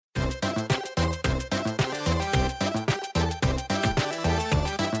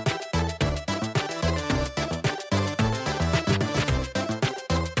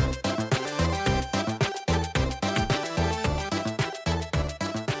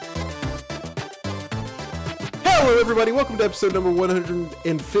Hello, everybody. Welcome to episode number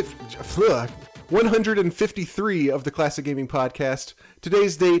 153 of the Classic Gaming Podcast.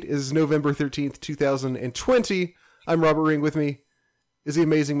 Today's date is November 13th, 2020. I'm Robert Ring. With me is the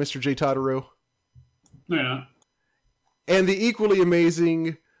amazing Mr. J. Totaro. Yeah. And the equally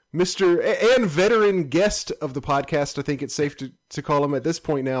amazing Mr. and veteran guest of the podcast, I think it's safe to call him at this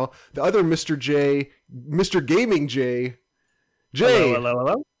point now, the other Mr. J, Mr. Gaming J. Jay,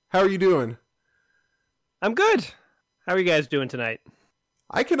 hello. How are you doing? I'm good. How are you guys doing tonight?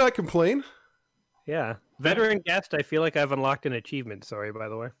 I cannot complain. Yeah. Veteran guest, I feel like I've unlocked an achievement. Sorry, by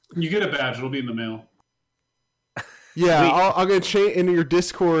the way. You get a badge. It'll be in the mail. Yeah, I'm going to change into your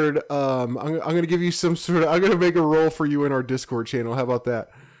Discord. I'm going to give you some sort of... I'm going to make a role for you in our Discord channel. How about that?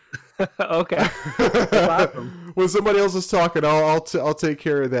 Okay. That's awesome. When somebody else is talking, I'll take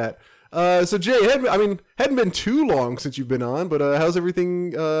care of that. So Jay, hadn't been too long since you've been on, but how's everything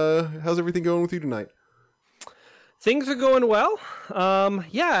going with you tonight? Things are going well.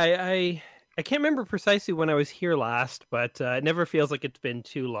 I can't remember precisely when I was here last, but it never feels like it's been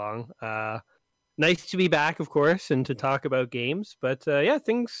too long. Nice to be back, of course, and to talk about games. But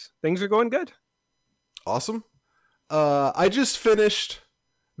things are going good. Awesome. I just finished.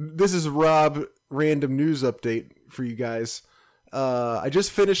 This is Rob random news update for you guys. I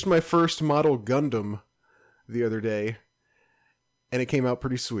just finished my first model Gundam the other day, and it came out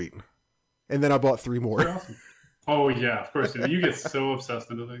pretty sweet. And then I bought 3 more. Awesome. Oh yeah, of course. You get so obsessed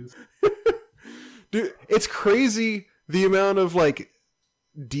into things. Dude, it's crazy the amount of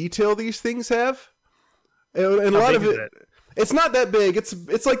detail these things have, and a lot of it. It's not that big.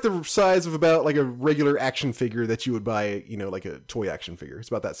 It's like the size of about like a regular action figure that you would buy, like a toy action figure. It's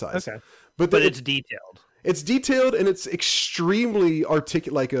about that size. Okay, but it's detailed. It's detailed and it's extremely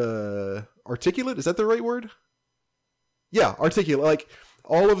articulate. Articulate, is that the right word? Yeah, articulate. Like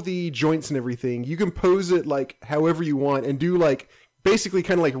all of the joints and everything, you can pose it however you want and do basically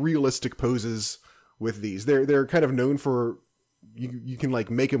kind of realistic poses with these. They're kind of known for you can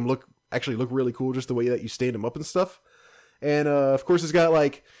make them look really cool just the way that you stand them up and stuff. And of course it's got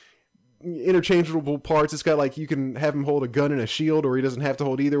interchangeable parts. It's got you can have him hold a gun and a shield, or he doesn't have to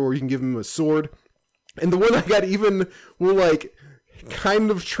hold either, or you can give him a sword. And the one I got even will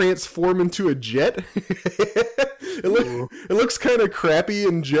kind of transform into a jet. It looks kind of crappy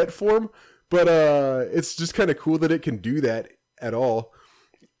in jet form, but it's just kind of cool that it can do that at all.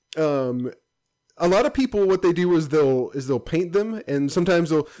 A lot of people, what they do is they'll paint them, and sometimes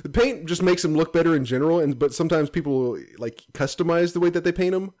the paint just makes them look better in general. But sometimes people customize the way that they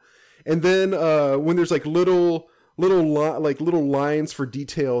paint them, and then when there's little lines for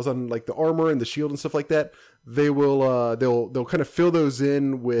details on the armor and the shield and stuff like that, they'll kind of fill those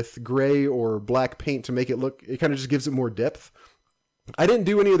in with gray or black paint to make it look. It kind of just gives it more depth. I didn't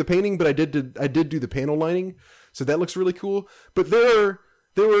do any of the painting, but I did do the panel lining, so that looks really cool. But there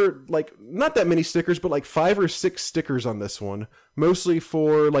were not that many stickers, but 5 or 6 stickers on this one, mostly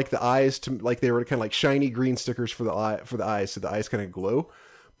for the eyes to they were kind of shiny green stickers for the eyes, so the eyes kind of glow.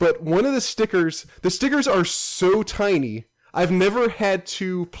 But one of the stickers are so tiny, I've never had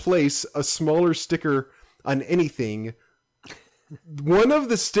to place a smaller sticker on anything. One of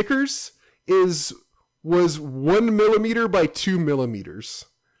the stickers was 1 millimeter by 2 millimeters.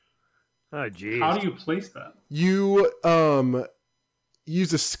 Oh, geez. How do you place that? You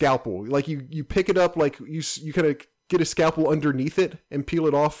use a scalpel. You pick it up, you kind of get a scalpel underneath it and peel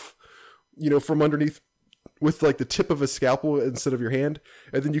it off, from underneath with the tip of a scalpel instead of your hand.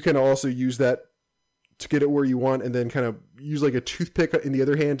 And then you kind of also use that to get it where you want, and then kind of use a toothpick in the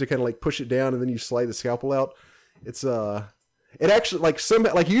other hand to kind of push it down, and then you slide the scalpel out. It's it actually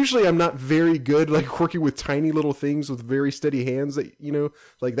usually I'm not very good working with tiny little things with very steady hands, that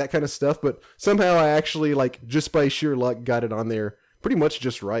that kind of stuff, but somehow I actually just by sheer luck got it on there pretty much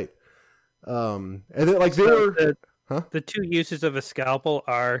just right. And then the 2 uses of a scalpel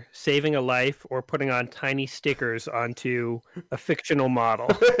are saving a life or putting on tiny stickers onto a fictional model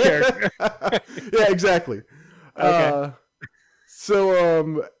character. Yeah, exactly. Okay.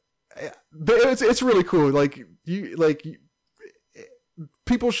 It's really cool.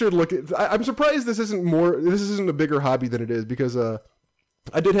 People should look at. I'm surprised this isn't a bigger hobby than it is, because I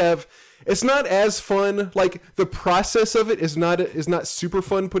did have. It's not as fun. The process of it is not super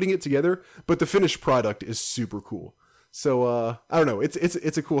fun putting it together, but the finished product is super cool. So I don't know.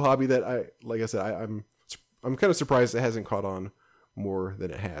 It's a cool hobby that I'm kind of surprised it hasn't caught on more than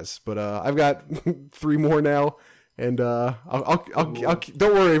it has. But I've got 3 more now, and I'll don't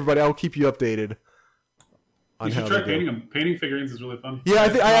worry, everybody. I'll keep you updated. You should try painting them. Painting figurines is really fun. Yeah,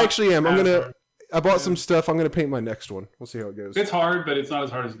 I actually am. I bought some stuff. I'm going to paint my next one. We'll see how it goes. It's hard, but it's not as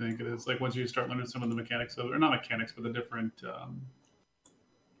hard as you think it is. Like once you start learning some of the mechanics of it, or not mechanics, but the different,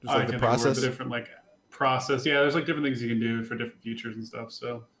 Just like the process. The different like process. Yeah, there's like different things you can do for different features and stuff.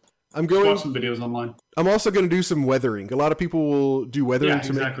 So I'm just going. watch some videos online. I'm also going to do some weathering. A lot of people will do weathering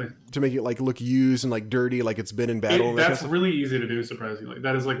to make it like look used and like dirty, like it's been in battle. That's really easy to do. Surprisingly,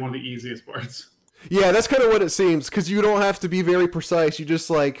 that is like one of the easiest parts. Yeah, that's kind of what it seems, because you don't have to be very precise. You just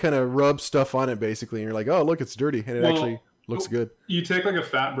like kind of rub stuff on it basically, and you're like, oh, look, it's dirty, and it actually looks good. You take like a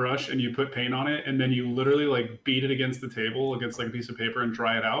fat brush and you put paint on it, and then you literally like beat it against the table, against like a piece of paper, and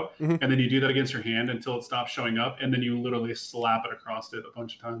dry it out. Mm-hmm. And then you do that against your hand until it stops showing up, and then you literally slap it across it a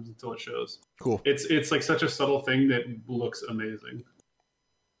bunch of times until it shows. Cool. It's like such a subtle thing that looks amazing.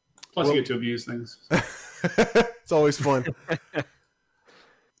 Plus, you get to abuse things. It's always fun.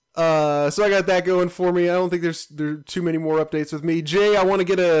 So I got that going for me. I don't think there are too many more updates with me. Jay, I want to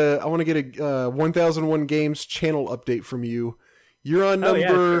get a 1001 Games channel update from you. You're on number.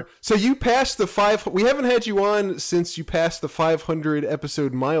 Sure. So you passed the 5. We haven't had you on since you passed the 500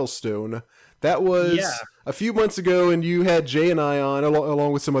 episode milestone. That was a few months ago, and you had Jay and I on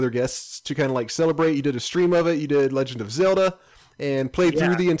along with some other guests to kind of like celebrate. You did a stream of it. You did Legend of Zelda and played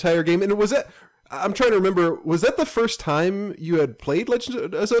through the entire game. And was that? I'm trying to remember, was that the first time you had played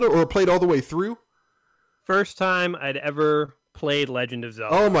Legend of Zelda, or played all the way through? First time I'd ever played Legend of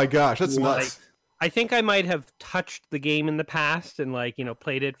Zelda. Oh my gosh, that's nuts. I think I might have touched the game in the past and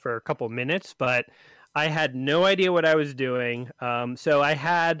played it for a couple minutes, but I had no idea what I was doing. So I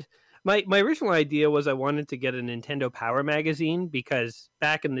had my original idea was I wanted to get a Nintendo Power magazine, because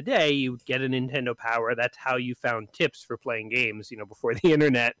back in the day you would get a Nintendo Power. That's how you found tips for playing games, before the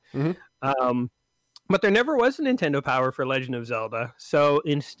internet. Mm-hmm. But there never was a Nintendo Power for Legend of Zelda. So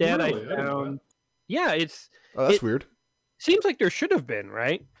instead I found... Yeah, that's weird. Seems like there should have been,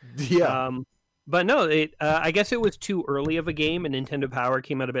 right? Yeah. But no, I guess it was too early of a game, and Nintendo Power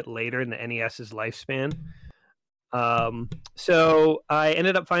came out a bit later in the NES's lifespan. So I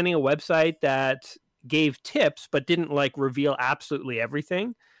ended up finding a website that gave tips, but didn't reveal absolutely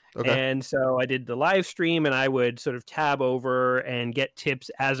everything. Okay. And so I did the live stream, and I would sort of tab over and get tips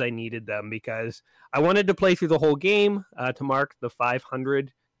as I needed them, because I wanted to play through the whole game to mark the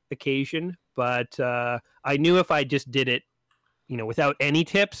 500 occasion. But I knew if I just did it, without any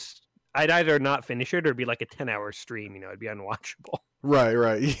tips, I'd either not finish it or be like a 10-hour stream. It'd be unwatchable.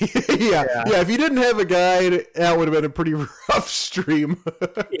 Right. Yeah. If you didn't have a guide, that would have been a pretty rough stream.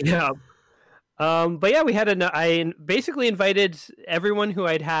 Yeah. But yeah, I basically invited everyone who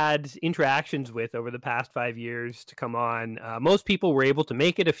I'd had interactions with over the past 5 years to come on. Most people were able to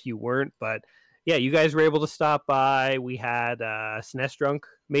make it, a few weren't, but yeah, you guys were able to stop by. We had SNES Drunk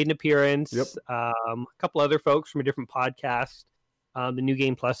made an appearance. Yep. A couple other folks from a different podcast. The New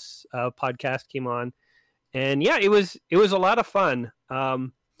Game Plus podcast came on, and yeah, it was a lot of fun.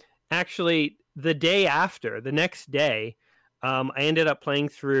 Actually, the next day, I ended up playing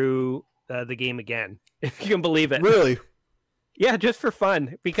through the game again, if you can believe it. Really? Yeah, just for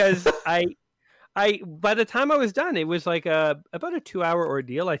fun, because I by the time I was done, it was like about a 2-hour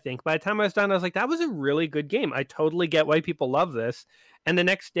ordeal, I think. By the time I was done, I was like, that was a really good game. I totally get why people love this. And the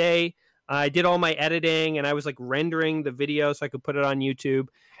next day, I did all my editing, and I was rendering the video so I could put it on YouTube.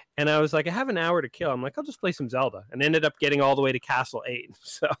 And I was like, I have an hour to kill. I'm like, I'll just play some Zelda, and ended up getting all the way to Castle 8.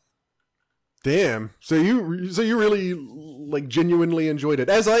 So. Damn. So you really genuinely enjoyed it,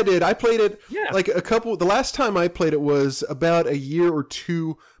 as I did. I played it the last time I played it was about a year or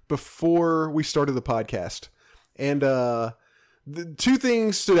two before we started the podcast. And the two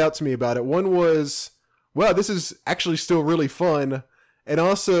things stood out to me about it. One was, wow, this is actually still really fun. And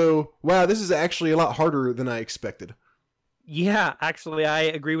also, wow, this is actually a lot harder than I expected. Yeah, actually, I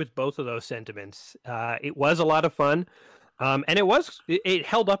agree with both of those sentiments. It was a lot of fun. And it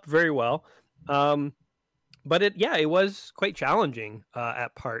held up very well. But it was quite challenging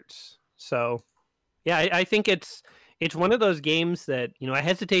at parts. So, yeah, I think it's one of those games that, I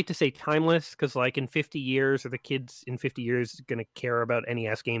hesitate to say timeless, because in 50 years, or the kids in 50 years going to care about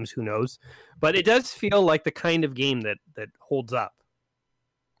NES games, who knows? But it does feel like the kind of game that holds up.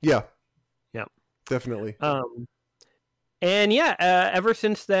 Yeah. Yeah. Definitely. And yeah, ever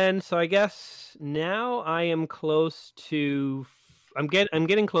since then, so I guess now I am close to... I'm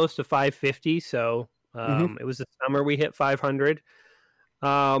getting close to 550, so it was the summer we hit 500.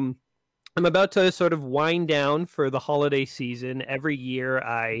 I'm about to sort of wind down for the holiday season. Every year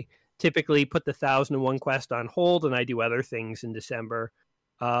I typically put the 1001 Quest on hold, and I do other things in December.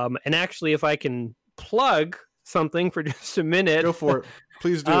 And actually, if I can plug something for just a minute. Go for it.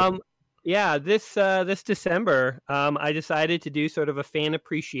 Please do. Yeah, this December, I decided to do sort of a fan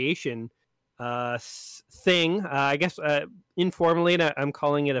appreciation thing. I guess informally, I'm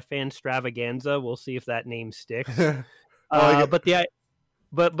calling it a fan stravaganza. We'll see if that name sticks. But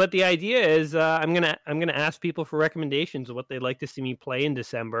the idea is I'm gonna ask people for recommendations of what they'd like to see me play in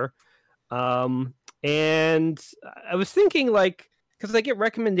December. And I was thinking, like, because I get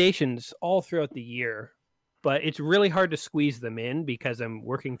recommendations all throughout the year, but it's really hard to squeeze them in because I'm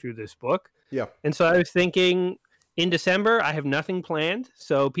working through this book. Yeah. And so I was thinking, in December, I have nothing planned,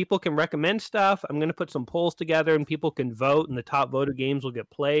 so people can recommend stuff. I'm going to put some polls together, and people can vote, and the top voted games will get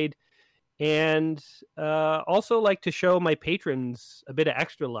played. And also like to show my patrons a bit of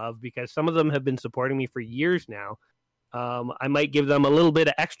extra love, because some of them have been supporting me for years now. I might give them a little bit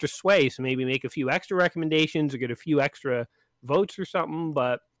of extra sway, so maybe make a few extra recommendations or get a few extra votes or something.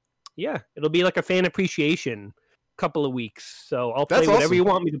 But yeah, it'll be like a fan appreciation couple of weeks. So I'll play whatever you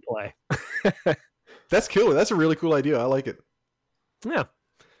want me to play. That's killer. That's a really cool idea. I like it. Yeah.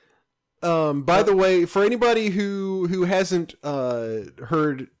 By the way, for anybody who hasn't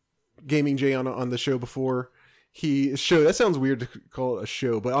heard Gaming Jay on the show before, that sounds weird to call it a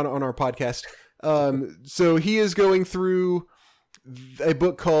show, but on our podcast. So he is going through a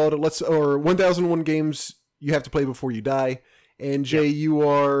book called 1001 Games You Have to Play Before You Die. And Jay, you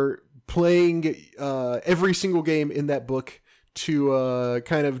are playing every single game in that book to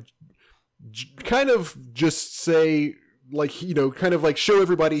kind of just say, like, you know, kind of like show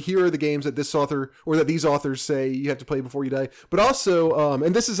everybody, here are the games that this author or that these authors say you have to play before you die. But also,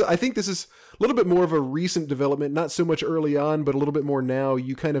 and I think this is a little bit more of a recent development, not so much early on, but a little bit more now.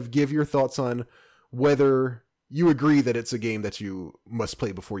 You kind of give your thoughts on whether you agree that it's a game that you must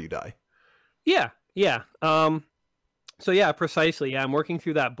play before you die. Yeah. So yeah, precisely. Yeah, I'm working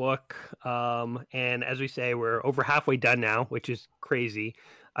through that book. And as we say, we're over halfway done now, which is crazy.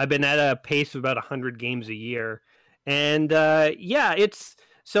 I've been at a pace of about 100 games a year. And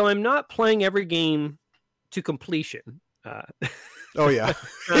so I'm not playing every game to completion. Oh yeah.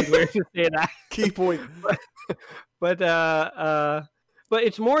 Sounds weird to say that. Key point. But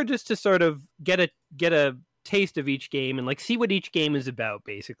it's more just to sort of get a taste of each game and like see what each game is about,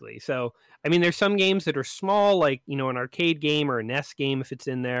 basically. So I mean, there's some games that are small, like, you know, an arcade game or a NES game if it's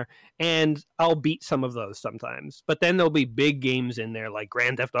in there, and I'll beat some of those sometimes. But then there'll be big games in there like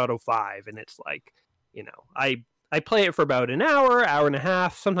Grand Theft Auto 5, and it's like, you know, I play it for about an hour and a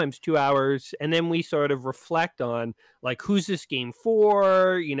half, sometimes 2 hours, and then we sort of reflect on, like, who's this game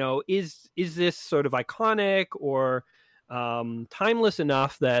for? You know, is this sort of iconic or timeless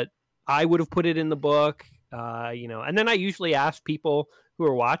enough that I would have put it in the book? You know, and then I usually ask people who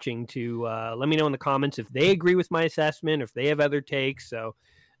are watching to let me know in the comments if they agree with my assessment, if they have other takes. So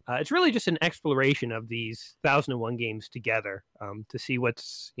it's really just an exploration of these 1001 games together to see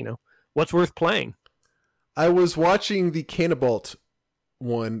what's worth playing. I was watching the Cannibalt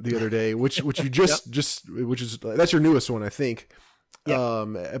one the other day, which you which is that's your newest one, I think.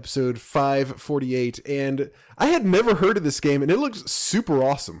 Yep. Episode 548, and I had never heard of this game, and it looks super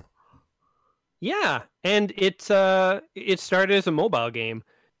awesome. Yeah, and it started as a mobile game,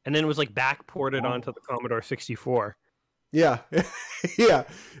 and then it was like back ported onto the Commodore 64. Yeah, yeah.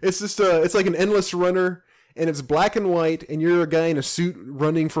 It's just it's like an endless runner, and it's black and white, and you're a guy in a suit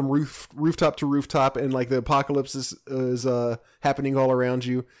running from rooftop to rooftop, and like the apocalypse is happening all around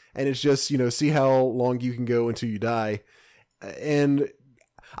you, and it's just, you know, see how long you can go until you die, and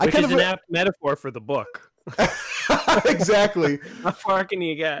which is an apt metaphor for the book. Exactly. How far can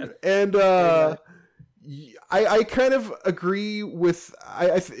you get? And I kind of agree with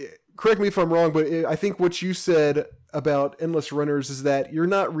correct me if I'm wrong, but I think what you said about endless runners is that you're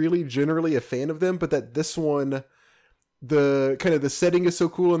not really generally a fan of them, but that this one, the kind of the setting is so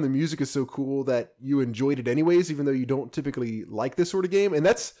cool and the music is so cool that you enjoyed it anyways, even though you don't typically like this sort of game. And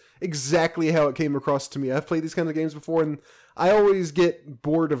that's exactly how it came across to me. I've played these kinds of games before, and I always get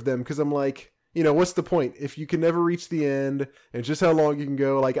bored of them because I'm like, you know, what's the point if you can never reach the end and just how long you can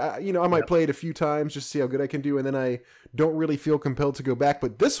go? Like, I might play it a few times just to see how good I can do, and then I don't really feel compelled to go back.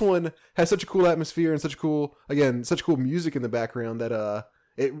 But this one has such a cool atmosphere and such cool music in the background that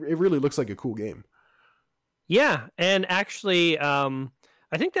it really looks like a cool game. Yeah, and actually, I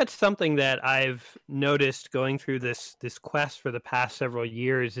think that's something that I've noticed going through this quest for the past several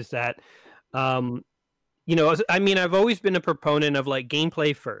years is that, you know, I mean, I've always been a proponent of like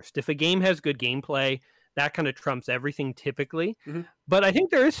gameplay first. If a game has good gameplay, that kind of trumps everything typically. Mm-hmm. But I think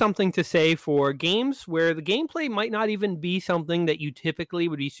there is something to say for games where the gameplay might not even be something that you typically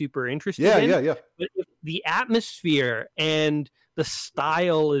would be super interested in. Yeah. But if the atmosphere and the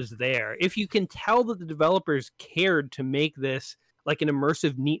style is there, if you can tell that the developers cared to make this like an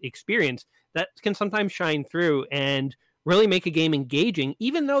immersive, neat experience, that can sometimes shine through. And really make a game engaging,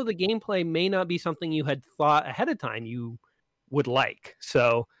 even though the gameplay may not be something you had thought ahead of time you would like.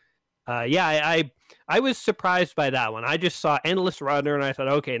 So, I was surprised by that one. I just saw Endless Runner and I thought,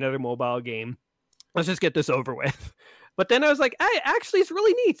 okay, another mobile game. Let's just get this over with. But then I was like, hey, actually, it's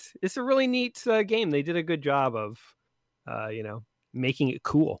really neat. It's a really neat game. They did a good job of, making it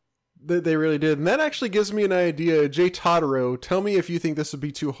cool. They really did. And that actually gives me an idea. Jay Totoro, tell me if you think this would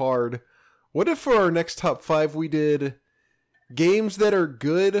be too hard. What if for our next top 5 we did games that are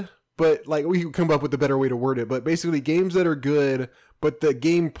good, but like we could come up with a better way to word it, but basically games that are good, but the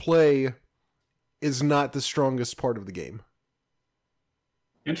gameplay is not the strongest part of the game.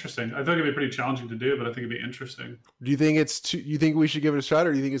 Interesting. I think it'd be pretty challenging to do, but I think it'd be interesting. Do you think you think we should give it a shot,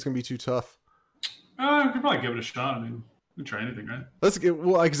 or do you think it's going to be too tough? We could probably give it a shot. I mean, we can try anything, right?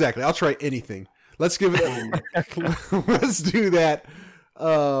 Exactly. I'll try anything. Let's give it. Let's do that.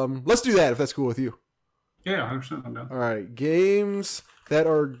 Let's do that if that's cool with you. Yeah, 100%. I'm down. All right, games that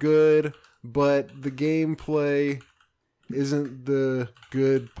are good, but the gameplay isn't the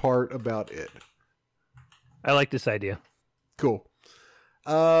good part about it. I like this idea. Cool.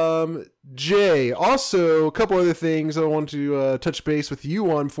 Jay, also a couple other things I want to touch base with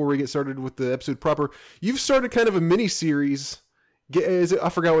you on before we get started with the episode proper. You've started kind of a mini series. I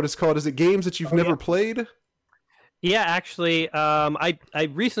forgot what it's called. Is it games that you've never played? Yeah, actually, I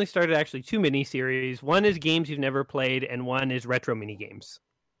recently started actually 2 mini series. One is games you've never played, and one is retro mini games.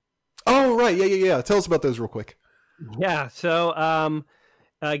 Oh, right. Yeah. Tell us about those real quick. Yeah. So,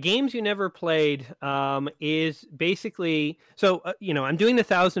 games you never played is basically I'm doing the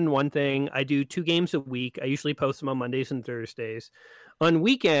 1001 thing. I do 2 games a week. I usually post them on Mondays and Thursdays. On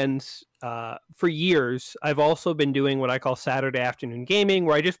weekends, for years, I've also been doing what I call Saturday afternoon gaming,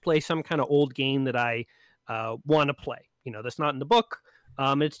 where I just play some kind of old game that I want to play. That's not in the book.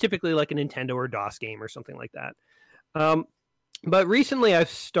 It's typically like a Nintendo or DOS game or something like that. But recently I've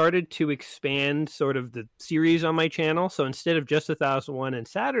started to expand sort of the series on my channel. So instead of just 1001 and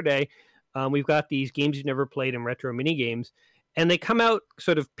Saturday, we've got these games you've never played and retro mini games. And they come out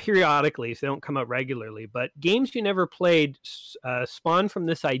sort of periodically, so they don't come out regularly. But games you never played spawned from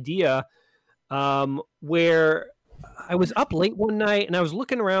this idea where I was up late one night and I was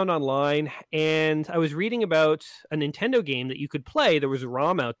looking around online and I was reading about a Nintendo game that you could play. There was a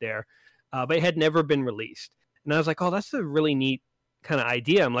ROM out there, but it had never been released. And I was like, oh, that's a really neat kind of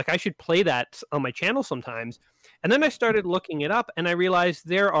idea. I'm like, I should play that on my channel sometimes. And then I started looking it up and I realized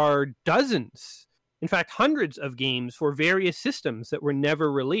there are dozens, in fact, hundreds of games for various systems that were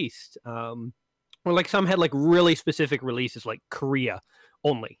never released. Or like some had like really specific releases, like Korea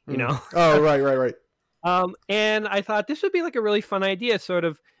only, you know? Oh, right. And I thought this would be like a really fun idea. Sort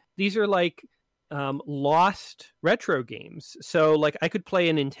of, these are like lost retro games. So like I could play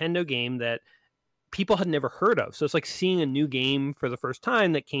a Nintendo game that people had never heard of. So it's like seeing a new game for the first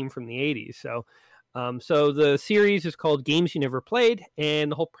time that came from the 80s. So the series is called Games You Never Played. And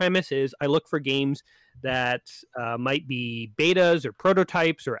the whole premise is I look for games that might be betas or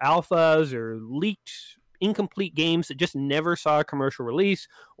prototypes or alphas or leaked, incomplete games that just never saw a commercial release,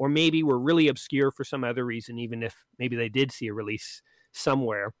 or maybe were really obscure for some other reason, even if maybe they did see a release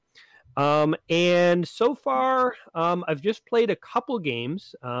somewhere. And so far, I've just played a couple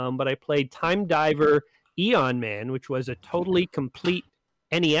games, but I played Time Diver Eon Man, which was a totally complete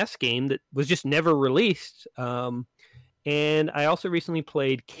NES game that was just never released. And I also recently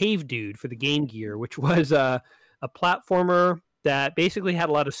played Cave Dude for the Game Gear, which was a platformer that basically had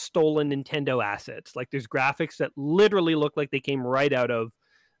a lot of stolen Nintendo assets. Like there's graphics that literally look like they came right out of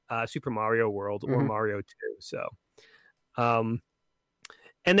Super Mario World or Mario 2. So,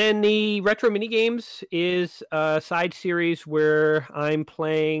 and then the Retro Minigames is a side series where I'm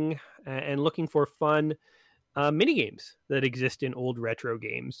playing and looking for fun minigames that exist in old retro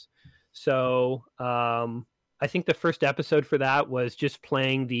games. So I think the first episode for that was just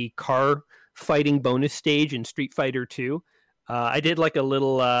playing the car fighting bonus stage in Street Fighter 2. I did like a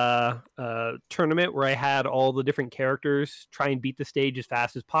little tournament where I had all the different characters try and beat the stage as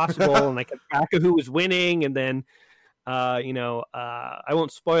fast as possible, and I kept track of who was winning. And then, I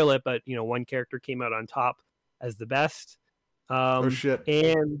won't spoil it, but one character came out on top as the best. Oh shit!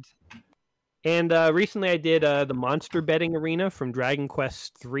 And recently I did the Monster Betting Arena from Dragon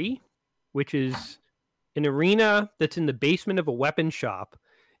Quest III, which is an arena that's in the basement of a weapon shop,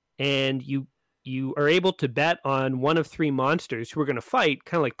 and you are able to bet on one of 3 monsters who are going to fight,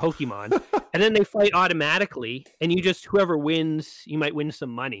 kind of like Pokemon, and then they fight automatically, and whoever wins, you might win some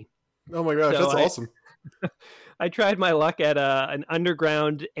money. Oh my gosh, that's awesome. I tried my luck at an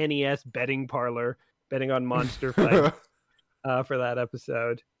underground NES betting parlor, betting on monster fights for that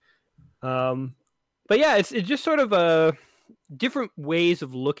episode. But But yeah, it's just sort of a different ways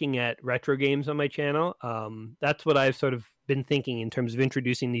of looking at retro games on my channel. That's what I've sort of been thinking in terms of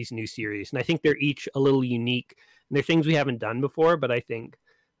introducing these new series. And I think they're each a little unique. And they're things we haven't done before, but I think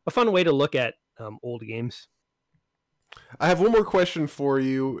a fun way to look at old games. I have one more question for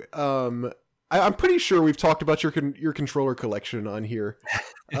you. I'm pretty sure we've talked about your controller collection on here.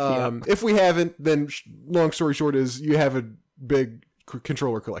 Yeah. If we haven't, then long story short is you have a big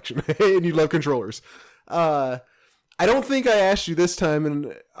controller collection and you love controllers. I don't think I asked you this time,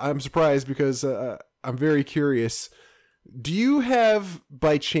 and I'm surprised because I'm very curious. Do you have,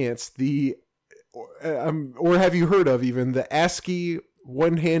 by chance, or have you heard of even, the ASCII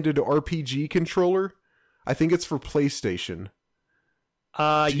one-handed RPG controller? I think it's for PlayStation.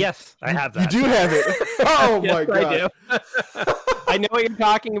 Yes, I have that. You do have it. Oh Yes, my god! I do. I know what you're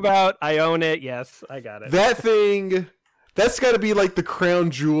talking about. I own it. Yes, I got it. That thing, that's got to be like the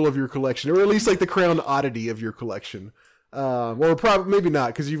crown jewel of your collection, or at least like the crown oddity of your collection. Or probably maybe not,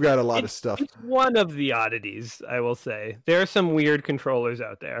 because you've got a lot of stuff. It's one of the oddities, I will say. There are some weird controllers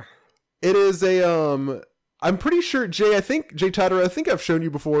out there. It is a I'm pretty sure Jay Todder, I think I've shown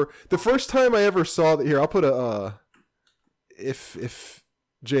you before. The first time I ever saw that, here I'll put a if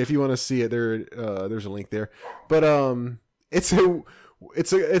Jay, if you want to see it, there's a link there. But it's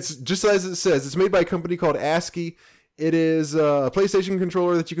just as it says. It's made by a company called ASCII. It is a PlayStation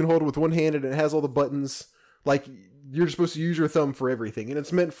controller that you can hold with one hand, and it has all the buttons. Like, you're supposed to use your thumb for everything, and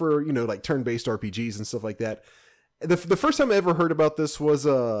it's meant for, like turn-based RPGs and stuff like that. The first time I ever heard about this was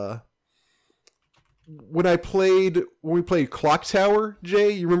when we played Clock Tower.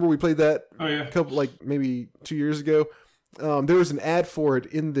 Jay, you remember we played that? Oh yeah, maybe 2 years ago. There was an ad for it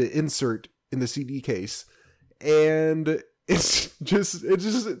in the insert in the CD case, and it's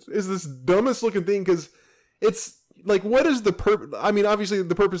this dumbest looking thing, because it's like, what is the purpose? I mean, obviously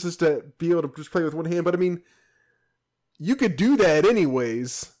the purpose is to be able to just play with one hand, but I mean, you could do that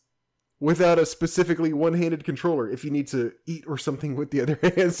anyways without a specifically one-handed controller if you need to eat or something with the other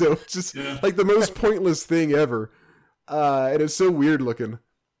hand. So it's just like the most pointless thing ever, and it's so weird looking.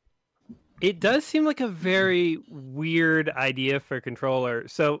 It does seem like a very weird idea for a controller.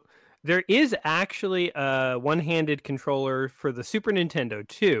 So there is actually a one-handed controller for the Super Nintendo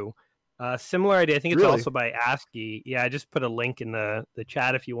too. Similar idea. I think it's also by ASCII. Yeah, I just put a link in the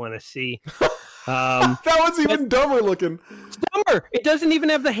chat if you want to see. That one's even dumber looking. It's dumber. It doesn't even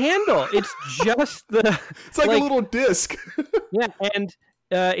have the handle. It's just the... It's like a little disc. Yeah, and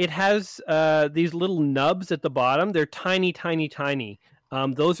it has these little nubs at the bottom. They're tiny, tiny, tiny.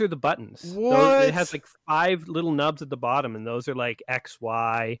 Those are the buttons. What? It has like 5 little nubs at the bottom, and those are like X,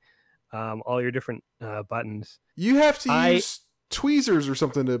 Y, all your different buttons. You have to use tweezers or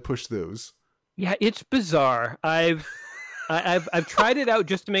something to push those. Yeah, it's bizarre. I've tried it out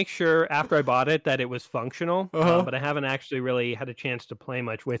just to make sure after I bought it that it was functional, but I haven't actually really had a chance to play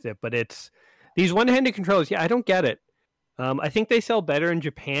much with it. But it's these one-handed controllers. Yeah, I don't get it. I think they sell better in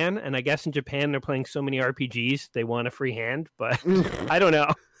Japan, and I guess in Japan they're playing so many RPGs they want a free hand, but I don't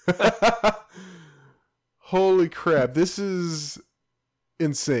know. Holy crap, this is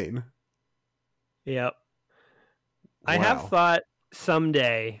insane. Yep. Wow. I have thought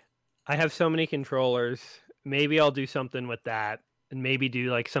someday, I have so many controllers, maybe I'll do something with that, and maybe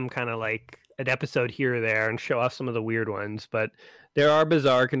do like some kind of like an episode here or there and show off some of the weird ones, but there are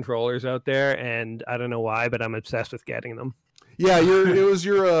bizarre controllers out there, and I don't know why, but I'm obsessed with getting them. Yeah, it was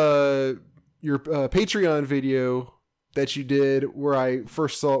your Patreon video that you did where I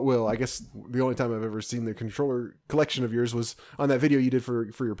first saw. Well, I guess the only time I've ever seen the controller collection of yours was on that video you did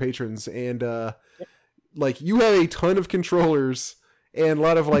for your patrons, and like you have a ton of controllers and a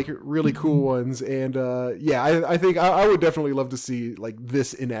lot of like really cool ones, and I think I would definitely love to see like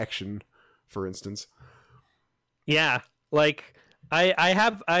this in action, for instance. Yeah, like.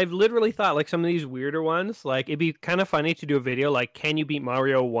 I've literally thought like some of these weirder ones, like it'd be kind of funny to do a video like, can you beat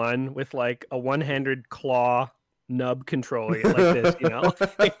Mario 1 with like a one-handed claw nub controller like this,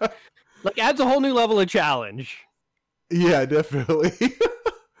 like adds a whole new level of challenge. Yeah, definitely.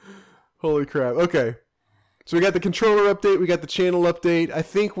 Holy crap. Okay. So we got the controller update, we got the channel update. I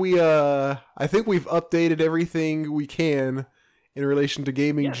think we've updated everything we can in relation to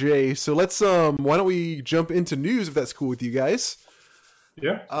Gaming Jay. So let's why don't we jump into news if that's cool with you guys?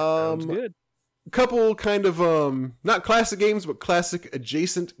 Yeah. Sounds good. A couple kind of not classic games but classic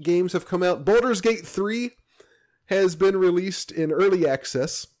adjacent games have come out. Baldur's Gate 3 has been released in early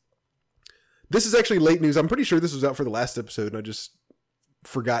access. This is actually late news. I'm pretty sure this was out for the last episode and I just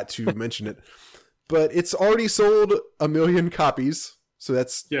forgot to mention it. But it's already sold 1 million copies. So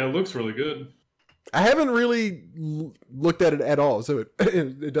that's... Yeah, it looks really good. I haven't really looked at it at all, so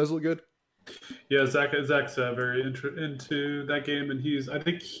it does look good. Yeah, Zach's very into that game, and I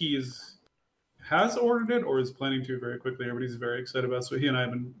think has ordered it or is planning to very quickly. Everybody's very excited about it. So he and I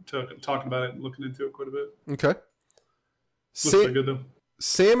have been talking about it and looking into it quite a bit. Okay. Looks pretty good, though.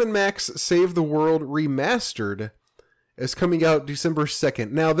 Sam and Max Save the World Remastered is coming out December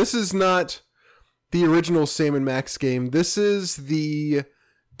 2nd. Now, this is not the original Sam and Max game. This is the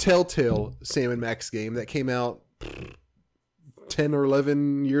Telltale Sam and Max game that came out 10 or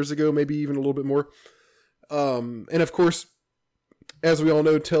 11 years ago, maybe even a little bit more. And of course, as we all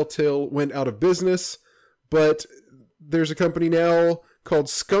know, Telltale went out of business, but there's a company now called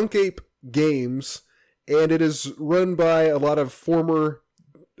Skunk Ape Games, and it is run by a lot of former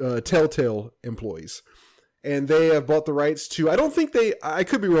Telltale employees. And they have bought the rights to, I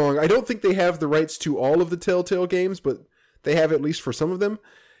could be wrong, I don't think they have the rights to all of the Telltale games, but they have at least for some of them.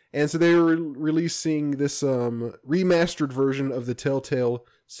 And so they're releasing this remastered version of the Telltale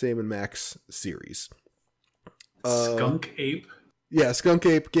Sam and Max series. Skunk Ape? Yeah, Skunk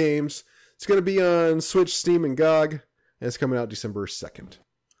Ape Games. It's going to be on Switch, Steam, and GOG, and it's coming out December 2nd.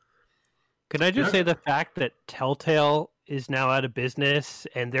 Can I just say the fact that Telltale is now out of business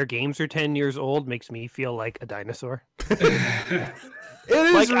and their games are 10 years old makes me feel like a dinosaur? It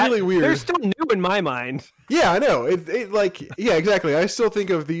is really weird. They're still new in my mind. Yeah, I know. Yeah, exactly. I still think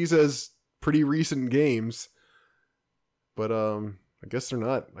of these as pretty recent games, but I guess they're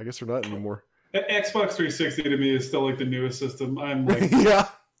not. I guess they're not anymore. Xbox 360 to me is still like the newest system. I'm like yeah,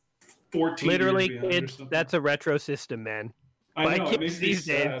 14. Literally, that's a retro system, man. I know. It makes me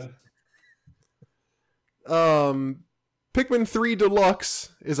sad. Pikmin 3 Deluxe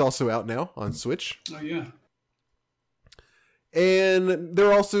is also out now on Switch. Oh yeah. And there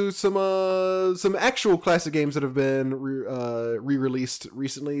are also some actual classic games that have been re-released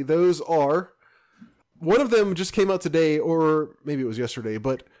recently. Those are, one of them just came out today, or maybe it was yesterday,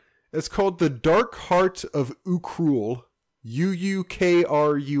 but it's called The Dark Heart of Ukrul,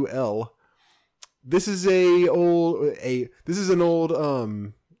 Uukrul. This is an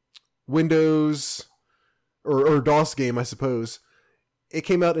old Windows or DOS game, I suppose. It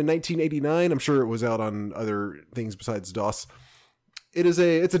came out in 1989. I'm sure it was out on other things besides DOS. It's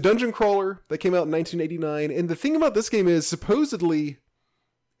a dungeon crawler that came out in 1989, and the thing about this game is supposedly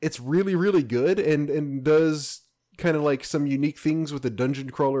it's really, really good and does kind of like some unique things with the dungeon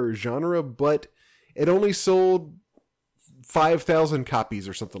crawler genre, but it only sold 5,000 copies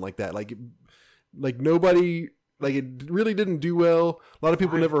or something like that. Like nobody, like it really didn't do well. A lot of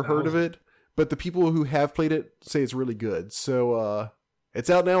people never heard of it, but the people who have played it say it's really good. So, it's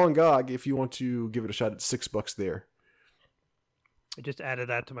out now on GOG if you want to give it a shot. It's $6 there. I just added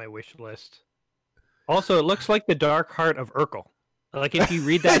that to my wish list. Also, it looks like The Dark Heart of Urkel. Like if you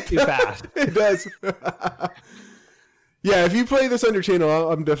read that too fast. It does. Yeah, if you play this on your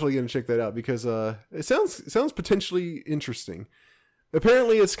channel, I'm definitely going to check that out because it sounds potentially interesting.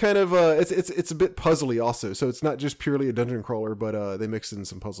 Apparently, it's kind of it's a bit puzzly also, so it's not just purely a dungeon crawler, but they mix in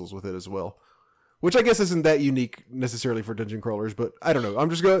some puzzles with it as well. Which I guess isn't that unique necessarily for dungeon crawlers, but I don't know. I'm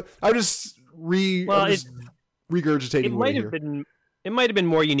just regurgitating what I hear. It might have been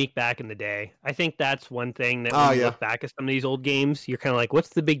more unique back in the day. I think that's one thing that when you look back at some of these old games, you're kind of like, what's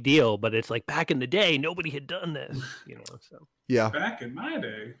the big deal? But it's like back in the day, nobody had done this, so. Yeah. Back in my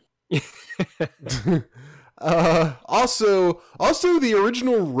day. Also the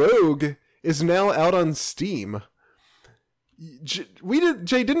original Rogue is now out on Steam.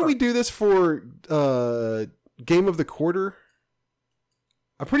 Didn't we do this for Game of the Quarter?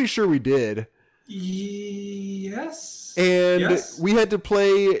 I'm pretty sure we did. Yes. And we had to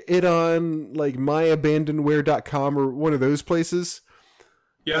play it on like myabandonware.com or one of those places.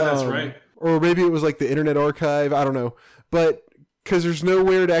 Yeah, that's right. Or maybe it was like the Internet Archive. I don't know. But because there's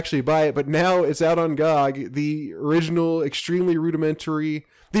nowhere to actually buy it. But now it's out on GOG. The original, extremely rudimentary,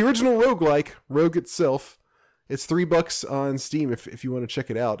 the original roguelike, Rogue itself. It's $3 on Steam if you want to check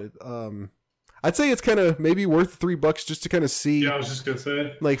it out. I'd say it's kind of maybe worth $3 just to kind of see. Yeah, I was just gonna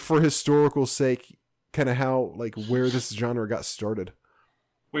say, like for historical sake, kind of how like where this genre got started.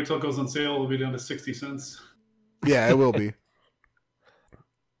 Wait till it goes on sale; it'll be down to 60 cents. Yeah, it will be.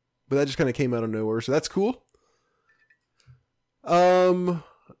 But that just kind of came out of nowhere, so that's cool.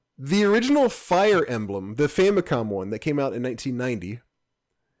 The original Fire Emblem, the Famicom one that came out in 1990,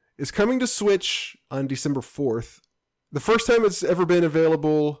 is coming to Switch on December 4th. The first time it's ever been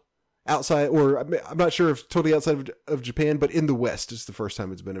available outside, or I'm not sure if totally outside of Japan, but in the West is the first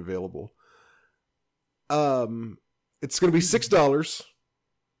time it's been available. It's going to be $6,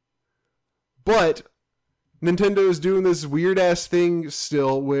 but Nintendo is doing this weird ass thing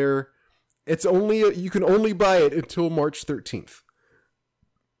still where you can only buy it until March 13th.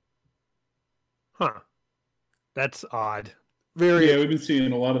 Huh. That's odd. Very. Yeah, we've been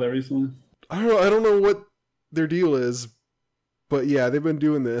seeing a lot of that recently. I don't know what their deal is, but yeah, they've been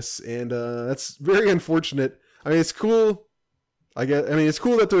doing this, and that's very unfortunate. I mean, it's cool. It's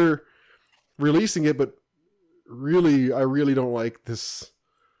cool that they're releasing it, but really, I really don't like this.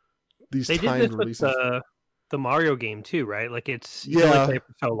 These They timed did this releases. with the Mario game too, right? Like it's you Yeah. can only play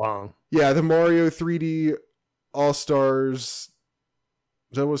for so long. Yeah, the Mario 3D All Stars.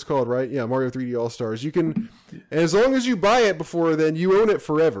 Is that what it's called, right? Yeah, Mario 3D All Stars. You can, and as long as you buy it before then, you own it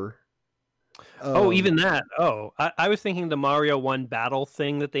forever. Even that. Oh, I was thinking the Mario 1 battle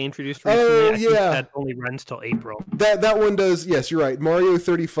thing that they introduced recently. I think that only runs till April. That one does. Yes, you're right. Mario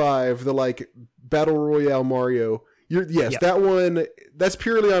 35, the like battle royale Mario. That one. That's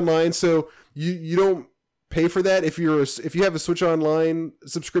purely online, so you don't pay for that. If you have a Switch Online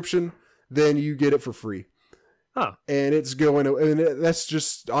subscription, then you get it for free. Huh. And it's going, and that's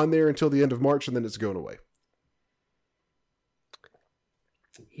just on there until the end of March, and then it's going away.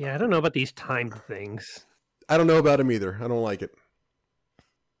 Yeah, I don't know about these timed things. I don't know about them either. I don't like it.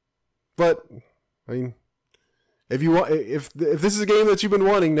 But I mean, if you want, if this is a game that you've been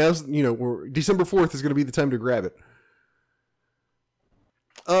wanting, now's December 4th is going to be the time to grab it.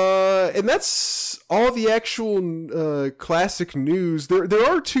 And that's all the actual classic news. There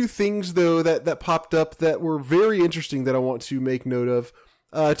are two things though that popped up that were very interesting that I want to make note of.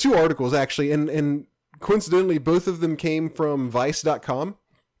 Two articles actually, and coincidentally, both of them came from Vice.com.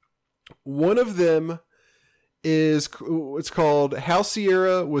 One of them is it's called "How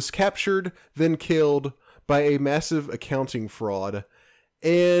Sierra Was Captured Then Killed by a Massive Accounting Fraud,"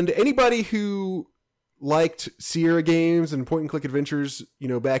 and anybody who liked Sierra games and point and click adventures,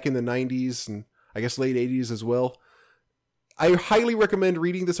 back in the 90s and I guess late 80s as well, I highly recommend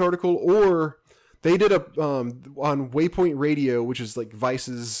reading this article. Or they did on Waypoint Radio, which is like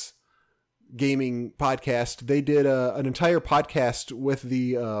Vice's gaming podcast. They did an entire podcast with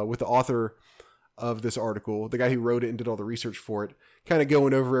the author of this article, the guy who wrote it and did all the research for it, kind of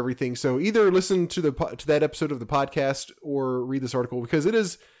going over everything. So either listen to that episode of the podcast or read this article, because it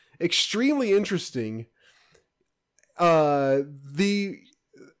is extremely interesting. The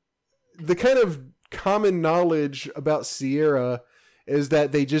kind of common knowledge about Sierra is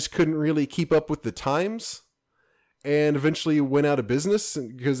that they just couldn't really keep up with the times and eventually went out of business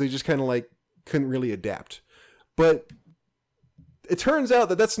because they just kind of like couldn't really adapt. But it turns out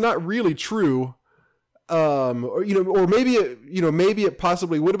that that's not really true. Or maybe it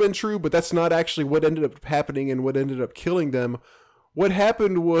possibly would have been true, but that's not actually what ended up happening and what ended up killing them. What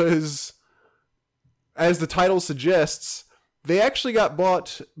happened was, as the title suggests, they actually got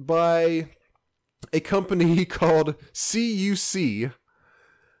bought by a company called CUC,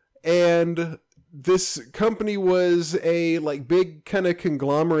 and this company was a like big kind of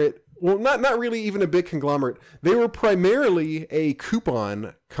conglomerate. Well, not really even a big conglomerate. They were primarily a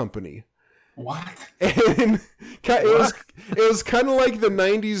coupon company. What? And it was kind of like the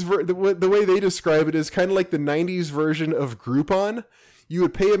 90s. The way they describe it is kind of like the 90s version of Groupon. You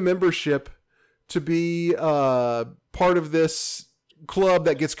would pay a membership to be part of this club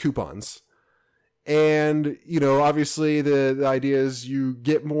that gets coupons. And, obviously the idea is you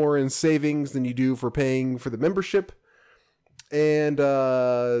get more in savings than you do for paying for the membership.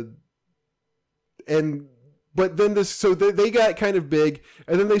 But then they got kind of big,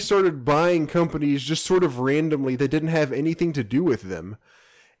 and then they started buying companies just sort of randomly that didn't have anything to do with them.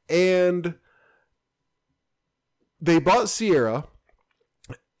 And they bought Sierra,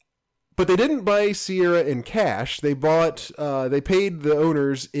 but they didn't buy Sierra in cash. They paid the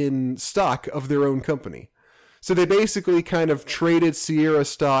owners in stock of their own company. So they basically kind of traded Sierra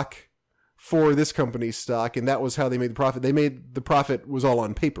stock for this company's stock, and that was how they made the profit. The profit was all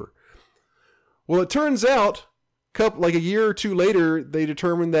on paper. Well, it turns out, like a year or two later, they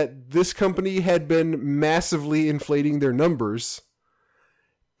determined that this company had been massively inflating their numbers,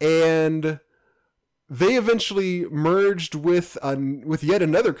 and they eventually merged with yet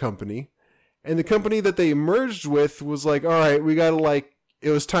another company, and the company that they merged with was like, all right, it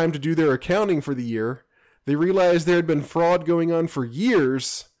was time to do their accounting for the year. They realized there had been fraud going on for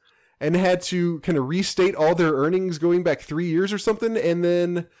years and had to kind of restate all their earnings going back 3 years or something, and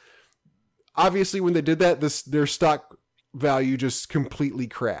then obviously when they did that, their stock value just completely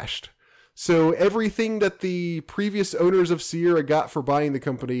crashed. So everything that the previous owners of Sierra got for buying the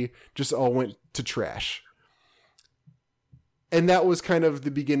company just all went to trash. And that was kind of the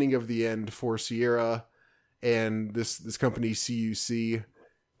beginning of the end for Sierra and this company CUC.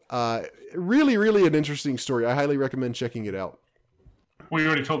 Really, really an interesting story. I highly recommend checking it out. Well, you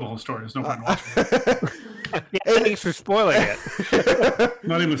already told the whole story. There's no point in watching it. Thanks for spoiling it.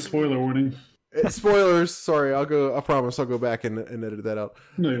 Not even a spoiler warning. Spoilers. Sorry, I promise I'll go back and edit that out.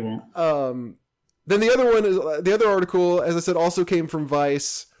 No, you won't. Then the other one is the other article, as I said, also came from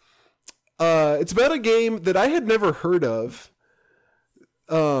Vice. It's about a game that I had never heard of,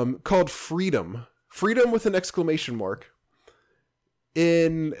 called Freedom. Freedom with an exclamation mark.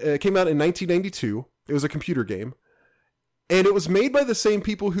 Came out in 1992. It was a computer game, and it was made by the same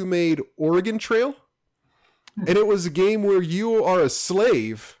people who made Oregon Trail. And it was a game where you are a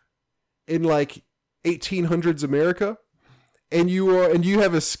slave in like 1800s America, and you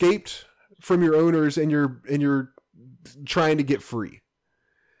have escaped from your owners, and you're trying to get free.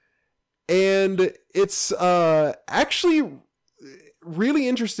 And it's actually really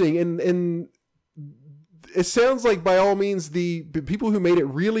interesting, and it sounds like by all means the people who made it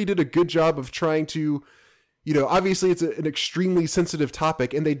really did a good job of trying to, obviously it's an extremely sensitive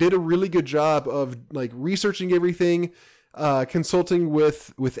topic, and they did a really good job of like researching everything, consulting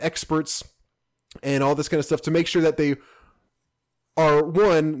with experts and all this kind of stuff to make sure that they are,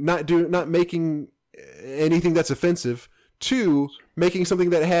 one, not making anything that's offensive, two, making something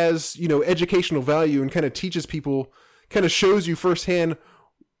that has, educational value and kind of teaches people, kind of shows you firsthand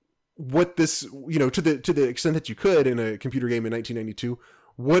what this, to the extent that you could in a computer game in 1992,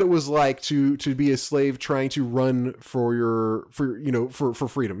 what it was like to be a slave trying to run for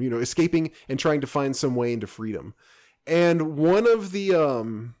freedom, escaping and trying to find some way into freedom. And one of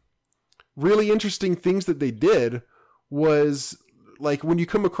the really interesting things that they did was, like, when you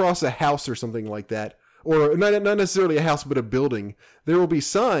come across a house or something like that, or not necessarily a house, but a building, there will be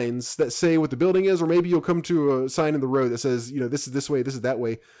signs that say what the building is, or maybe you'll come to a sign in the road that says, this is this way, this is that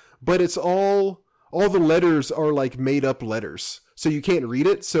way. But it's all the letters are like made up letters. So you can't read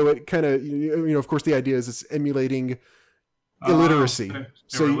it. So it kind of, of course the idea is it's emulating illiteracy. Okay.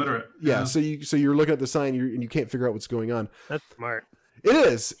 So illiterate. Yeah. So you're looking at the sign and you can't figure out what's going on. That's smart. It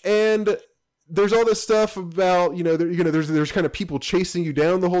is. And there's all this stuff about, there's kind of people chasing you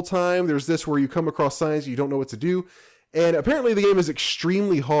down the whole time. There's this where you come across signs, you don't know what to do. And apparently the game is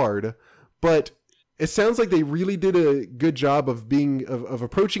extremely hard, but it sounds like they really did a good job of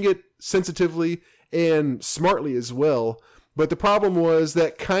approaching it sensitively and smartly as well. But the problem was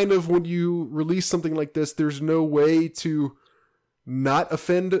that kind of when you release something like this, there's no way to not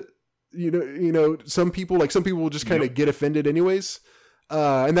offend, some people. Like, some people will just kind of get offended anyways.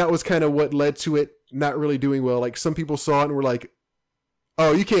 And that was kind of what led to it not really doing well. Like, some people saw it and were like,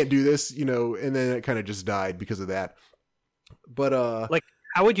 oh, you can't do this, and then it kind of just died because of that. But, like,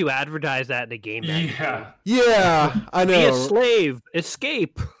 how would you advertise that in a game? Yeah, I know. Be a slave,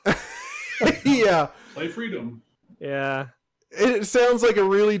 escape. Yeah. Play freedom. Yeah. It sounds like a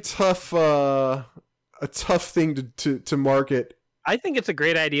really tough, thing to market. I think it's a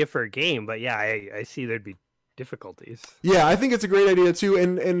great idea for a game, but yeah, I see there'd be difficulties. Yeah, I think it's a great idea too,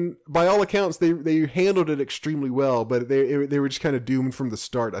 and by all accounts, they handled it extremely well. But they were just kind of doomed from the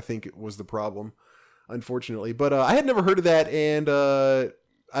start. I think it was the problem, unfortunately. But I had never heard of that, and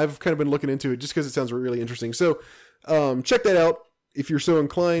I've kind of been looking into it just because it sounds really interesting. So check that out if you're so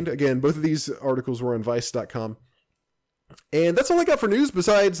inclined. Again, both of these articles were on Vice.com. And that's all I got for news,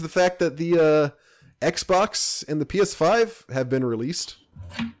 besides the fact that the Xbox and the PS5 have been released.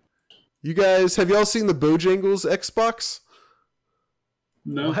 Have y'all seen the Bojangles Xbox?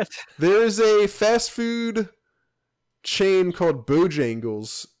 No. What? There's a fast food chain called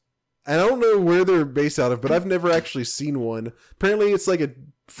Bojangles. And I don't know where they're based out of, but I've never actually seen one. Apparently it's like a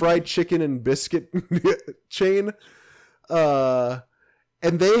fried chicken and biscuit chain. And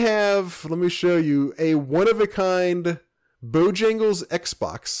they have, let me show you, a one-of-a-kind Bojangles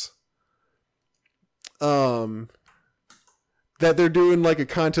Xbox. That they're doing like a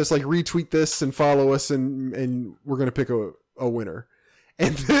contest, like retweet this and follow us, and we're gonna pick a winner.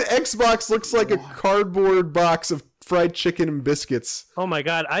 And the Xbox looks like a cardboard box of fried chicken and biscuits. Oh my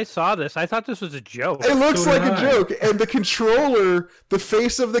god, I saw this. I thought this was a joke. It looks like a joke, and the controller, the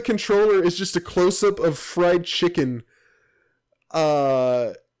face of the controller is just a close-up of fried chicken.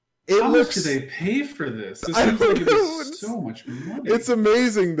 How much do they pay for this? This seems like it is so much money. It's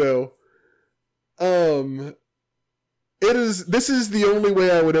amazing, though. This is the only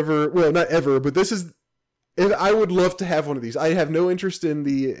way I would ever, well, not ever, but this is, I would love to have one of these. I have no interest in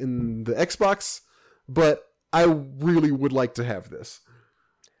the Xbox, but I really would like to have this.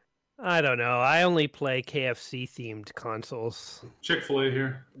 I don't know. I only play KFC themed consoles. Chick-fil-A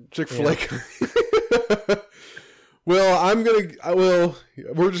here. Chick-fil-A. Yeah. Well,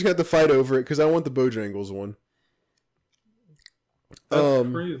 we're just gonna have to fight over it because I want the Bojangles one. That's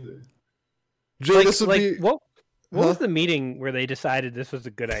crazy. Jay, this would be what was the meeting where they decided this was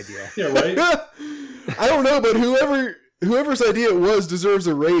a good idea? Yeah, right. I don't know, but whoever whoever's idea it was deserves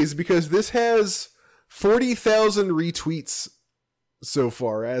a raise because this has 40,000 retweets so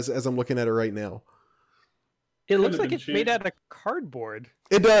far as I'm looking at it right now. It looks like it's made out of cardboard.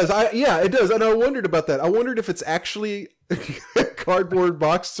 It does. It does. And I wondered about that. I wondered if it's actually a cardboard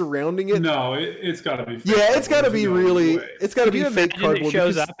box surrounding it. No, it's got to be fake. Yeah, it's got to be really. It's got to be fake cardboard. It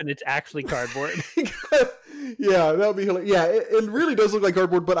shows up and it's actually cardboard. Yeah, that would be hilarious. Yeah, it really does look like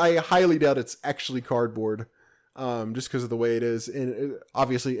cardboard, but I highly doubt it's actually cardboard. Just because of the way it is, and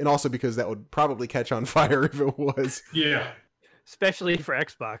obviously, and also because that would probably catch on fire if it was. Yeah. Especially for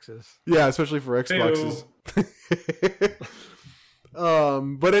Xboxes. Yeah, especially for Xboxes.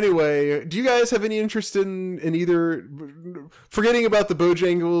 But anyway, do you guys have any interest in either, forgetting about the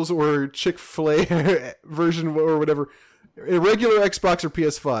Bojangles or Chick-fil-A version or whatever, a regular Xbox or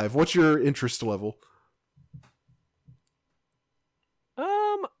PS5? What's your interest level?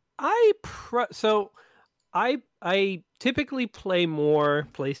 I typically play more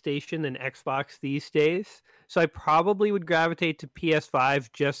PlayStation than Xbox these days, so I probably would gravitate to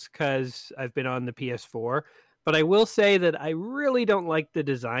PS5 just because I've been on the PS4. But I will say that I really don't like the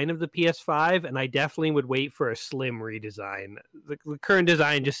design of the PS5, and I definitely would wait for a slim redesign. The current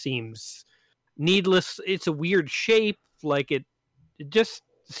design just seems needless. It's a weird shape, like it just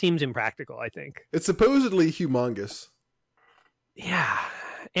seems impractical, I think. It's supposedly humongous. Yeah.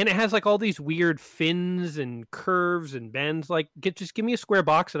 And it has like all these weird fins and curves and bends. Like, just give me a square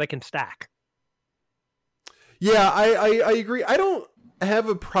box that I can stack. Yeah, I agree. I don't have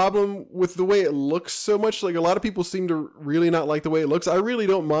a problem with the way it looks so much. Like, a lot of people seem to really not like the way it looks. I really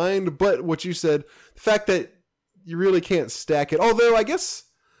don't mind, but what you said, the fact that you really can't stack it. Although, I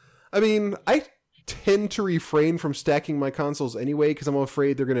tend to refrain from stacking my consoles anyway because I'm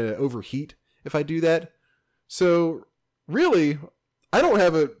afraid they're going to overheat if I do that. So, really, I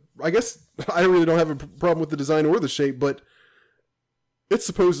really don't have a problem with the design or the shape, but it's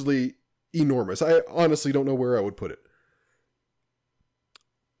supposedly enormous. I honestly don't know where I would put it.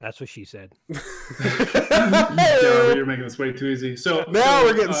 That's what she said. You're making this way too easy. So now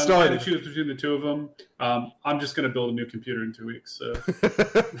we're getting started. I had to choose between the two of them. I'm just going to build a new computer in 2 weeks. So.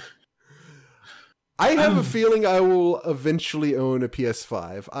 I have a feeling I will eventually own a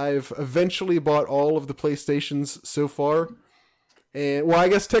PS5. I've eventually bought all of the PlayStations so far. And, well, I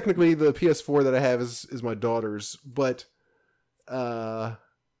guess technically the PS4 that I have is my daughter's, but I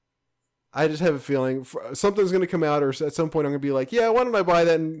just have a feeling something's going to come out, or at some point I'm going to be like, yeah, why don't I buy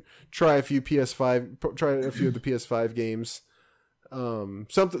that and try a few of the PS5 games.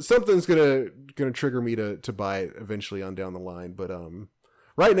 Something's going to trigger me to buy it eventually on down the line, but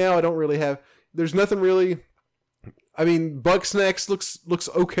right now I don't really have. There's nothing really. I mean, Bugsnax looks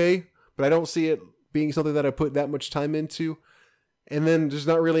okay, but I don't see it being something that I put that much time into. And then there's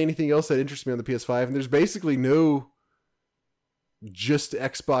not really anything else that interests me on the PS5, and there's basically no just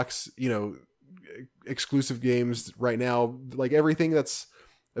Xbox, exclusive games right now. Like, everything that's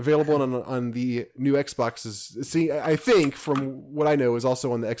available on the new Xbox I think from what I know, is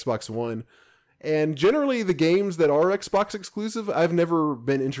also on the Xbox One. And generally the games that are Xbox exclusive, I've never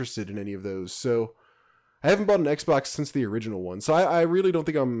been interested in any of those. So I haven't bought an Xbox since the original one. So I really don't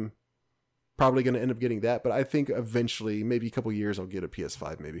think I'm probably going to end up getting that, but I think eventually, maybe a couple years, I'll get a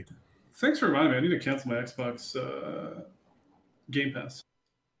PS5 maybe. Thanks for reminding me. I need to cancel my Xbox Game Pass.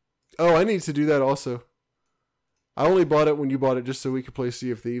 Oh, I need to do that also. I only bought it when you bought it just so we could play Sea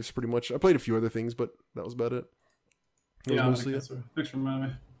of Thieves, pretty much. I played a few other things, but that was about it. Thanks for reminding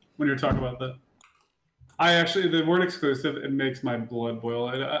me when you were talking about that. The word exclusive, it makes my blood boil.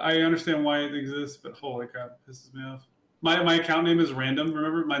 I understand why it exists, but holy crap, it pisses me off. My account name is random.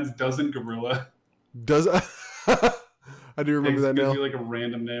 Remember, mine's Doesn't Gorilla. I do remember that now. Gives you like a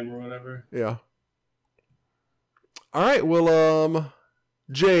random name or whatever. Yeah. All right. Well,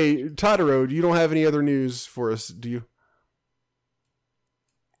 Jay, Totoro, you don't have any other news for us, do you?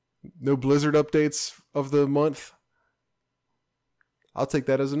 No Blizzard updates of the month? I'll take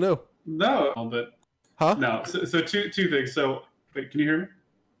that as a no. No, but huh? No. So two things. So wait, can you hear me?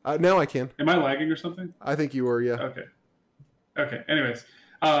 Now I can. Am I lagging or something? I think you were. Yeah. Okay. Anyways,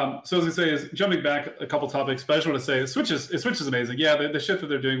 so I was gonna say is jumping back a couple topics, but I just want to say Switch is amazing. Yeah, the shit that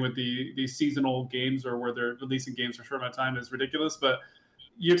they're doing with the seasonal games or where they're releasing games for a short amount of time is ridiculous. But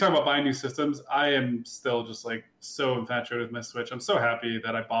you're talking about buying new systems. I am still just like so infatuated with my Switch. I'm so happy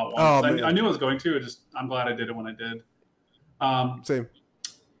that I bought one. I knew I was going to. I'm glad I did it when I did. Same.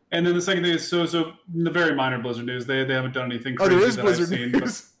 And then the second thing is so the very minor Blizzard news. They haven't done anything crazy there is that Blizzard I've seen.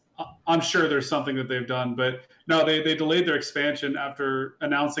 News. But I'm sure there's something that they've done. But no, they delayed their expansion after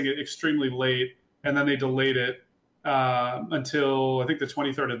announcing it extremely late, and then they delayed it until I think the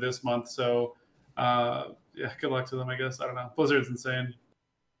 23rd of this month. So yeah, good luck to them. I guess I don't know. Blizzard's insane.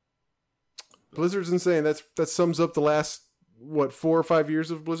 Blizzard's insane. That sums up the last 4 or 5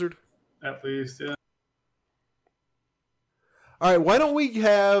 years of Blizzard. At least, yeah. All right, why don't we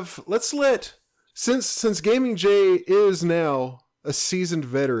since Gaming Jay is now a seasoned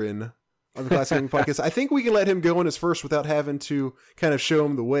veteran of the Classic Gaming Podcast, I think we can let him go on his first without having to kind of show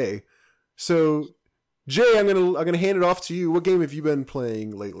him the way. So, Jay, I'm gonna hand it off to you. What game have you been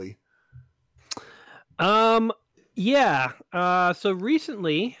playing lately? Yeah. So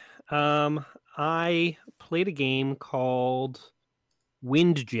recently, I played a game called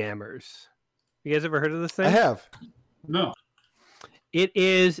Windjammers. You guys ever heard of this thing? I have. No. It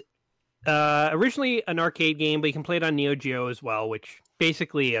is originally an arcade game, but you can play it on Neo Geo as well, which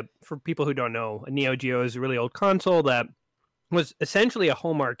basically, for people who don't know, a Neo Geo is a really old console that was essentially a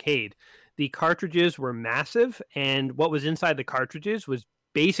home arcade. The cartridges were massive, and what was inside the cartridges was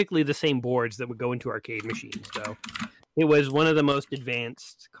basically the same boards that would go into arcade machines. So it was one of the most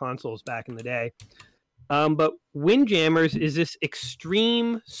advanced consoles back in the day. But Windjammers is this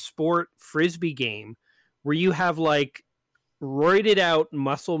extreme sport frisbee game where you have like roided out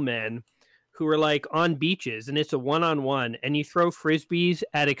muscle men who are like on beaches, and it's a one-on-one, and you throw frisbees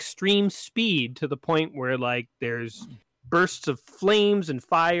at extreme speed to the point where like there's bursts of flames and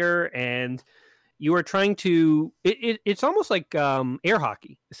fire, and you are trying to it's almost like air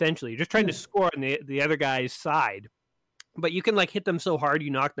hockey, essentially. You're just trying to score on the other guy's side, but you can like hit them so hard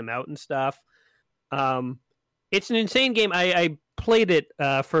you knock them out and stuff. It's an insane game. I played it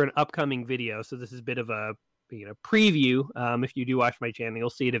for an upcoming video, so this is a bit of a preview. If you do watch my channel, you'll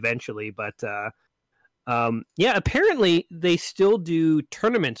see it eventually. But yeah, apparently they still do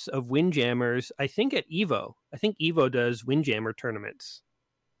tournaments of Windjammers. I think at Evo. I think Evo does Windjammer tournaments.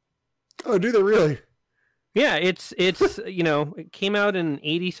 Oh, do they really? Yeah, it's it came out in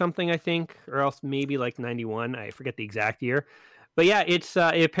 80 something, I think, or else maybe like 91. I forget the exact year. But yeah, it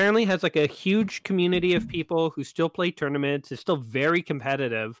apparently has like a huge community of people who still play tournaments. It's still very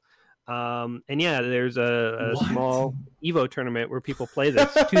competitive. And yeah, there's a small Evo tournament where people play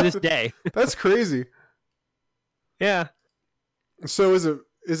this to this day. That's crazy. Yeah. So is it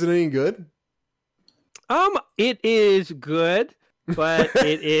any good? It is good, but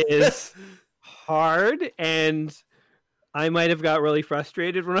it is hard, and I might have got really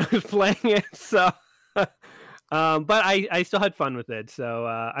frustrated when I was playing it. So, but I still had fun with it. So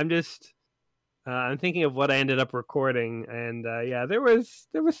I'm thinking of what I ended up recording, and yeah, there was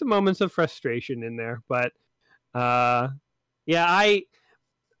some moments of frustration in there, but yeah, I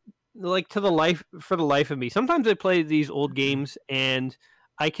like for the life of me. Sometimes I play these old games and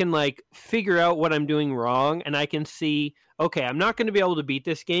I can like figure out what I'm doing wrong, and I can see, okay, I'm not going to be able to beat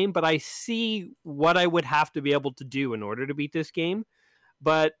this game, but I see what I would have to be able to do in order to beat this game.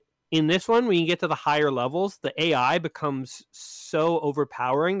 But in this one, when you get to the higher levels, the AI becomes so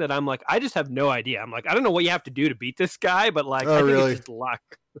overpowering that I'm like, I just have no idea. I'm like, I don't know what you have to do to beat this guy, but like, I think it's just luck.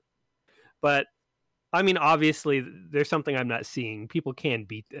 But I mean, obviously, there's something I'm not seeing. People can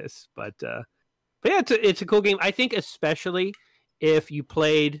beat this, but yeah, it's a cool game. I think especially if you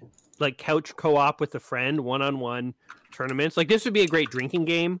played like couch co-op with a friend, one-on-one tournaments, like this would be a great drinking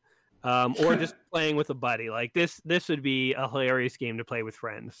game, or just playing with a buddy. Like this would be a hilarious game to play with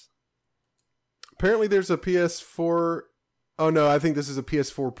friends. Apparently there's a PS4. Oh no, I think this is a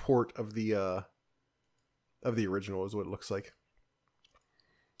PS4 port of the original is what it looks like.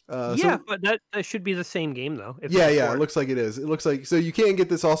 Yeah, but that should be the same game though. Yeah, it looks like it is. It looks like, so you can get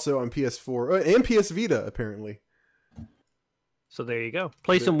this also on PS4 and PS Vita apparently. So there you go.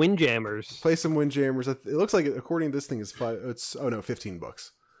 Play some Windjammers. It looks like, according to this thing, is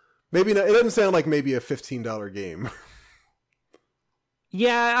 $15. Maybe not. It doesn't sound like maybe a $15 game.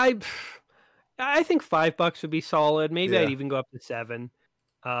 Yeah, I think $5 would be solid. Maybe Yeah. I'd even go up to $7.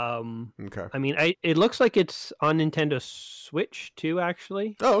 Okay. I mean, it looks like it's on Nintendo Switch too,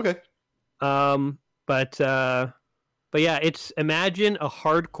 actually. Oh, okay. But yeah, imagine a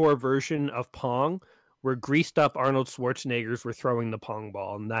hardcore version of Pong, where greased up Arnold Schwarzeneggers were throwing the Pong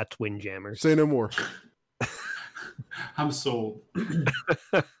ball, and that's Windjammers. Say no more. I'm sold.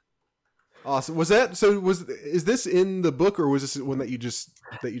 Awesome. Is this in the book, or was this one that you just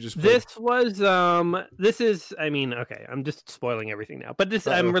played? This is, I mean, okay, I'm just spoiling everything now, but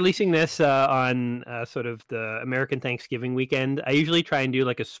Uh-oh. I'm releasing this on sort of the American Thanksgiving weekend. I usually try and do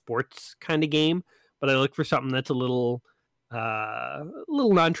like a sports kind of game, but I look for something that's a little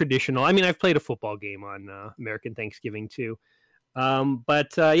non-traditional. I mean, I've played a football game on American Thanksgiving too.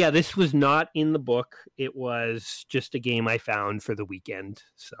 But yeah, this was not in the book. It was just a game I found for the weekend.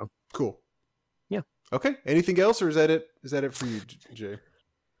 So Cool. Yeah. Okay. Anything else, or is that it? Is that it for you, Jay?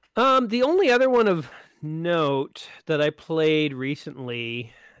 The only other one of note that I played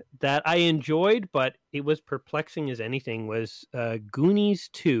recently that I enjoyed, but it was perplexing as anything, was Goonies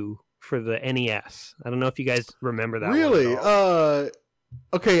 2 for the NES. I don't know if you guys remember that Really? one at all.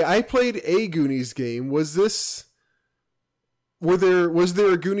 Okay, I played a Goonies game. Was there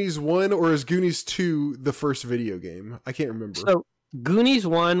a Goonies 1 or is Goonies 2 the first video game? I can't remember. So Goonies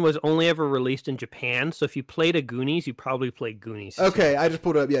 1 was only ever released in Japan, so if you played a Goonies, you probably played Goonies 2. Okay, I just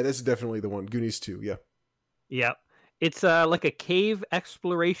pulled it up. Yeah, this is definitely the one. Goonies 2, yeah. Yep. It's like a cave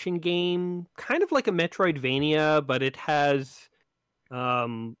exploration game, kind of like a Metroidvania, but it has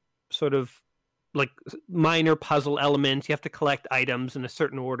sort of like minor puzzle elements. You have to collect items in a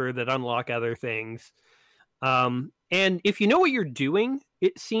certain order that unlock other things. And if you know what you're doing,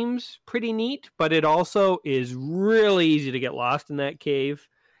 it seems pretty neat, but it also is really easy to get lost in that cave.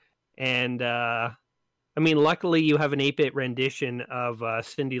 And I mean, luckily you have an 8-bit rendition of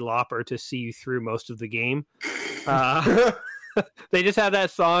Cyndi Lauper to see you through most of the game. They just have that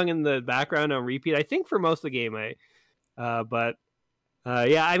song in the background on repeat, I think, for most of the game.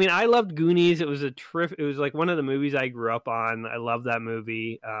 Yeah, I mean, I loved Goonies. It was it was like one of the movies I grew up on. I love that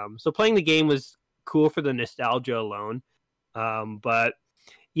movie. So playing the game was cool for the nostalgia alone. But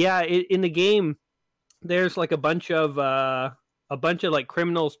yeah, in the game, there's like a bunch of like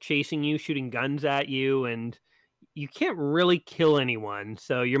criminals chasing you, shooting guns at you, and you can't really kill anyone.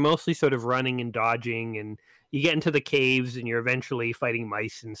 So you're mostly sort of running and dodging, and you get into the caves, and you're eventually fighting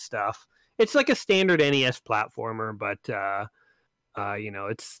mice and stuff. It's like a standard NES platformer, but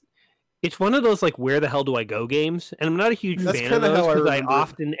it's one of those like where the hell do I go games, and I'm not a huge fan of those because I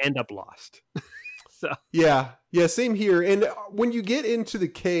often end up lost. So yeah, same here. And when you get into the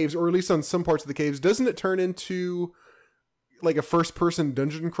caves, or at least on some parts of the caves, doesn't it turn into like a first-person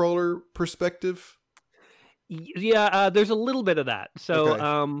dungeon crawler perspective? Yeah, there's a little bit of that. So,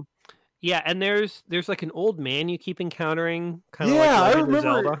 okay. Yeah, and there's like an old man you keep encountering, kind of yeah, like I remember.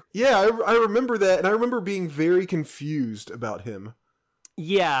 Zelda. Yeah, I remember that, and I remember being very confused about him.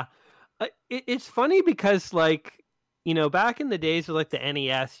 Yeah, it's funny because like, you know, back in the days of like the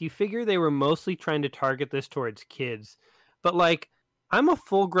NES, you figure they were mostly trying to target this towards kids, but like I'm a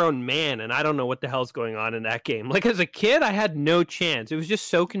full-grown man and I don't know what the hell's going on in that game. Like as a kid, I had no chance. It was just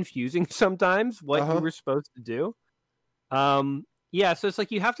so confusing sometimes what you were supposed to do. Yeah, so it's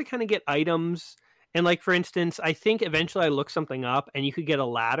like you have to kind of get items, and like for instance, I think eventually I looked something up and you could get a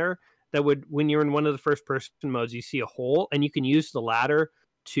ladder that would, when you're in one of the first person modes, you see a hole and you can use the ladder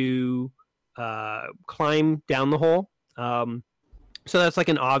to climb down the hole. So that's like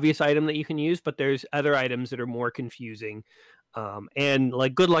an obvious item that you can use, but there's other items that are more confusing. And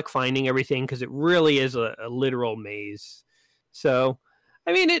like good luck finding everything because it really is a literal maze. So,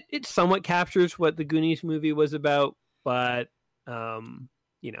 I mean, it somewhat captures what the Goonies movie was about, but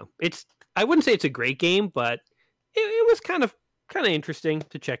you know, I wouldn't say it's a great game, but it was kind of interesting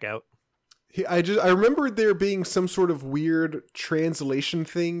to check out. I remember there being some sort of weird translation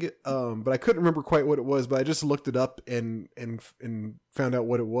thing, but I couldn't remember quite what it was. But I just looked it up and found out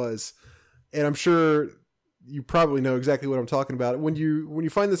what it was, and I'm sure you probably know exactly what I'm talking about. When you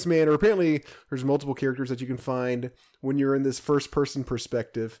find this man, or apparently there's multiple characters that you can find when you're in this first person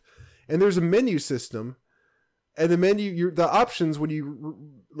perspective, and there's a menu system, and the menu, the options when you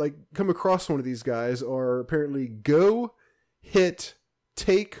like come across one of these guys are apparently go, hit,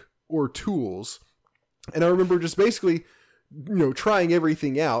 take, or tools. And I remember just basically, you know, trying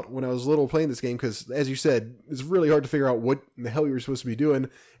everything out when I was little playing this game, because as you said, it's really hard to figure out what the hell you're supposed to be doing.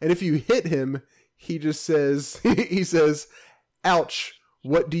 And if you hit him, he just says, he says, ouch,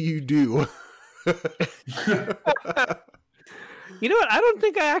 what do you do? You know what? I don't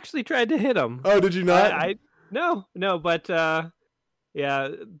think I actually tried to hit him. Oh, did you not? No, but yeah,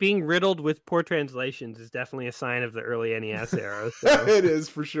 being riddled with poor translations is definitely a sign of the early NES era. So. It is,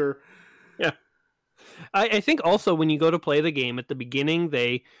 for sure. Yeah. I think also when you go to play the game, at the beginning,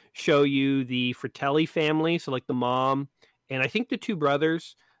 they show you the Fratelli family, so like the mom, and I think the two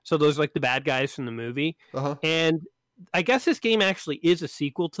brothers, so those are like the bad guys from the movie. Uh-huh. And I guess this game actually is a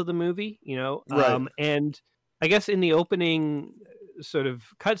sequel to the movie, you know? Right. And I guess in the opening sort of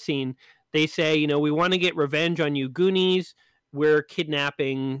cutscene, they say, you know, we want to get revenge on you Goonies. We're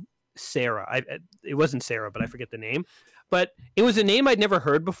kidnapping Sarah. It wasn't Sarah, but I forget the name. But it was a name I'd never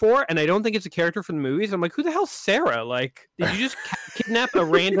heard before, and I don't think it's a character from the movies. I'm like, who the hell's Sarah? Like, did you just kidnap a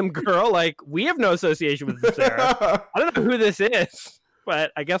random girl? Like, we have no association with Sarah. I don't know who this is,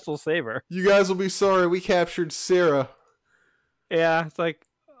 but I guess we'll save her. You guys will be sorry we captured Sarah. Yeah, it's like,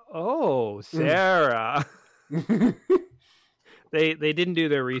 oh, Sarah. They didn't do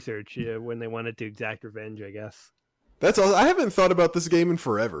their research when they wanted to exact revenge, I guess. That's all. I haven't thought about this game in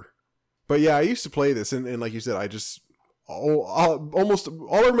forever. But yeah, I used to play this, and like you said, I just almost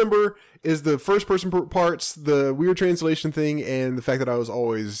all I remember is the first person parts, the weird translation thing, and the fact that I was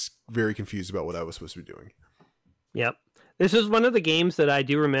always very confused about what I was supposed to be doing. Yep. This is one of the games that I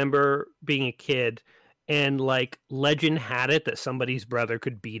do remember being a kid, and like legend had it that somebody's brother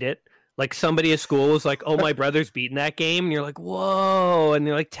could beat it. Like somebody at school was like, "Oh, my brother's beating that game," and you're like, "Whoa!" And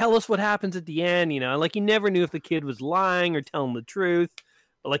they're like, "Tell us what happens at the end," Like you never knew if the kid was lying or telling the truth,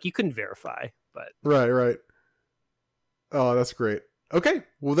 but like you couldn't verify. But right. Oh, that's great. Okay,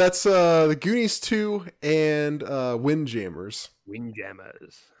 well that's the Goonies 2 and Windjammers.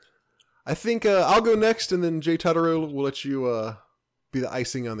 Windjammers. I think I'll go next, and then Jay Totoro will let you be the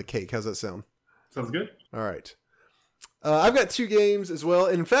icing on the cake. How's that sound? Sounds good. All right. I've got 2 games as well.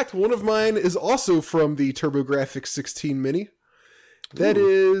 In fact, one of mine is also from the TurboGrafx 16 Mini. That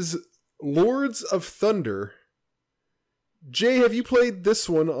is Lords of Thunder. Jay, have you played this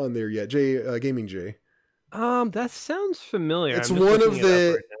one on there yet? Jay, Gaming Jay. That sounds familiar. It's one of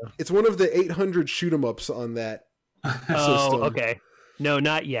the 800 shoot 'em ups on that system. Oh, okay. No,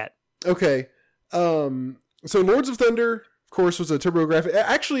 not yet. Okay. So Lords of Thunder, of course, was a TurboGrafx.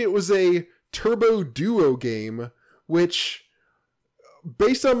 Actually, it was a Turbo Duo game, which,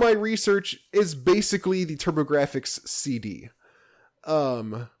 based on my research, is basically the TurboGrafx CD.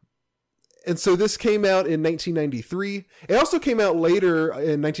 And so this came out in 1993. It also came out later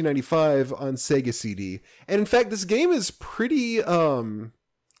in 1995 on Sega CD. And in fact, this game is pretty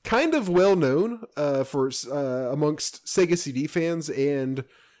kind of well known for amongst Sega CD fans and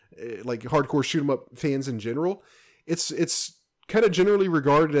like hardcore shoot 'em up fans in general. It's kind of generally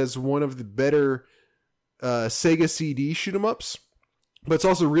regarded as one of the better Sega CD shoot 'em ups, but it's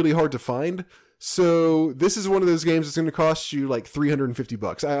also really hard to find. So this is one of those games that's going to cost you like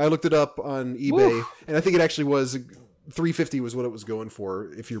 $350. I looked it up on eBay, Oof. and I think it actually was $350 was what it was going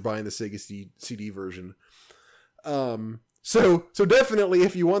for if you're buying the Sega CD version. So definitely,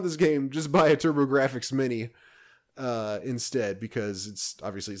 if you want this game, just buy a TurboGrafx Mini instead, because it's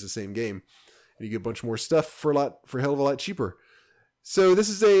the same game, and you get a bunch more stuff for a hell of a lot cheaper. So this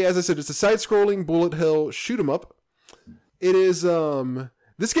is as I said, it's a side-scrolling bullet hell shoot 'em up. It is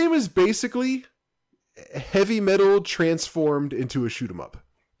this game is basically heavy metal transformed into a shoot 'em up.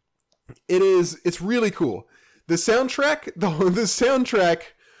 It's really cool. The soundtrack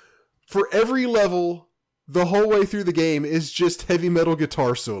for every level the whole way through the game is just heavy metal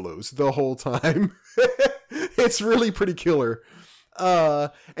guitar solos the whole time. It's really pretty killer.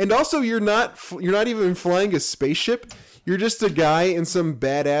 And also you're not even flying a spaceship. You're just a guy in some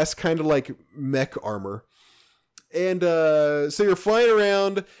badass kind of like mech armor. And so you're flying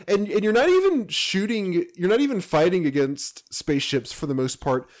around, and you're not even fighting against spaceships for the most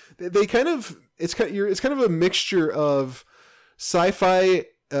part. It's kind of a mixture of sci-fi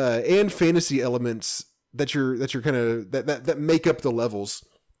and fantasy elements that make up the levels.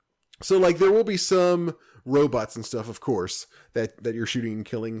 So like there will be some robots and stuff, of course, that you're shooting and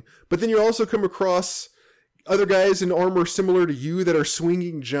killing, but then you also come across other guys in armor similar to you that are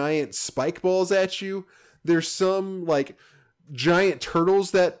swinging giant spike balls at you. There's some like giant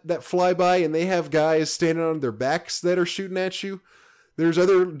turtles that fly by, and they have guys standing on their backs that are shooting at you. There's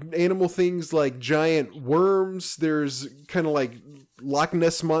other animal things like giant worms. There's kind of like Loch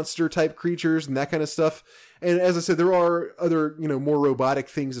Ness monster type creatures and that kind of stuff. And as I said, there are other, more robotic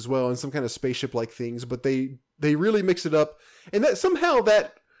things as well, and some kind of spaceship like things, but they really mix it up. And that somehow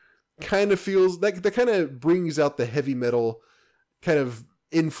that kind of feels that kind of brings out the heavy metal kind of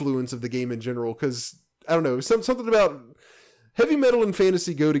influence of the game in general, because I don't know, something about heavy metal and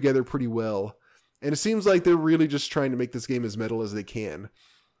fantasy go together pretty well, and it seems like they're really just trying to make this game as metal as they can.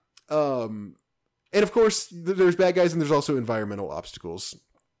 And of course, there's bad guys, and there's also environmental obstacles.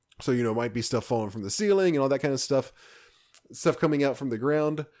 So might be stuff falling from the ceiling and all that kind of stuff coming out from the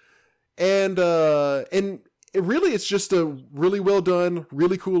ground, and it's just a really well done,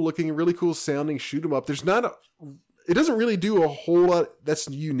 really cool looking, really cool sounding shoot 'em up. It doesn't really do a whole lot that's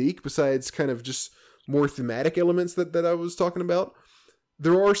unique besides kind of just more thematic elements that I was talking about.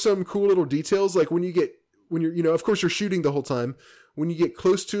 There are some cool little details, like when you're of course you're shooting the whole time. When you get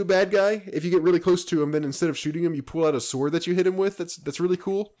close to a bad guy, if you get really close to him, then instead of shooting him, you pull out a sword that you hit him with. That's really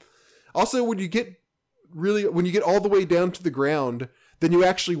cool. Also, when you get all the way down to the ground, then you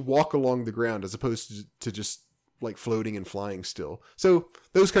actually walk along the ground as opposed to just like floating and flying still. So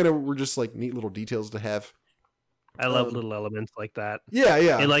those kind of were just like neat little details to have. I love little elements like that.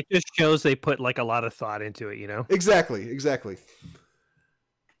 Yeah. It like just shows they put like a lot of thought into it, Exactly.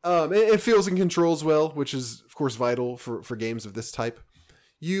 It feels and controls well, which is of course vital for games of this type.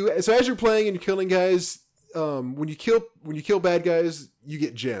 So as you're playing and you're killing guys, when you kill bad guys, you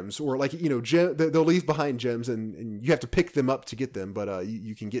get gems, or like, you know, they'll leave behind gems, and you have to pick them up to get them, but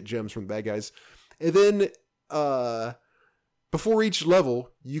you can get gems from the bad guys. And then before each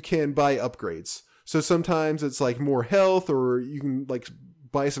level, you can buy upgrades. So sometimes it's like more health, or you can like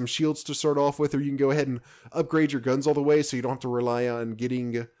buy some shields to start off with, or you can go ahead and upgrade your guns all the way so you don't have to rely on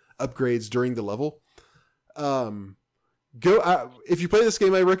getting upgrades during the level. If you play this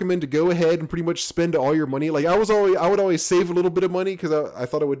game, I recommend to go ahead and pretty much spend all your money. Like I would always save a little bit of money because I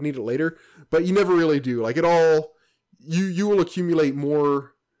thought I would need it later, but you never really do. Like it all, you will accumulate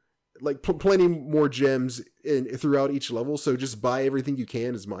more, like plenty more gems throughout each level. So just buy everything you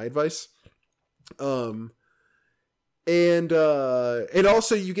can is my advice. And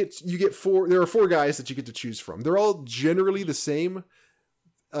also you get there are 4 guys that you get to choose from. They're all generally the same.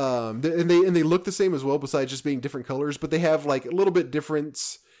 And they look the same as well, besides just being different colors, but they have like a little bit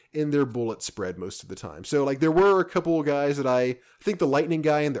difference in their bullet spread most of the time. So like there were a couple of guys that I think the lightning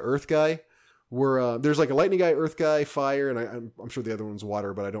guy and the earth guy were, there's like a lightning guy, earth guy, fire, and I'm sure the other one's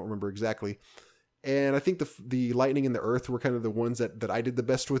water, but I don't remember exactly. And I think the lightning and the earth were kind of the ones that I did the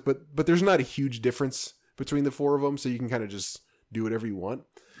best with, but there's not a huge difference between the 4 of them. So you can kind of just do whatever you want.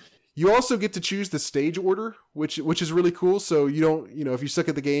 You also get to choose the stage order, which is really cool. So you don't, if you suck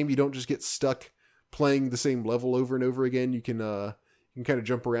at the game, you don't just get stuck playing the same level over and over again. You can kind of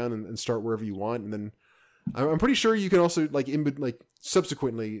jump around and start wherever you want. And then I'm pretty sure you can also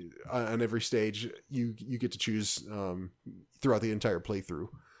subsequently on every stage, you get to choose, throughout the entire playthrough.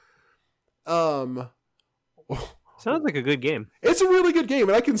 Sounds like a good game. It's a really good game,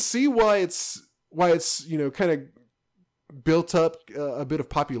 and I can see why it's kind of built up a bit of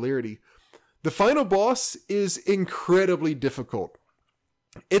popularity. The final boss is incredibly difficult.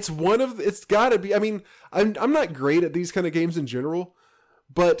 It's gotta be. I mean, I'm not great at these kind of games in general,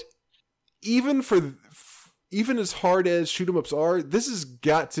 but even as hard as shoot 'em ups are, this has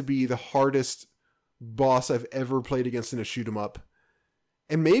got to be the hardest boss I've ever played against in a shoot 'em up.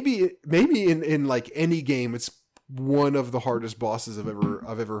 And maybe in like any game, it's one of the hardest bosses I've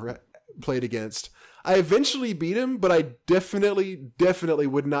ever played against. I eventually beat him, but I definitely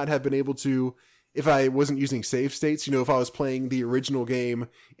would not have been able to if I wasn't using save states. If I was playing the original game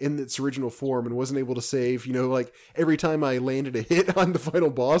in its original form and wasn't able to save, like every time I landed a hit on the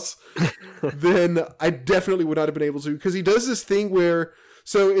final boss, then I definitely would not have been able to, because he does this thing where,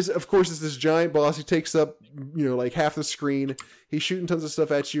 of course it's this giant boss. He takes up, like half the screen. He's shooting tons of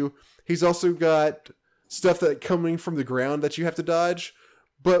stuff at you. He's also got stuff that coming from the ground that you have to dodge.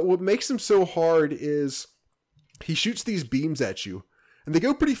 But what makes him so hard is he shoots these beams at you, and they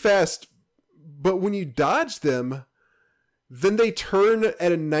go pretty fast, but when you dodge them, then they turn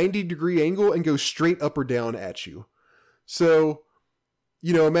at a 90-degree angle and go straight up or down at you. So,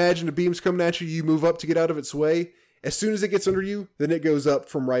 imagine a beam's coming at you, you move up to get out of its way. As soon as it gets under you, then it goes up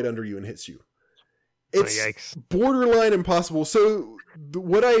from right under you and hits you. It's borderline impossible. So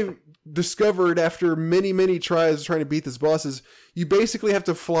what I discovered after many, many tries trying to beat this boss is you basically have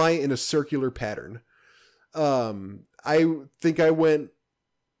to fly in a circular pattern. I think I went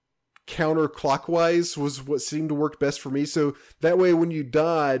counterclockwise was what seemed to work best for me. So that way when you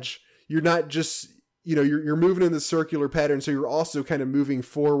dodge, you're not just, you're moving in the circular pattern. So you're also kind of moving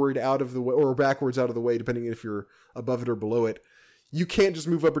forward out of the way or backwards out of the way, depending if you're above it or below it. You can't just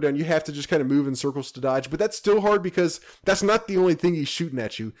move up or down. You have to just kind of move in circles to dodge. But that's still hard because that's not the only thing he's shooting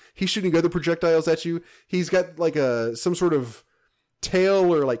at you. He's shooting other projectiles at you. He's got like some sort of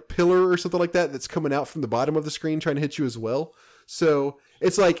tail or like pillar or something like that that's coming out from the bottom of the screen trying to hit you as well. So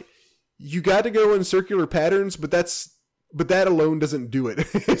it's like you got to go in circular patterns, but that alone doesn't do it.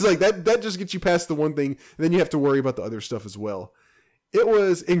 It's like that just gets you past the one thing, and then you have to worry about the other stuff as well. It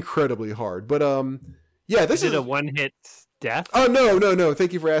was incredibly hard. But yeah, this is a one-hit death? Oh, no.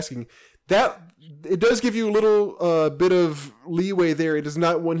 Thank you for asking. That it does give you a little bit of leeway there. It is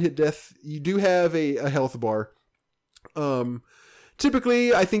not one-hit death. You do have a health bar.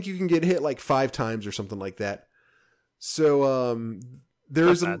 Typically, I think you can get hit like 5 times or something like that. So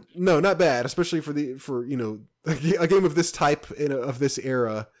there's not bad, especially for a game of this type of this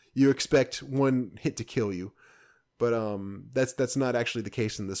era. You expect one hit to kill you, but that's not actually the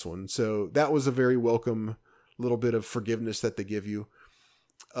case in this one. So that was a very welcome little bit of forgiveness that they give you.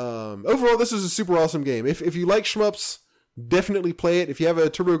 Overall, this is a super awesome game. If you like shmups, definitely play it. If you have a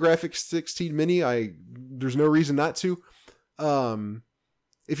TurboGrafx 16 Mini, there's no reason not to.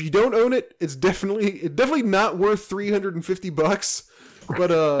 If you don't own it, it's definitely not worth $350.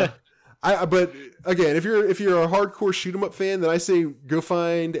 But but again, if you're a hardcore shoot 'em up fan, then I say go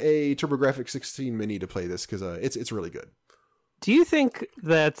find a TurboGrafx 16 Mini to play this, because it's really good. Do you think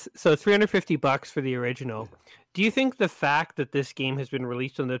that so $350 for the original? Do you think the fact that this game has been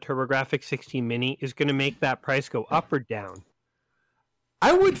released on the TurboGrafx 16 Mini is going to make that price go up or down?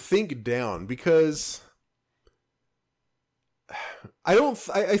 I would think down because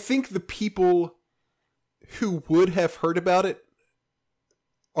I think the people who would have heard about it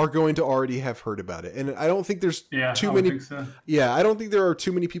are going to already have heard about it. And I don't think there's too many. So. Yeah, I don't think there are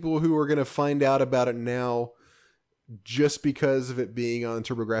too many people who are going to find out about it now just because of it being on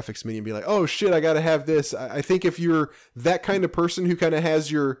TurboGrafx Mini and be like, oh shit, I got to have this. I think if you're that kind of person who kind of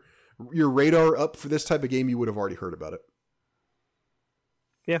has your radar up for this type of game, you would have already heard about it.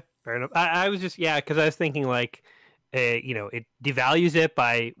 Yeah, fair enough. I was just, because I was thinking like, it devalues it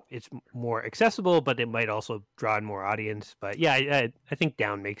by it's more accessible, but it might also draw in more audience. But yeah, I think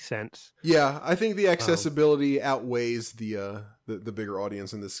down makes sense. Yeah, I think the accessibility outweighs the bigger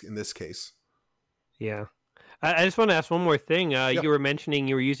audience in this case. Yeah, I just want to ask one more thing. You were mentioning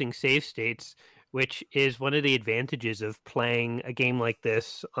you were using save states, which is one of the advantages of playing a game like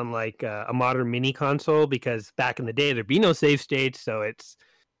this on like a modern mini console, because back in the day there'd be no save states, so it's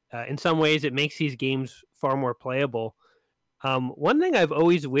in some ways it makes these games far more playable. One thing I've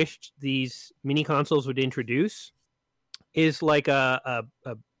always wished these mini consoles would introduce is like a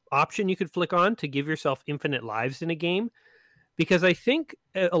option you could flick on to give yourself infinite lives in a game, because I think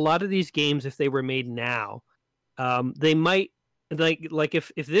a lot of these games, if they were made now, they might like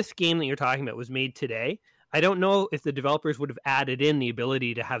if this game that you're talking about was made today, I don't know if the developers would have added in the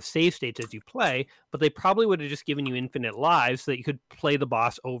ability to have save states as you play, but they probably would have just given you infinite lives so that you could play the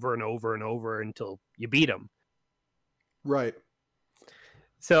boss over and over and over until you beat him. Right.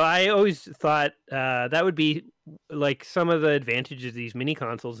 So I always thought that would be like some of the advantages of these mini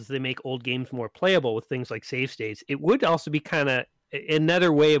consoles is they make old games more playable with things like save states. It would also be kind of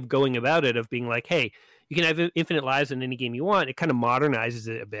another way of going about it, of being like, hey, you can have infinite lives in any game you want. It kind of modernizes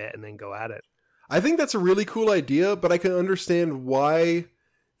it a bit and then go at it. I think that's a really cool idea, but I can understand why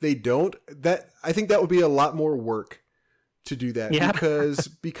they don't. I think that would be a lot more work to do that. Yeah.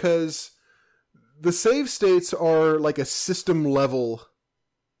 because the save states are like a system level.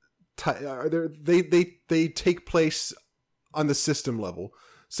 They take place on the system level,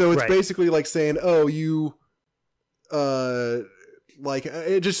 so it's basically like saying, oh, you like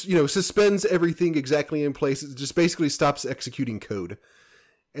it just suspends everything exactly in place. It just basically stops executing code,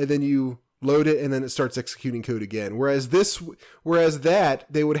 and then you load it, and then it starts executing code again. Whereas that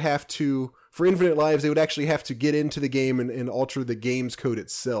they would have to, for infinite lives, they would actually have to get into the game and alter the game's code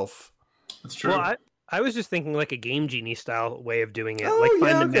itself. That's true. Well, I was just thinking like a Game Genie style way of doing it,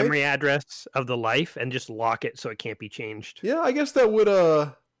 find the memory address of the life and just lock it so it can't be changed. Yeah, I guess that would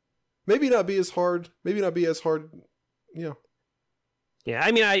maybe not be as hard. Yeah. Yeah,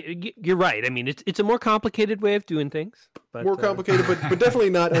 I mean, you're right. I mean, it's a more complicated way of doing things. But, more complicated, but definitely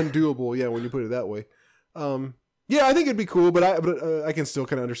not undoable. Yeah, when you put it that way. Yeah, I think it'd be cool, but I can still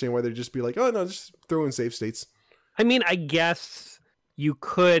kind of understand why they'd just be like, oh no, just throw in save states. I mean, I guess you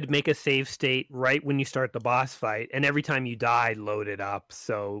could make a save state right when you start the boss fight, and every time you die, load it up.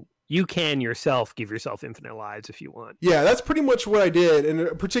 So you can yourself give yourself infinite lives if you want. Yeah, that's pretty much what I did,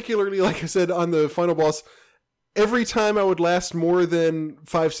 and particularly, like I said, on the final boss. Every time I would last more than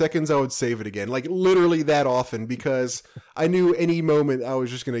 5 seconds, I would save it again. Like literally that often, because I knew any moment I was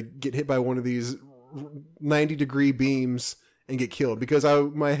just going to get hit by one of these 90-degree beams and get killed, because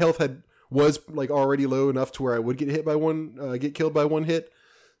my health was like already low enough to where I would get killed by one hit.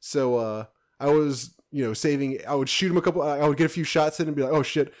 So I was saving. I would shoot him I would get a few shots in and be like, oh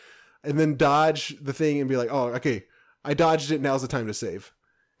shit, and then dodge the thing and be like, oh okay, I dodged it. Now's the time to save.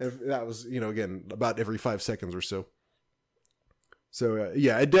 And that was, again, about every 5 seconds or so. So,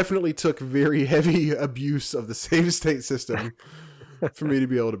 yeah, it definitely took very heavy abuse of the save state system for me to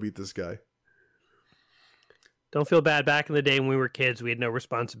be able to beat this guy. Don't feel bad. Back in the day when we were kids, we had no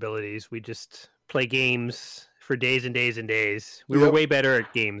responsibilities. We just play games for days and days and days. We were way better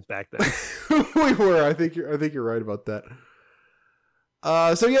at games back then. We were. I think you're right about that.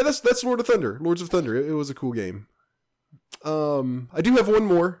 So, yeah, that's Lords of Thunder. It was a cool game. I do have one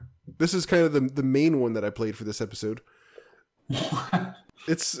more. This is kind of the main one that I played for this episode.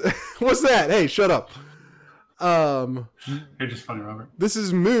 It's what's that? Hey, shut up. You're just funny, Robert. This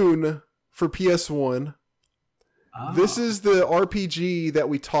is Moon for PS1. Oh. This is the RPG that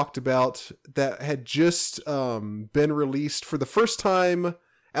we talked about that had just been released for the first time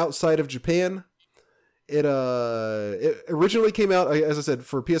outside of Japan. It originally came out, as I said,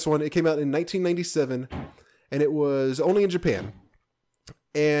 for PS1. It came out in 1997. And it was only in Japan.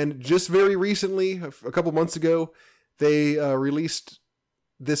 And just very recently, a couple months ago, they released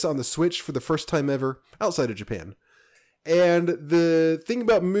this on the Switch for the first time ever outside of Japan. And the thing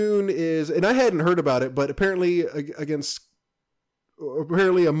about Moon is, and I hadn't heard about it, but apparently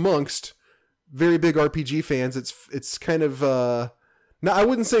amongst very big RPG fans, it's kind of now I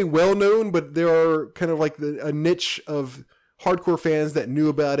wouldn't say well known, but there are kind of like a niche of hardcore fans that knew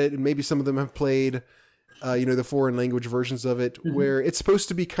about it, and maybe some of them have played the foreign language versions of it, where it's supposed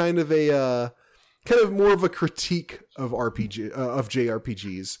to be kind of more of a critique of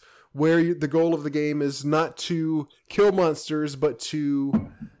JRPGs, where the goal of the game is not to kill monsters, but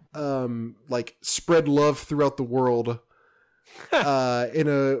to like spread love throughout the world in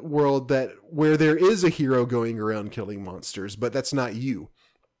a world where there is a hero going around killing monsters, but that's not you.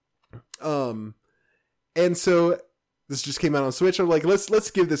 And so this just came out on Switch. I'm like,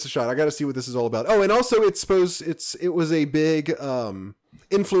 let's give this a shot. I got to see what this is all about. Oh, and also it was a big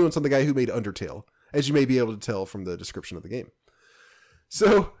influence on the guy who made Undertale, as you may be able to tell from the description of the game.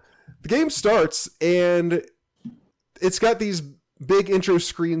 So the game starts, and it's got these big intro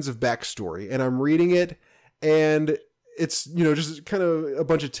screens of backstory, and I'm reading it, and it's, just kind of a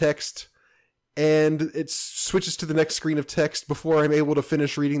bunch of text, and it switches to the next screen of text before I'm able to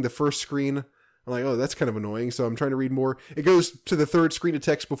finish reading the first screen. I'm like, oh, that's kind of annoying, so I'm trying to read more. It goes to the third screen of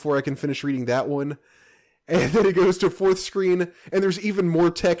text before I can finish reading that one. And then it goes to a fourth screen, and there's even more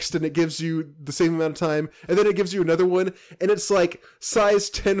text, and it gives you the same amount of time. And then it gives you another one, and it's like size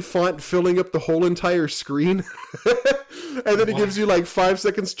 10 font filling up the whole entire screen. And then it gives you like 5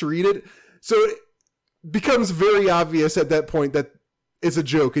 seconds to read it. So it becomes very obvious at that point that it's a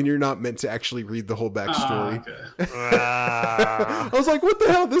joke, and you're not meant to actually read the whole backstory. Okay. I was like, what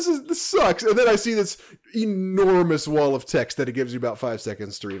the hell? This sucks. And then I see this enormous wall of text that it gives you about 5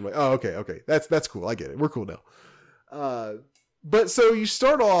 seconds to read. I'm like, oh, okay. That's cool. I get it. We're cool now. But so you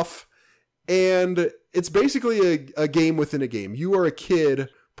start off, and it's basically a game within a game. You are a kid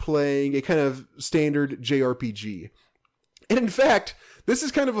playing a kind of standard JRPG. And in fact, this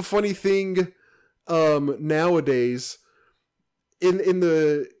is kind of a funny thing nowadays, in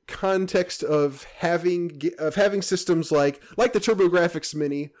the context of having systems like the TurboGrafx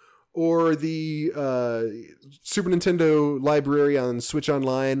Mini or the Super Nintendo library on Switch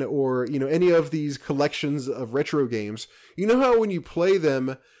Online, or any of these collections of retro games. You know how when you play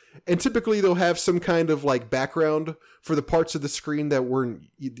them, and typically they'll have some kind of like background for the parts of the screen that weren't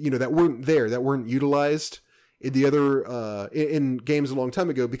utilized in the other in games a long time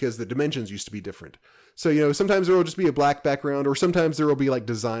ago, because the dimensions used to be different. So, sometimes there will just be a black background, or sometimes there will be like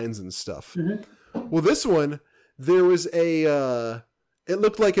designs and stuff. Mm-hmm. Well, this one, there was it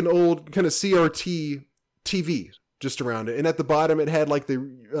looked like an old kind of CRT TV just around it. And at the bottom, it had like the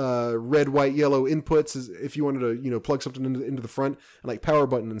red, white, yellow inputs if you wanted to, plug something into the front, and like power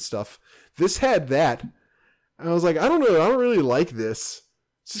button and stuff. This had that. And I was like, I don't know. I don't really like this.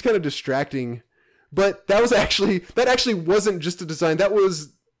 It's just kind of distracting. But that actually wasn't just a design.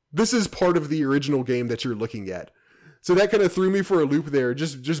 This is part of the original game that you're looking at. So that kind of threw me for a loop there,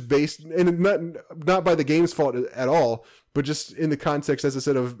 just based, and not by the game's fault at all, but just in the context, as I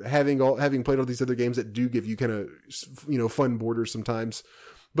said, of having played all these other games that do give you kind of, fun borders sometimes.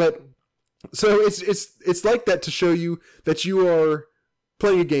 But so it's like that to show you that you are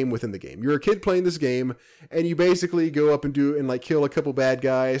playing a game within the game. You're a kid playing this game, and you basically go up and kill a couple bad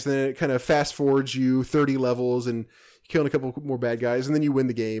guys, and then it kind of fast forwards you 30 levels, and killing a couple more bad guys, and then you win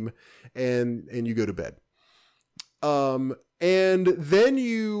the game, and you go to bed. And then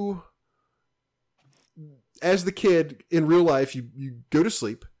you, as the kid in real life, you go to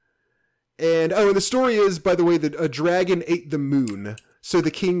sleep. And the story is, by the way, that a dragon ate the moon, so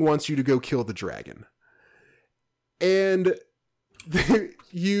the king wants you to go kill the dragon. And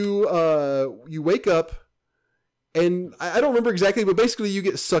you wake up, and I don't remember exactly, but basically you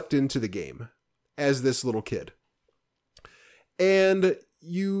get sucked into the game as this little kid. And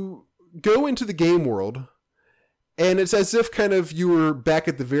you go into the game world, and it's as if kind of you were back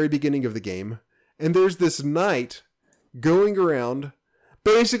at the very beginning of the game. And there's this knight going around,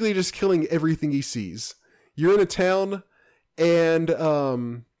 basically just killing everything he sees. You're in a town, and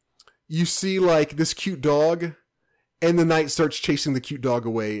you see like this cute dog, and the knight starts chasing the cute dog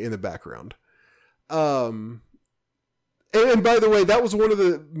away in the background. And by the way, that was one of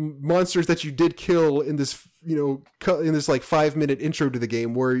the monsters that you did kill in this, in this like 5-minute intro to the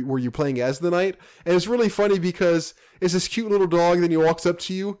game where you're playing as the knight. And it's really funny because it's this cute little dog, and then he walks up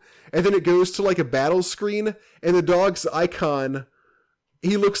to you, and then it goes to like a battle screen, and the dog's icon,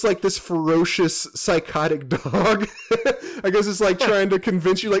 he looks like this ferocious, psychotic dog. I guess it's like trying to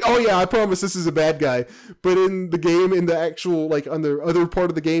convince you, like, oh yeah, I promise this is a bad guy. But in the game, in the actual, like on the other part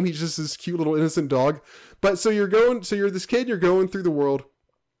of the game, he's just this cute little innocent dog. But so you're this kid, you're going through the world,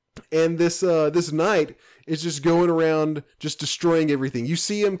 And this knight is just going around just destroying everything. You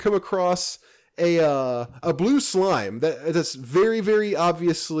see him come across a blue slime that's very, very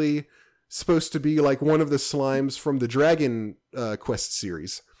obviously supposed to be like one of the slimes from the Dragon Quest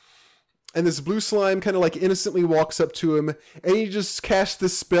series. And this blue slime kind of like innocently walks up to him, and he just casts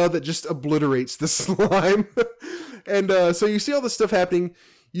this spell that just obliterates the slime. And so you see all this stuff happening.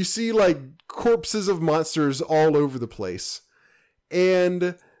 You see like corpses of monsters all over the place.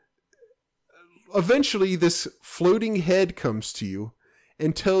 And eventually this floating head comes to you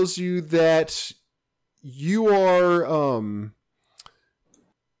and tells you that you are,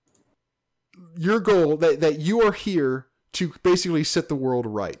 your goal, that you are here to basically set the world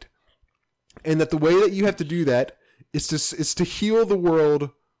right. And that the way that you have to do that is to heal the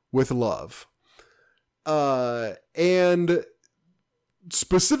world with love. And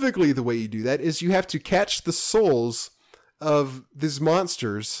specifically the way you do that is you have to catch the souls of these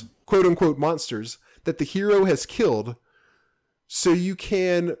monsters, quote unquote monsters, that the hero has killed. So you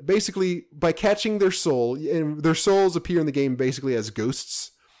can basically, by catching their soul, and their souls appear in the game basically as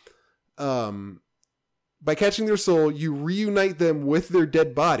ghosts. By catching their soul, you reunite them with their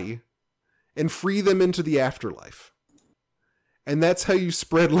dead body and free them into the afterlife. And that's how you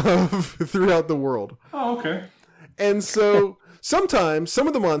spread love throughout the world. Oh, okay. And so sometimes, some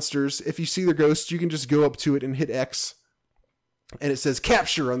of the monsters, if you see their ghosts, you can just go up to it and hit X, and it says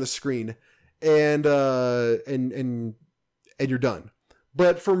capture on the screen, and you're done.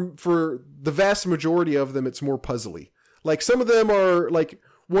 But for the vast majority of them, it's more puzzly. Like some of them are like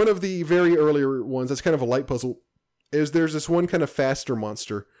one of the very earlier ones. That's kind of a light puzzle. Is there's this one kind of faster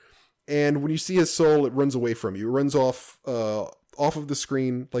monster, and when you see his soul, it runs away from you. It runs off of the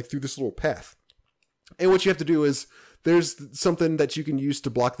screen, like through this little path. And what you have to do is there's something that you can use to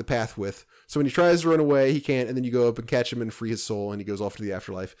block the path with. So when he tries to run away, he can't, and then you go up and catch him and free his soul, and he goes off to the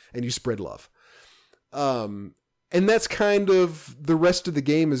afterlife, and you spread love. And that's kind of the rest of the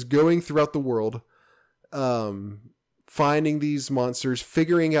game, is going throughout the world, finding these monsters,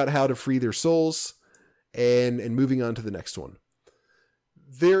 figuring out how to free their souls, and moving on to the next one.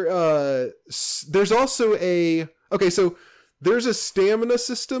 There's also so there's a stamina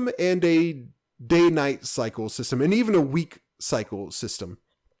system and a day-night cycle system, and even a week cycle system.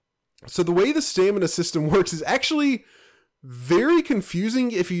 So the way the stamina system works is actually very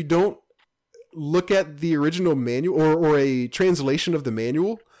confusing if you don't look at the original manual or a translation of the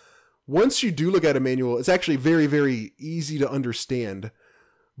manual. Once you do look at a manual, it's actually very, very easy to understand.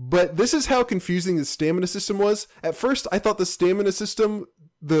 But this is how confusing the stamina system was. At first, I thought the stamina system,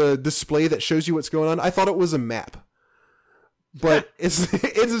 the display that shows you what's going on, I thought it was a map. But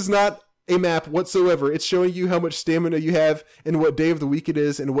it is not a map whatsoever. It's showing you how much stamina you have and what day of the week it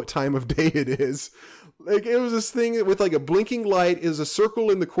is and what time of day it is. Like, it was this thing with like a blinking light. Is a circle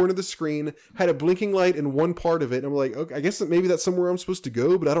in the corner of the screen, had a blinking light in one part of it. And I'm like, okay, I guess that maybe that's somewhere I'm supposed to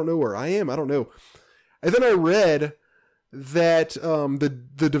go, but I don't know where I am. I don't know. And then I read that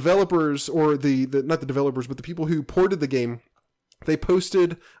the developers, or the not the developers, but the people who ported the game, they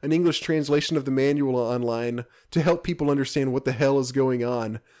posted an English translation of the manual online to help people understand what the hell is going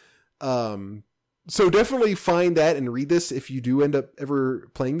on. So definitely find that and read this if you do end up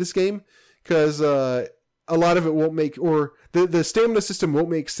ever playing this game, because a lot of it won't make, or the stamina system won't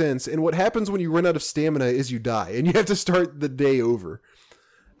make sense. And what happens when you run out of stamina is you die, and you have to start the day over.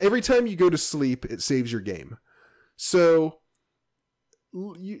 Every time you go to sleep, it saves your game. So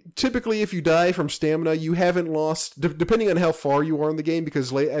typically, if you die from stamina, you haven't lost, depending on how far you are in the game,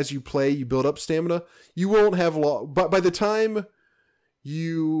 because as you play, you build up stamina. You won't have lost, but by the time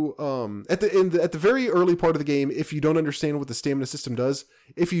you at the very early part of the game, if you don't understand what the stamina system does,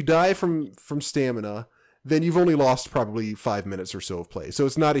 if you die from stamina, then you've only lost probably 5 minutes or so of play. So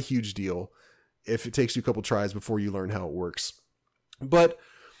it's not a huge deal if it takes you a couple tries before you learn how it works. But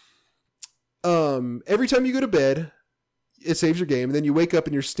every time you go to bed, it saves your game, and then you wake up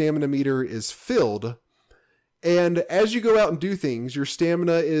and your stamina meter is filled. And as you go out and do things, your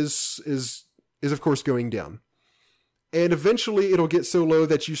stamina is of course going down. And eventually it'll get so low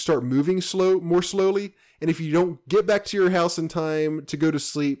that you start moving more slowly. And if you don't get back to your house in time to go to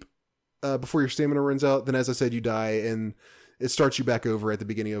sleep before your stamina runs out, then as I said, you die, and it starts you back over at the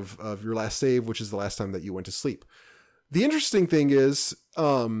beginning of your last save, which is the last time that you went to sleep. The interesting thing is,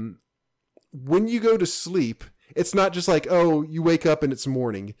 when you go to sleep, it's not just like, oh, you wake up and it's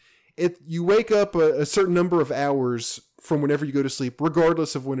morning. You wake up a certain number of hours from whenever you go to sleep,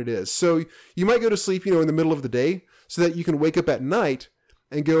 regardless of when it is. So you might go to sleep, in the middle of the day, so that you can wake up at night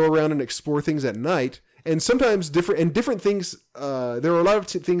and go around and explore things at night. And sometimes different things, there are a lot of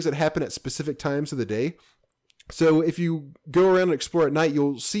things that happen at specific times of the day. So if you go around and explore at night,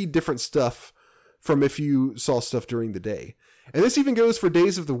 you'll see different stuff from if you saw stuff during the day. And this even goes for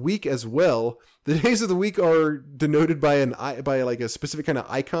days of the week as well. The days of the week are denoted by like a specific kind of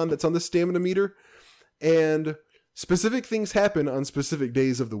icon that's on the stamina meter, and specific things happen on specific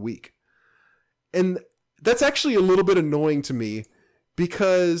days of the week. And that's actually a little bit annoying to me,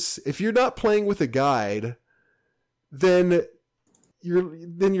 because if you're not playing with a guide, then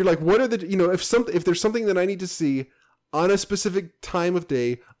you're like, what are the, if there's something that I need to see on a specific time of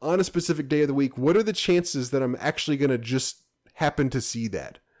day, on a specific day of the week, what are the chances that I'm actually going to just happen to see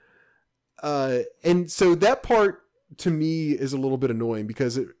that? And so that part to me is a little bit annoying,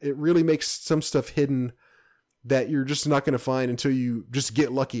 because it really makes some stuff hidden that you're just not going to find until you just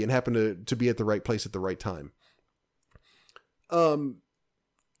get lucky and happen to be at the right place at the right time.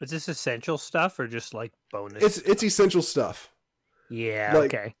 Is this essential stuff or just like bonus? It's essential stuff. Yeah,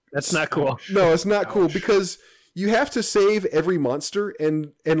 like, okay. That's not cool. No, it's not cool, because you have to save every monster,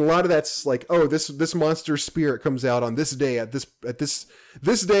 and a lot of that's like, oh, this monster spirit comes out on this day at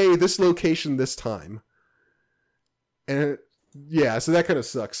this day, this location, this time. And yeah, so that kind of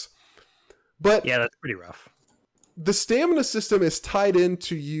sucks. But yeah, that's pretty rough. The stamina system is tied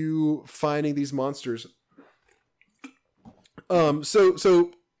into you finding these monsters.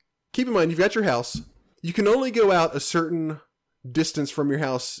 So keep in mind, you've got your house. You can only go out a certain distance from your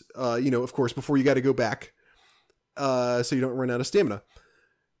house, of course, before you got to go back, so you don't run out of stamina.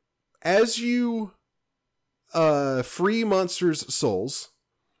 As you free monsters' souls,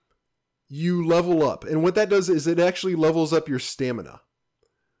 you level up, and what that does is it actually levels up your stamina.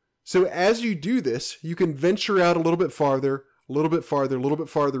 So as you do this, you can venture out a little bit farther, a little bit farther, a little bit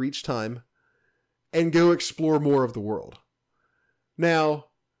farther each time, and go explore more of the world. Now,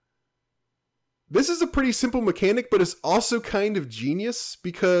 this is a pretty simple mechanic, but it's also kind of genius,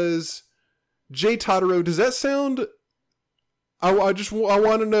 because Jay Totoro, does that sound... I want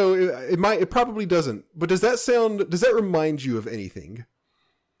to know, it probably doesn't, but does that remind you of anything?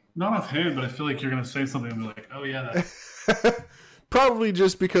 Not offhand, but I feel like you're going to say something and be like, oh yeah, that... Probably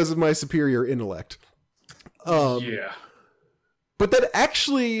just because of my superior intellect. Yeah. But that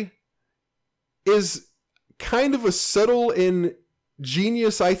actually is kind of a subtle and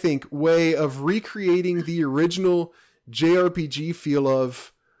genius, I think, way of recreating the original JRPG feel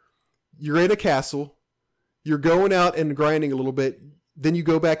of, you're in a castle, you're going out and grinding a little bit, then you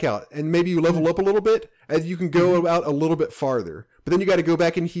go back out, and maybe you level up a little bit, and you can go out a little bit farther, but then you got to go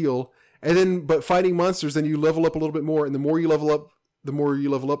back and heal, and then, but fighting monsters, then you level up a little bit more, and the more you level up,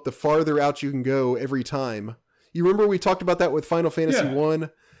 the farther out you can go every time. You remember we talked about that with Final Fantasy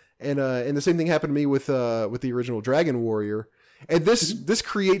 1, and the same thing happened to me with the original Dragon Warrior. And this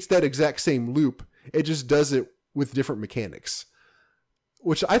creates that exact same loop. It just does it with different mechanics,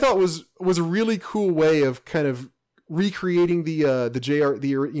 which I thought was a really cool way of kind of recreating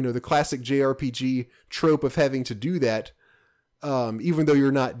the classic JRPG trope of having to do that, even though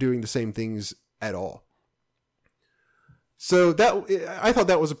you're not doing the same things at all. So I thought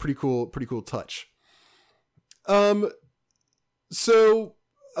that was a pretty cool touch. So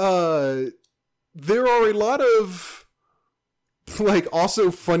there are a lot of like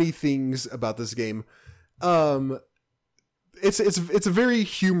also funny things about this game. It's a very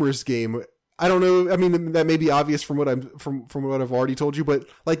humorous game. I don't know. I mean, that may be obvious from what I've already told you, but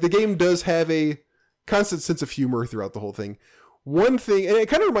like the game does have a constant sense of humor throughout the whole thing. One thing, and it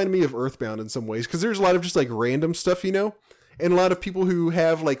kind of reminded me of Earthbound in some ways, because there's a lot of just like random stuff, and a lot of people who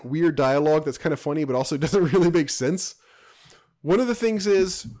have like weird dialogue that's kind of funny, but also doesn't really make sense. One of the things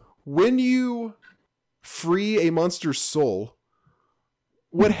is when you free a monster's soul,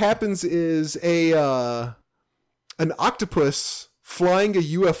 what happens is an octopus flying a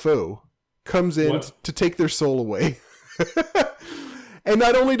UFO comes in to take their soul away. And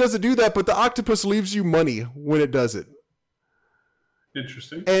not only does it do that, but the octopus leaves you money when it does it.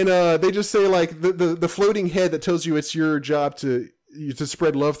 Interesting. And they just say like the floating head that tells you it's your job to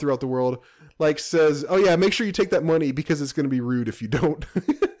spread love throughout the world, like says, oh yeah, make sure you take that money because it's going to be rude if you don't.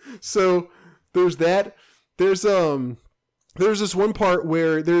 So there's that. There's this one part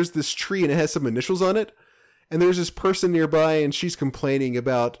where there's this tree and it has some initials on it, and there's this person nearby and she's complaining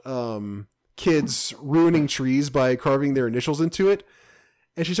about kids ruining trees by carving their initials into it,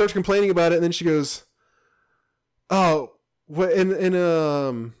 and she starts complaining about it, and then she goes, oh, what?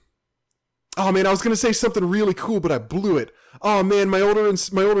 Oh man, I was gonna say something really cool, but I blew it. Oh man, my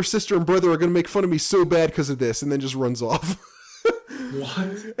older sister and brother are gonna make fun of me so bad because of this, and then just runs off.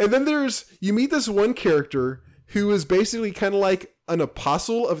 What? And then you meet this one character who is basically kind of like an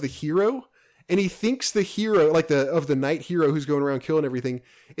apostle of the hero, and he thinks the hero, like the night hero who's going around killing everything,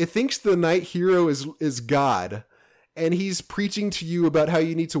 it thinks the night hero is God, and he's preaching to you about how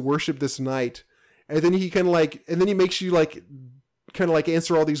you need to worship this night, and then he he makes you like kind of like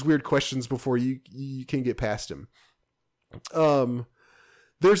answer all these weird questions before you can get past him.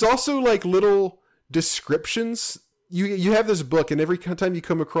 There's also like little descriptions. You have this book, and every time you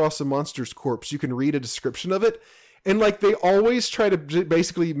come across a monster's corpse, you can read a description of it. And like they always try to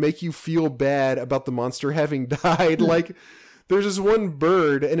basically make you feel bad about the monster having died. Like there's this one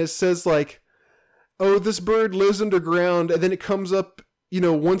bird, and it says like, oh, this bird lives underground, and then it comes up,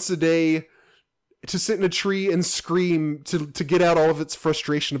 once a day to sit in a tree and scream to get out all of its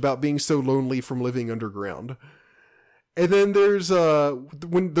frustration about being so lonely from living underground. And then there's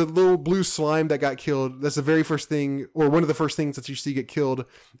when the little blue slime that got killed, that's the very first thing, or one of the first things that you see get killed.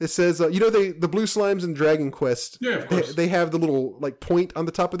 It says, the blue slimes in Dragon Quest, yeah, of course. They have the little like point on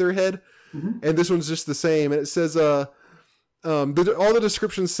the top of their head, and this one's just the same. And it says, all the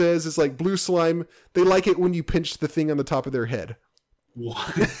description says is like blue slime, they like it when you pinch the thing on the top of their head.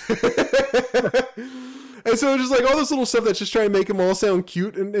 What? And so just like all this little stuff that's just trying to make them all sound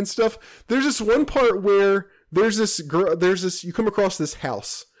cute and stuff. There's this one part where there's this girl, you come across this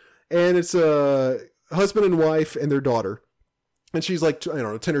house, and it's a husband and wife and their daughter. And she's like, 10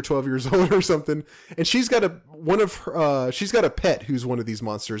 or 12 years old or something. And she's got a pet who's one of these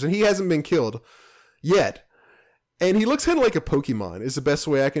monsters, and he hasn't been killed yet. And he looks kind of like a Pokemon is the best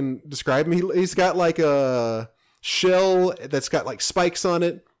way I can describe him. He's got like a shell that's got like spikes on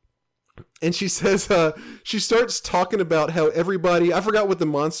it. And she says, she starts talking about how everybody, I forgot what the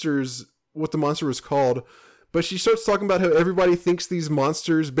monster was called, but she starts talking about how everybody thinks these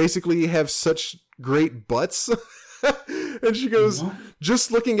monsters basically have such great butts. And she goes, what?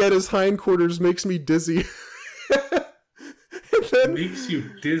 Just looking at his hindquarters makes me dizzy. Makes you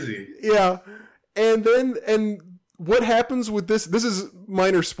dizzy. Yeah. And what happens with this is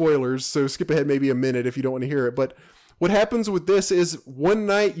minor spoilers, so skip ahead maybe a minute if you don't want to hear it, but what happens with this is one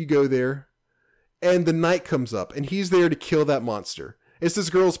night you go there and the night comes up and he's there to kill that monster. It's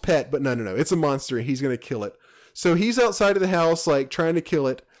this girl's pet, but no. It's a monster and he's going to kill it. So he's outside of the house, like trying to kill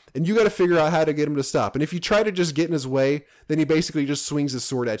it, and you got to figure out how to get him to stop. And if you try to just get in his way, then he basically just swings his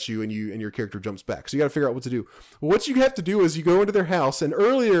sword at you and your character jumps back. So you got to figure out what to do. Well, what you have to do is you go into their house, and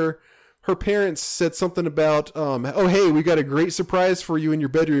earlier her parents said something about, oh, hey, we got a great surprise for you in your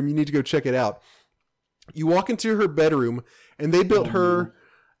bedroom. You need to go check it out. You walk into her bedroom, and they built her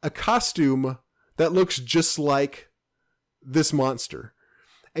a costume that looks just like this monster.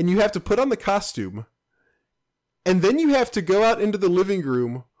 And you have to put on the costume, and then you have to go out into the living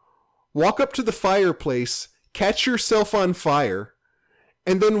room, walk up to the fireplace, catch yourself on fire,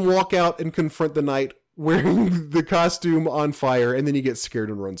 and then walk out and confront the night wearing the costume on fire, and then he gets scared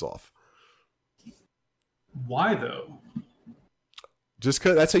and runs off. Why, though? Just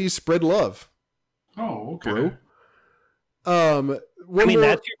because that's how you spread love. Oh, okay. Bro.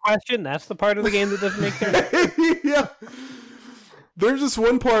 That's your question? That's the part of the game that doesn't make sense? Yeah. There's this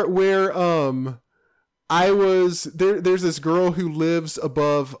one part where there's this girl who lives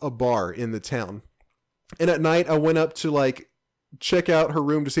above a bar in the town. And at night I went up to like check out her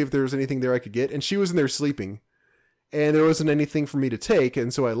room to see if there was anything there I could get, and she was in there sleeping. And there wasn't anything for me to take,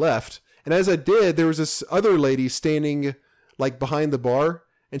 and so I left. And as I did, there was this other lady standing like behind the bar,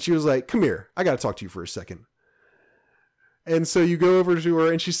 and she was like, "Come here, I got to talk to you for a second." And so you go over to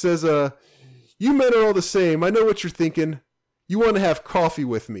her, and she says, "You men are all the same. I know what you're thinking. You want to have coffee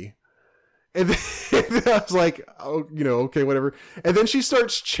with me." And then I was like, "Oh, okay, whatever." And then she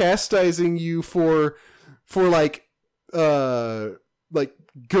starts chastising you for like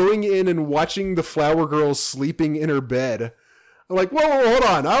going in and watching the flower girl sleeping in her bed. I'm like, whoa, hold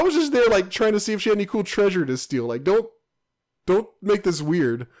on. I was just there like trying to see if she had any cool treasure to steal. Like, don't make this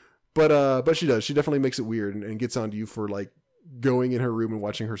weird. But she does. She definitely makes it weird and gets onto you for like going in her room and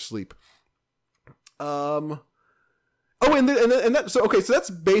watching her sleep. So that's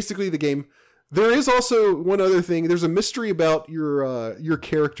basically the game. There is also one other thing. There's a mystery about your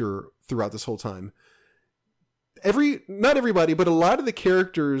character throughout this whole time. Not everybody, but a lot of the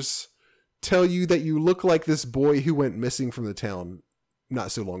characters tell you that you look like this boy who went missing from the town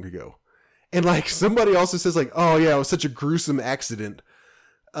not so long ago. And like somebody also says like, "Oh yeah, it was such a gruesome accident.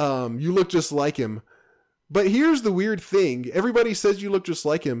 You look just like him." But here's the weird thing. Everybody says you look just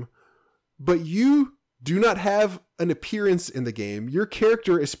like him, but you do not have an appearance in the game. Your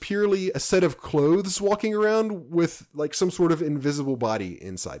character is purely a set of clothes walking around with like some sort of invisible body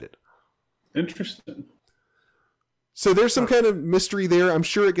inside it. Interesting. So there's some kind of mystery there. I'm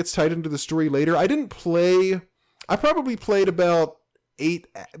sure it gets tied into the story later. I probably played about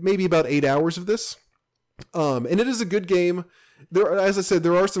maybe about 8 hours of this. And it is a good game. As I said,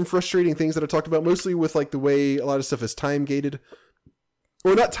 there are some frustrating things that I talked about, mostly with like the way a lot of stuff is time gated,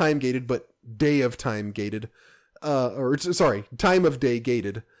 or not time gated, but day of time gated, time of day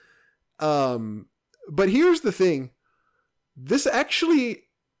gated. But here's the thing. This actually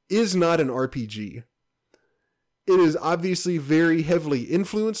is not an RPG. It is obviously very heavily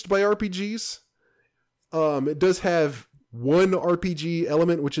influenced by RPGs. It does have one RPG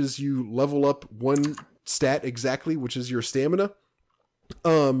element, which is you level up one stat exactly, which is your stamina.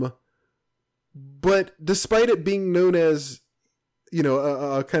 But despite it being known as,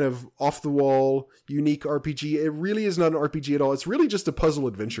 a kind of off the wall, unique RPG, it really is not an RPG at all. It's really just a puzzle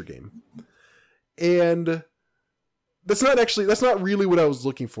adventure game. And that's not really what I was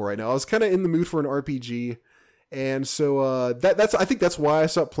looking for right now. I was kind of in the mood for an RPG. And so, I think that's why I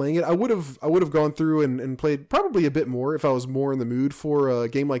stopped playing it. I would have gone through and played probably a bit more if I was more in the mood for a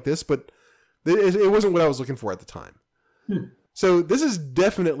game like this, but it wasn't what I was looking for at the time. So this is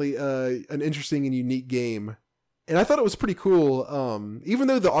definitely an interesting and unique game. And I thought it was pretty cool. Even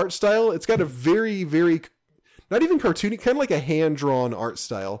though the art style, it's got a very, very, not even cartoony, kind of like a hand-drawn art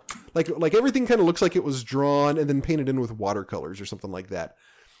style. Like everything kind of looks like it was drawn and then painted in with watercolors or something like that.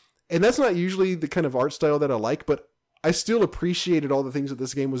 And that's not usually the kind of art style that I like, but I still appreciated all the things that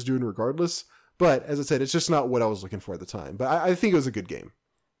this game was doing regardless. But as I said, it's just not what I was looking for at the time. But I think it was a good game.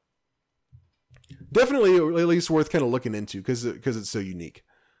 Definitely at least worth kind of looking into because it's so unique.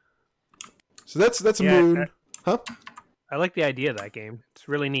 So that's Moon. Huh? I like the idea of that game. It's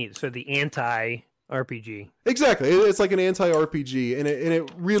really neat. So the anti-RPG. Exactly. It's like an anti-RPG, and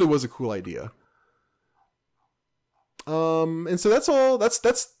it really was a cool idea. And so that's all.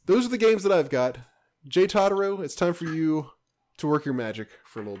 Those are the games that I've got. Jay Totaro, it's time for you to work your magic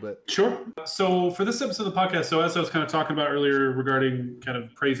for a little bit. Sure. So for this episode of the podcast, so as I was kind of talking about earlier regarding kind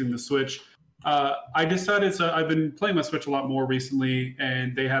of praising the Switch, I decided, so I've been playing my Switch a lot more recently,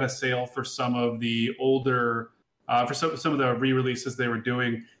 and they had a sale for some of the older, for some of the re-releases they were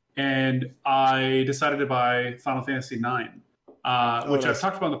doing, and I decided to buy Final Fantasy IX. Which I've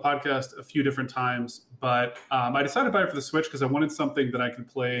talked about on the podcast a few different times, but I decided to buy it for the Switch because I wanted something that I could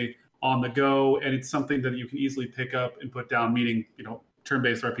play on the go, and it's something that you can easily pick up and put down, meaning,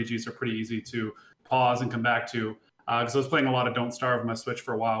 turn-based RPGs are pretty easy to pause and come back to. Because I was playing a lot of Don't Starve on my Switch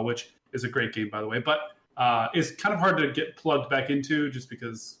for a while, which is a great game, by the way, but it's kind of hard to get plugged back into just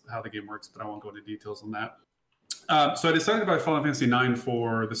because how the game works, but I won't go into details on that. So I decided to buy Final Fantasy IX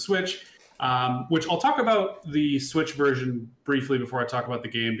for the Switch, which I'll talk about the Switch version briefly before I talk about the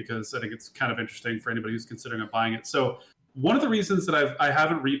game, because I think it's kind of interesting for anybody who's considering buying it. So one of the reasons that I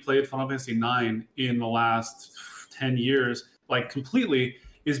haven't replayed Final Fantasy IX in the last 10 years, like completely,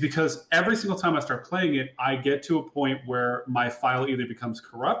 is because every single time I start playing it, I get to a point where my file either becomes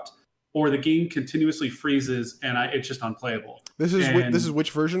corrupt or the game continuously freezes and it's just unplayable. This is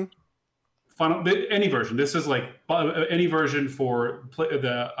which version? Any version. This is like any version for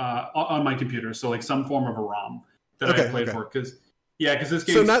on my computer. So like some form of a ROM that I played for. Because this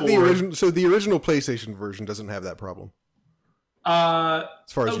game. So not the original. So the original PlayStation version doesn't have that problem. As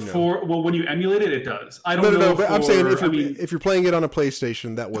far as you know. When you emulate it, it does. I don't know. No. But I'm saying if you're playing it on a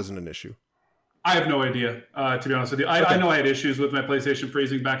PlayStation, that wasn't an issue. I have no idea, to be honest with you. I know I had issues with my PlayStation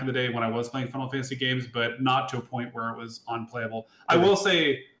freezing back in the day when I was playing Final Fantasy games, but not to a point where it was unplayable. I will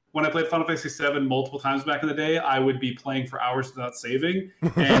say, when I played Final Fantasy VII multiple times back in the day, I would be playing for hours without saving,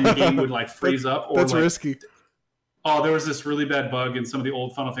 and the game would freeze up. Or that's risky. Oh, there was this really bad bug in some of the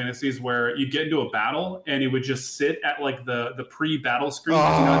old Final Fantasies where you get into a battle and it would just sit at the pre-battle screen.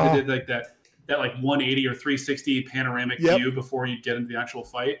 Oh. They did that 180 or 360 panoramic view before you get into the actual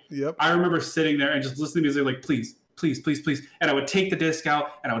fight. Yep. I remember sitting there and just listening to music like, please, please, please, please. And I would take the disc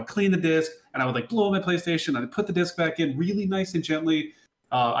out and I would clean the disc and I would blow my PlayStation. I'd put the disc back in really nice and gently.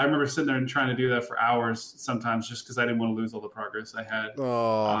 I remember sitting there and trying to do that for hours sometimes just because I didn't want to lose all the progress I had.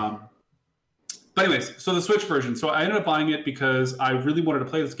 But anyways, so the Switch version. So I ended up buying it because I really wanted to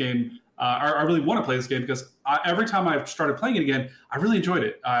play this game. I really want to play this game because every time I've started playing it again, I really enjoyed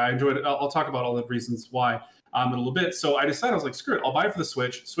it. I enjoyed it. I'll talk about all the reasons why in a little bit. So I decided, I was like, screw it. I'll buy it for the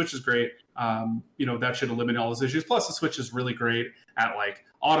Switch. Switch is great. That should eliminate all those issues. Plus, the Switch is really great at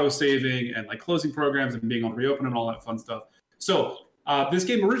auto-saving and closing programs and being able to reopen and all that fun stuff. So this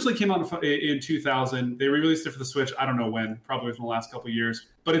game originally came out in 2000. They re-released it for the Switch. I don't know when, probably within the last couple of years.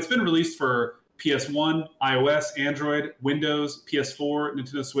 But it's been released for PS1, iOS, Android, Windows, PS4,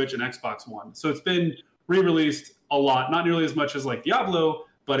 Nintendo Switch, and Xbox One. So it's been re-released a lot. Not nearly as much as Diablo,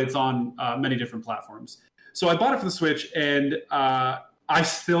 but it's on many different platforms. So I bought it for the Switch, and I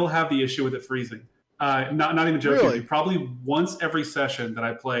still have the issue with it freezing. Not even joking. Really? Probably once every session that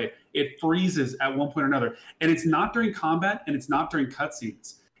I play, it freezes at one point or another. And it's not during combat and it's not during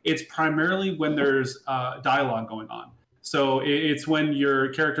cutscenes. It's primarily when there's dialogue going on. So it's when your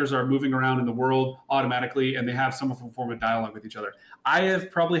characters are moving around in the world automatically and they have some form of dialogue with each other. I have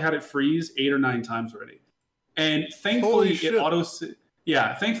probably had it freeze 8 or 9 times already. And thankfully it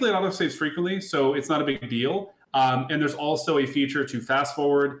auto-saves frequently, so it's not a big deal. And there's also a feature to fast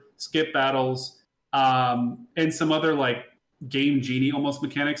forward, skip battles, and some other like game genie almost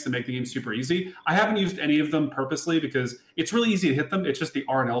mechanics to make the game super easy. I haven't used any of them purposely because it's really easy to hit them. It's just the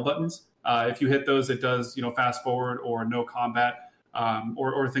R and L buttons. If you hit those, it does, fast forward or no combat,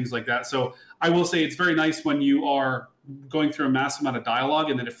 or things like that. So I will say it's very nice when you are going through a massive amount of dialogue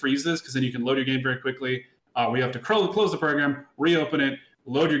and then it freezes, because then you can load your game very quickly. We have to close the program, reopen it,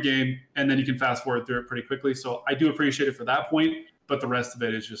 load your game, and then you can fast forward through it pretty quickly. So I do appreciate it for that point. But the rest of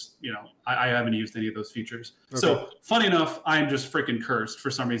it is just, I haven't used any of those features. Okay. So funny enough, I'm just freaking cursed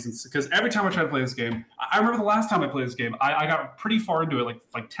for some reason, because every time I try to play this game, I remember the last time I played this game, I got pretty far into it,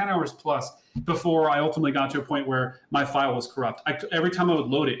 like 10 hours plus, before I ultimately got to a point where my file was corrupt. Every time I would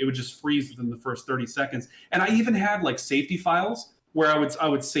load it, it would just freeze within the first 30 seconds. And I even had like safety files where I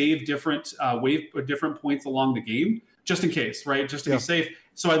would save different different points along the game, just in case, right? Just to be safe.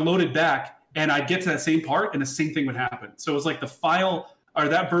 So I loaded back, and I'd get to that same part, and the same thing would happen. So it was like the file, or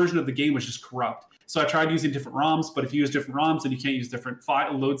that version of the game was just corrupt. So I tried using different ROMs, but if you use different ROMs, then you can't use different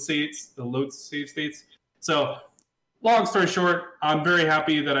load save states. So long story short, I'm very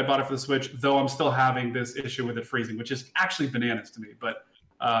happy that I bought it for the Switch, though I'm still having this issue with it freezing, which is actually bananas to me. But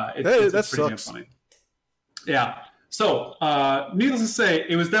it's pretty damn funny. Yeah. So, needless to say,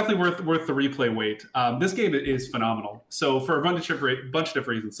 it was definitely worth the replay wait. This game is phenomenal. So, for a bunch of different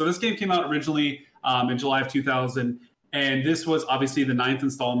reasons. So, this game came out originally in July of 2000, and this was obviously the 9th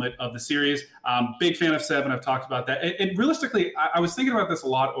installment of the series. Big fan of 7. I've talked about that. And realistically, I was thinking about this a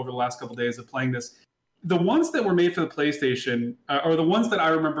lot over the last couple of days of playing this. The ones that were made for the PlayStation, or the ones that I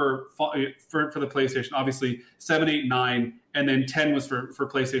remember for the PlayStation, obviously 7, 8, 9, and then 10 was for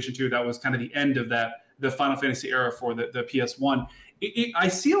PlayStation 2. That was kind of the end of the Final Fantasy era for the PS1. I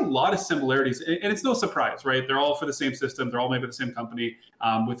see a lot of similarities, and it's no surprise, right? They're all for the same system. They're all made by the same company,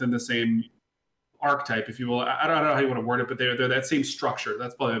 within the same archetype, if you will. I don't know how you want to word it, but they're that same structure.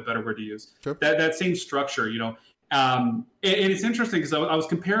 That's probably a better word to use. Sure. That same structure, and it's interesting because I was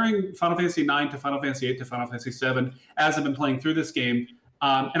comparing Final Fantasy 9 to Final Fantasy 8 to Final Fantasy 7 as I've been playing through this game.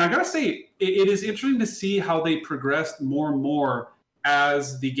 And I got to say, it is interesting to see how they progressed more and more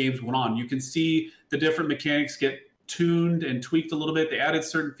as the games went on. You can see the different mechanics get tuned and tweaked a little bit. They added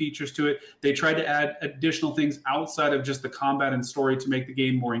certain features to it. They tried to add additional things outside of just the combat and story to make the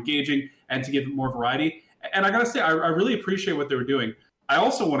game more engaging and to give it more variety. And I got to say, I really appreciate what they were doing. I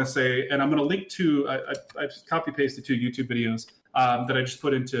also want to say, and I'm going to link to, I just copy-pasted 2 YouTube videos that I just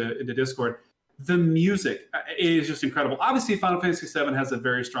put into Discord. The music is just incredible. Obviously, Final Fantasy VII has a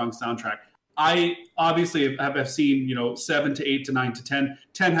very strong soundtrack. I obviously have seen, 7 to 8 to 9 to 10.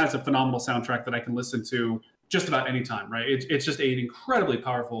 10 has a phenomenal soundtrack that I can listen to just about any time, right? It's just an incredibly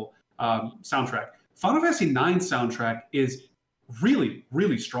powerful soundtrack. Final Fantasy IX soundtrack is really,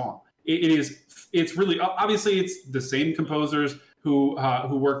 really strong. It's really, obviously it's the same composers who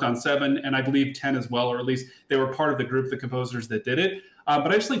worked on 7 and I believe 10 as well, or at least they were part of the group, the composers that did it. But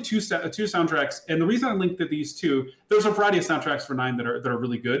I just linked two soundtracks, and the reason I linked these two, there's a variety of soundtracks for 9 that are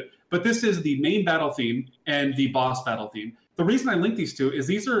really good, but this is the main battle theme and the boss battle theme. The reason I linked these two is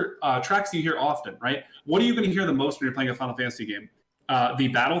these are tracks you hear often, right? What are you going to hear the most when you're playing a Final Fantasy game? The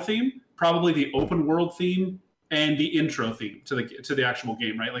battle theme, probably the open world theme, and the intro theme to the actual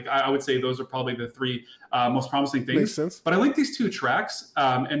game, right? Like I would say those are probably the 3 most promising things. Makes sense. But I linked these 2 tracks,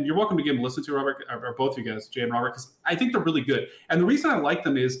 and you're welcome to give them a listen to, Robert, or both of you guys, Jay and Robert, because I think they're really good. And the reason I like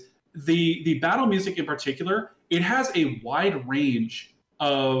them is the battle music in particular, it has a wide range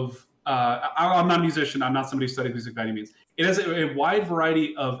of, I'm not a musician, I'm not somebody who studies music by any means. It has a wide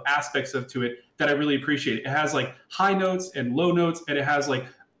variety of aspects to it that I really appreciate. It has like high notes and low notes, and it has like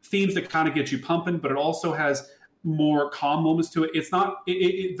themes that kind of get you pumping, but it also has more calm moments to it. It's not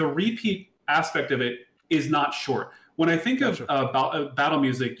the repeat aspect of it is not short. When I think of battle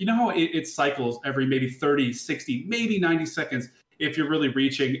music, you know how it cycles every maybe 30, 60, maybe 90 seconds if you're really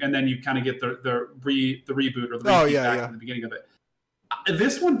reaching, and then you kind of get the reboot or the repeat back in the beginning of it.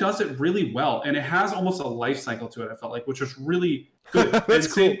 This one does it really well, and it has almost a life cycle to it, I felt like, which was really good.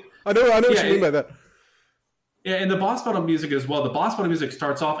 That's cool. I know what you mean by that. Yeah, and the boss battle music as well. The boss battle music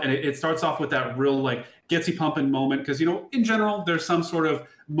starts off, and it starts off with that real like gets you pumping moment because in general there's some sort of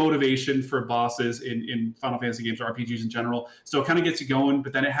motivation for bosses in Final Fantasy games or RPGs in general. So it kind of gets you going,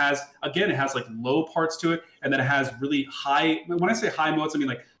 but then it has like low parts to it, and then it has really high. When I say high modes, I mean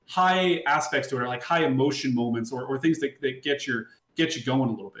like high aspects to it, or like high emotion moments, or things that get you going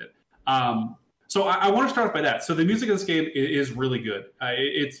a little bit. So I want to start off by that. So the music of this game is really good.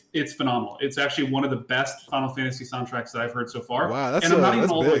 It's phenomenal. It's actually one of the best Final Fantasy soundtracks that I've heard so far. Wow, and I'm not even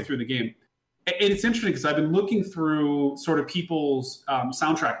all the way through the game. And it's interesting because I've been looking through sort of people's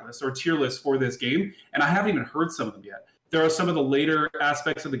soundtrack lists or tier lists for this game, and I haven't even heard some of them yet. There are some of the later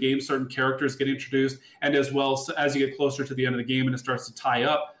aspects of the game, certain characters get introduced, and as well as you get closer to the end of the game and it starts to tie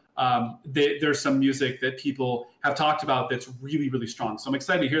up, there's some music that people have talked about that's really, really strong. So I'm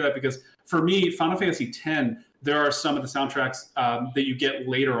excited to hear that because for me, Final Fantasy X, there are some of the soundtracks that you get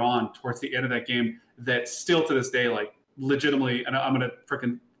later on towards the end of that game that still to this day, like legitimately, and I'm going to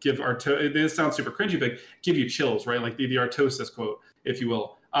freaking give this sounds super cringy, but give you chills, right? Like the Artosis quote, if you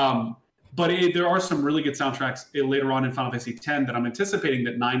will. But there are some really good soundtracks later on in Final Fantasy X that I'm anticipating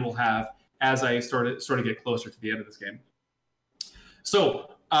that 9 will have as I sort of get closer to the end of this game.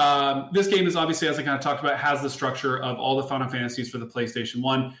 So this game is obviously, as I kind of talked about, has the structure of all the Final Fantasies for the PlayStation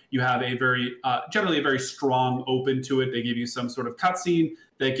 1. You have a generally a very strong open to it. They give you some sort of cutscene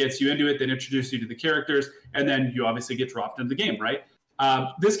that gets you into it, that introduces you to the characters, and then you obviously get dropped into the game, right?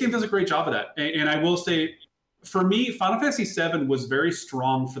 This game does a great job of that. And I will say, for me, Final Fantasy VII was very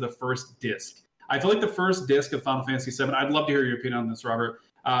strong for the first disc. I feel like the first disc of Final Fantasy VII, I'd love to hear your opinion on this, Robert,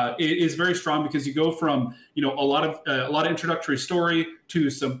 it is very strong because you go from a lot of introductory story to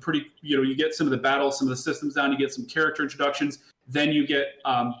some pretty you get some of the battles, some of the systems down, you get some character introductions, then you get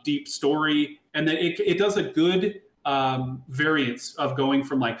deep story, and then it does a good variance of going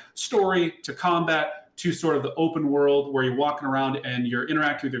from like story to combat to sort of the open world where you're walking around and you're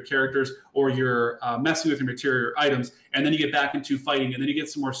interacting with your characters or you're messing with your material items, and then you get back into fighting, and then you get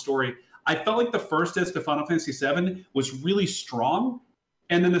some more story. I felt like the first disc of Final Fantasy VII was really strong.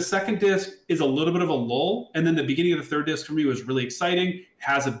 And then the second disc is a little bit of a lull. And then the beginning of the third disc for me was really exciting,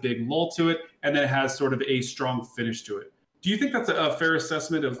 has a big lull to it, and then it has sort of a strong finish to it. Do you think that's a fair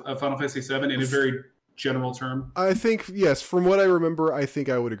assessment of Final Fantasy VII in a very general term? I think, yes. From what I remember, I think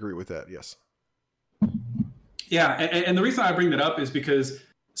I would agree with that, yes. Yeah, and the reason I bring that up is because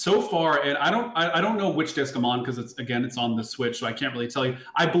so far, and I don't know which disc I'm on because it's on the Switch, so I can't really tell you.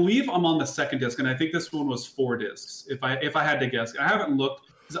 I believe I'm on the second disc, and I think this one was 4 discs. If I had to guess, I haven't looked.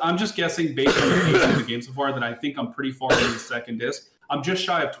 I'm just guessing based on the pace of the game so far that I think I'm pretty far in the second disc. I'm just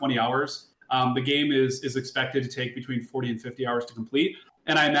shy of 20 hours. The game is expected to take between 40 and 50 hours to complete,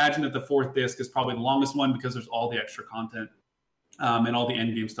 and I imagine that the 4th disc is probably the longest one because there's all the extra content and all the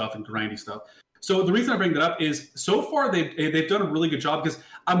end game stuff and grindy stuff. So the reason I bring that up is so far they've done a really good job because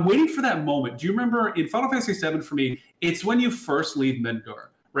I'm waiting for that moment. Do you remember in Final Fantasy VII for me, it's when you first leave Midgar,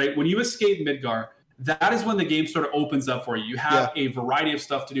 right? When you escape Midgar, that is when the game sort of opens up for you. You have a variety of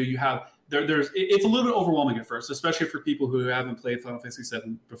stuff to do. You have it's a little bit overwhelming at first, especially for people who haven't played Final Fantasy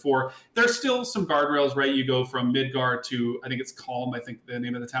VII before. There's still some guardrails, right? You go from Midgar to, I think it's Kalm, I think the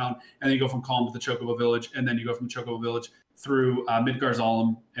name of the town, and then you go from Kalm to the Chocobo Village, and then you go from Chocobo Village through Midgar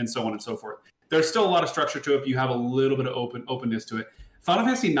Zalem, and so on and so forth. There's still a lot of structure to it, but you have a little bit of openness to it. Final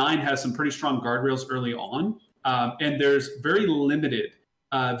Fantasy IX has some pretty strong guardrails early on, and there's very limited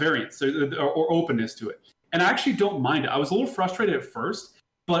variance or openness to it. And I actually don't mind it. I was a little frustrated at first,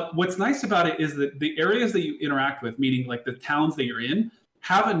 but what's nice about it is that the areas that you interact with, meaning like the towns that you're in,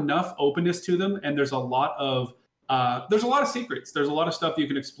 have enough openness to them, and there's a lot of secrets. There's a lot of stuff that you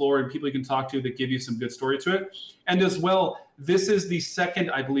can explore and people you can talk to that give you some good story to it. And as well, this is the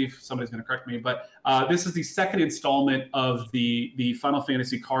second, I believe somebody's going to correct me, but this is the second installment of the Final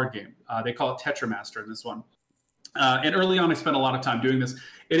Fantasy card game. They call it Tetramaster in this one. And early on, I spent a lot of time doing this.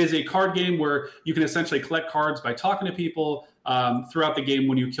 It is a card game where you can essentially collect cards by talking to people. Throughout the game,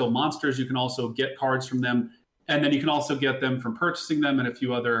 when you kill monsters, you can also get cards from them. And then you can also get them from purchasing them and a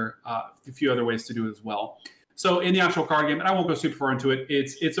few other ways to do it as well. So in the actual card game, and I won't go super far into it,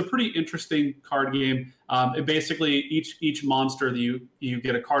 it's a pretty interesting card game. Basically, each monster that you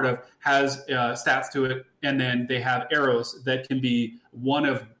get a card of has stats to it, and then they have arrows that can be one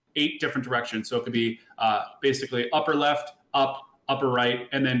of 8 different directions. So it could be basically upper left, up, upper right,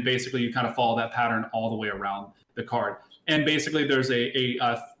 and then basically you kind of follow that pattern all the way around the card. And basically there's a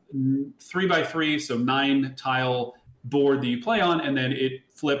 3x3, so 9 tile board that you play on, and then it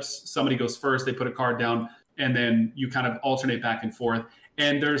flips. Somebody goes first, they put a card down, and then you kind of alternate back and forth.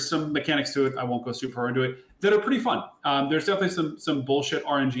 And there's some mechanics to it, I won't go super far into it, that are pretty fun. There's definitely some bullshit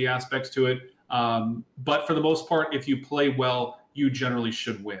RNG aspects to it. But for the most part, if you play well, you generally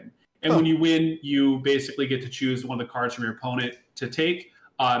should win. And when you win, you basically get to choose one of the cards from your opponent to take.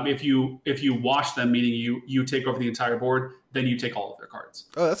 If you wash them, meaning you take over the entire board, then you take all of their cards.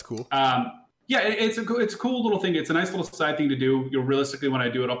 Oh, that's cool. It's a cool little thing. It's a nice little side thing to do. Realistically, when I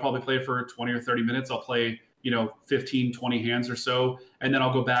do it, I'll probably play for 20 or 30 minutes. I'll play 15, 20 hands or so, and then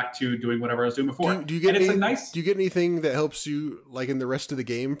I'll go back to doing whatever I was doing before. Do you get anything that helps you like in the rest of the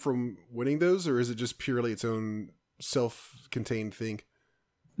game from winning those, or is it just purely its own self-contained thing?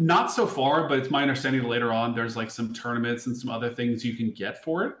 Not so far, but it's my understanding that later on there's like some tournaments and some other things you can get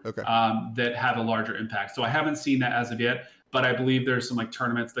for it that have a larger impact. So I haven't seen that as of yet, but I believe there's some like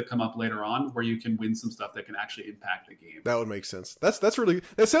tournaments that come up later on where you can win some stuff that can actually impact the game. That would make sense. That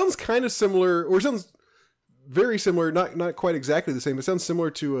sounds kind of similar, or sounds very similar, not quite exactly the same, but sounds similar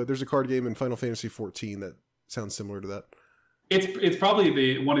to there's a card game in Final Fantasy XIV that sounds similar to that. It's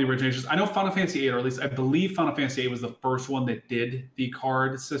probably one of the originations. I know Final Fantasy VIII, or at least I believe Final Fantasy VIII was the first one that did the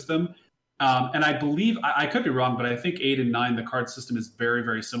card system. And I believe, I could be wrong, but I think 8 and 9, the card system is very,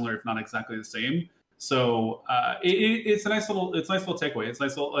 very similar, if not exactly the same. So it's a nice little takeaway.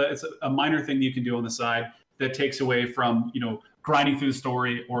 It's a minor thing you can do on the side that takes away from grinding through the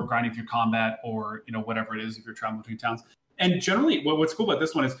story or grinding through combat or whatever it is if you're traveling between towns. And generally, what's cool about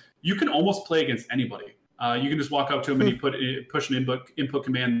this one is you can almost play against anybody. You can just walk up to them and you push an input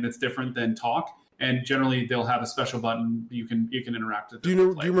command that's different than talk, and generally they'll have a special button you can interact with. Do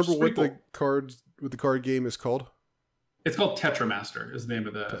you remember what the card game is called? It's called Tetramaster. Is the name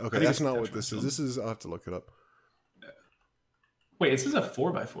of the. Okay, that's not what this is. This is. I'll have to look it up. Wait, this is a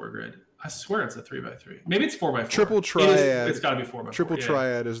 4x4 grid. I swear it's a 3x3. Maybe it's 4x4. Triple Triad. It's got to be 4x4. Triple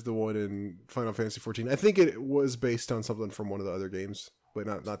Triad is the one in Final Fantasy XIV. I think it was based on something from one of the other games, but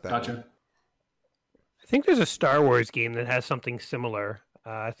not that. Gotcha. One. I think there's a Star Wars game that has something similar.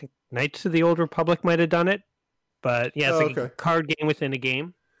 I think Knights of the Old Republic might have done it, but yeah, it's a card game within a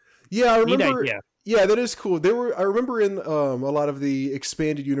game. Yeah, I remember. Yeah, that is cool. I remember in a lot of the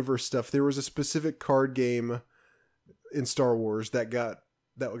expanded universe stuff, there was a specific card game in Star Wars that got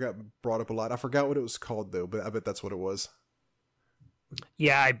brought up a lot. I forgot what it was called though, but I bet that's what it was.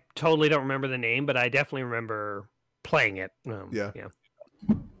 Yeah, I totally don't remember the name, but I definitely remember playing it. Yeah.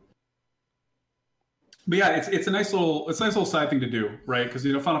 But yeah, it's a nice little side thing to do, right? Because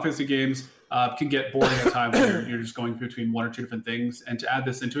Final Fantasy games can get boring at times when you're just going between one or two different things, and to add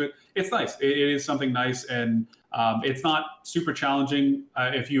this into it, it's nice. It is something nice, and it's not super challenging.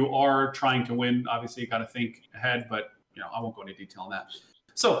 If you are trying to win, obviously you got to think ahead, but I won't go into detail on that.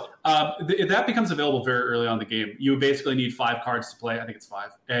 So that becomes available very early on in the game. You basically need 5 cards to play. I think it's 5.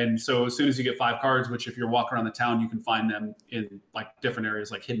 And so as soon as you get 5 cards, which if you're walking around the town, you can find them in like different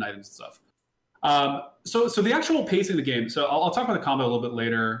areas, like hidden items and stuff. So the actual pacing of the game, so I'll talk about the combat a little bit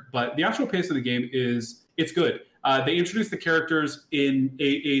later, but the actual pace of the game it's good. They introduce the characters in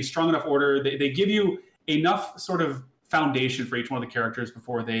a strong enough order. They give you enough sort of foundation for each one of the characters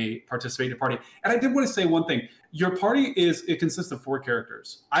before they participate in your party. And I did want to say one thing. Your party consists of 4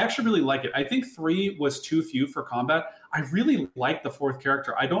 characters. I actually really like it. I think 3 was too few for combat. I really like the 4th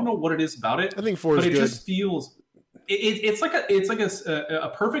character. I don't know what it is about it. I think 4 is good. But it just feels it's like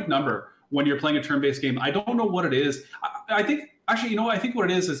a perfect number when you're playing a turn-based game. I don't know what it is. I think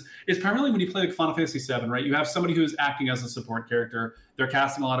what it is primarily when you play like Final Fantasy VII, right? You have somebody who's acting as a support character. They're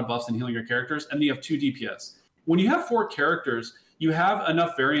casting a lot of buffs and healing your characters, and you have 2 DPS. When you have 4 characters, you have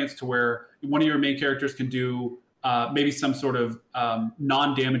enough variance to where one of your main characters can do maybe some sort of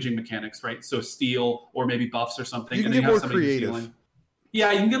non-damaging mechanics, right? So steal or maybe buffs or something. You can get more creative.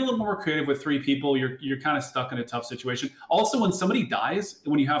 Yeah, you can get a little more creative with 3 people. You're kind of stuck in a tough situation. Also, when somebody dies,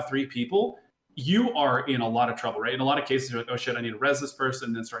 when you have 3 people, you are in a lot of trouble, right? In a lot of cases, you're like, oh shit, I need to res this person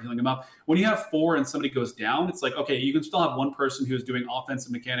and then start healing them up. When you have 4 and somebody goes down, it's like, okay, you can still have one person who's doing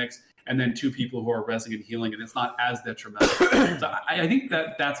offensive mechanics and then 2 people who are resing and healing, and it's not as detrimental. So I think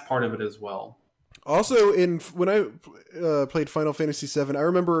that's part of it as well. Also, when I played Final Fantasy VII, I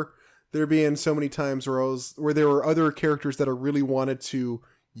remember there being so many times where there were other characters that I really wanted to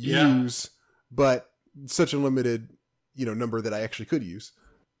use, but such a limited, number that I actually could use.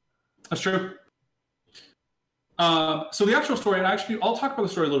 That's true. So the actual story, I'll talk about the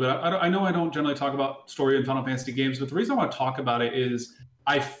story a little bit. I know I don't generally talk about story in Final Fantasy games, but the reason I want to talk about it is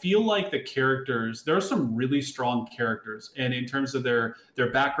I feel like the characters, there are some really strong characters, and in terms of their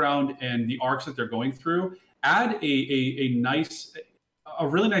background and the arcs that they're going through, add a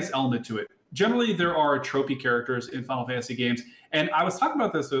really nice element to it. Generally, there are tropey characters in Final Fantasy games, and I was talking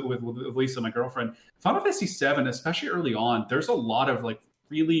about this with Lisa, my girlfriend. Final Fantasy VII, especially early on, there's a lot of like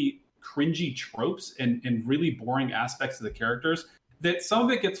really cringy tropes and really boring aspects of the characters that some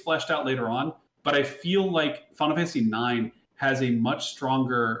of it gets fleshed out later on, but I feel like Final Fantasy IX has a much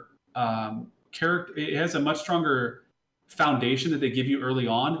stronger character. It has a much stronger foundation that they give you early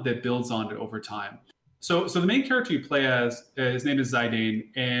on that builds on it over time. So the main character you play as, his name is Zidane,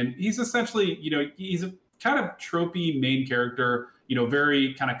 and he's essentially, he's a kind of tropey main character,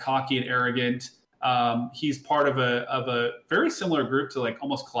 very kind of cocky and arrogant. He's part of a very similar group to like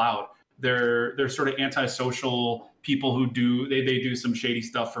almost Cloud. They're sort of antisocial people who they do some shady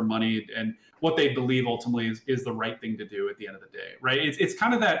stuff for money, and what they believe ultimately is the right thing to do at the end of the day, right? It's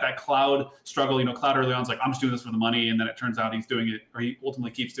kind of that Cloud struggle. Cloud early on is like, I'm just doing this for the money, and then it turns out he's doing it, or he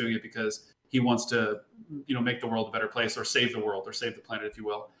ultimately keeps doing it because he wants to, make the world a better place, or save the world, or save the planet, if you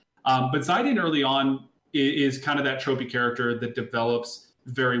will. But Zidane early on is kind of that tropey character that develops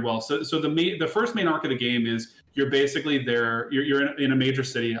very well. So the first main arc of the game is you're basically there. You're in a major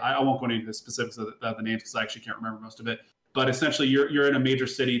city. I won't go into the specifics of the names because I actually can't remember most of it. But essentially, you're in a major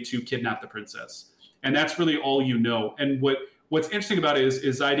city to kidnap the princess, and that's really all you know. And what's interesting about it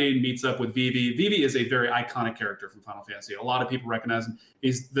is Zidane meets up with Vivi. Vivi is a very iconic character from Final Fantasy. A lot of people recognize him.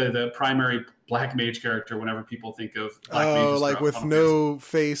 He's the primary black mage character whenever people think of black mages. Oh, like with Final no Fantasy.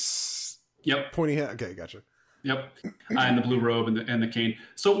 face. Yep. Pointy hat. Okay, gotcha. Yep, and the blue robe and the cane.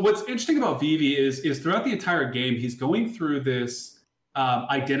 So what's interesting about Vivi is throughout the entire game, he's going through this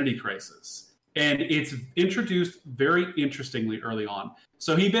identity crisis, and it's introduced very interestingly early on.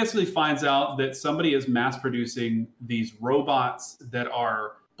 So he basically finds out that somebody is mass producing these robots that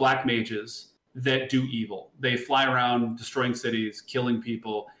are black mages that do evil. They fly around destroying cities, killing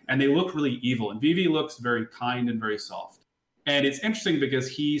people, and they look really evil. And Vivi looks very kind and very soft. And it's interesting because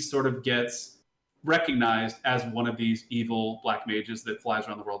he sort of gets recognized as one of these evil black mages that flies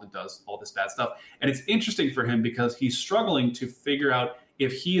around the world and does all this bad stuff. And it's interesting for him because he's struggling to figure out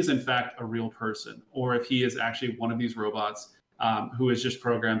if he is in fact a real person or if he is actually one of these robots who is just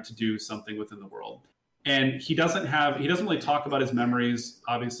programmed to do something within the world. And he doesn't really talk about his memories,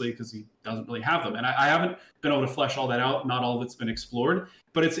 obviously, because he doesn't really have them. And I haven't been able to flesh all that out. Not all of it's been explored,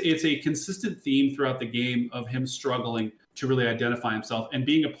 but it's a consistent theme throughout the game of him struggling to really identify himself. And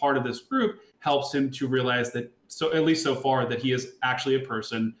being a part of this group helps him to realize that, so at least so far, that he is actually a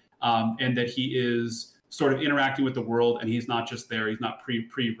person and that he is sort of interacting with the world, and he's not just there. He's not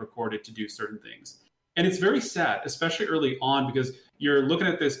pre-recorded to do certain things. And it's very sad, especially early on, because you're looking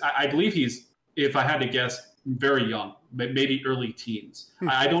at this. I believe he's, if I had to guess, very young, maybe early teens.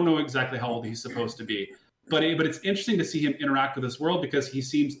 I don't know exactly how old he's supposed to be, but it's interesting to see him interact with this world because he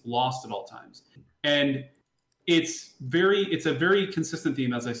seems lost at all times. And it's a very consistent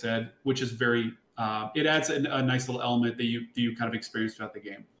theme, as I said, which is very, it adds a nice little element that you kind of experience throughout the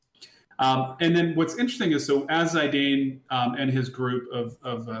game. And then what's interesting is, so as Zidane and his group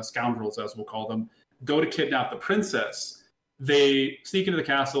of scoundrels, as we'll call them, go to kidnap the princess, they sneak into the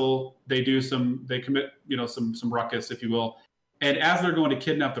castle, they commit, some ruckus, if you will. And as they're going to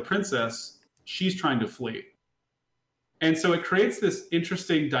kidnap the princess, she's trying to flee. And so it creates this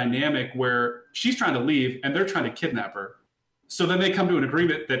interesting dynamic where she's trying to leave and they're trying to kidnap her. So then they come to an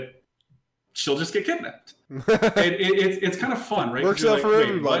agreement that she'll just get kidnapped. It's kind of fun, right? Works out for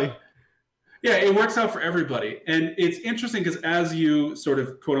everybody. What? Yeah, it works out for everybody. And it's interesting because as you sort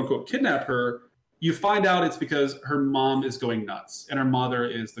of quote unquote kidnap her, you find out it's because her mom is going nuts and her mother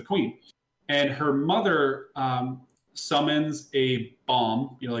is the queen. And her mother summons a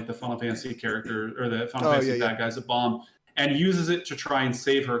bomb, like the Final Fantasy character or the Final Fantasy bad guy's a bomb, and uses it to try and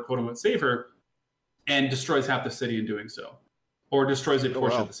save her, quote unquote, save her, and destroys half the city in doing so. Or destroys a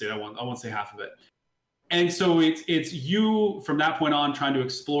portion of the city. I won't say half of it. And so it's you from that point on trying to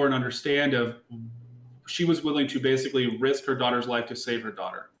explore and understand of she was willing to basically risk her daughter's life to save her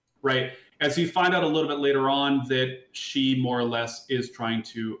daughter, right? As you find out a little bit later on that she more or less is trying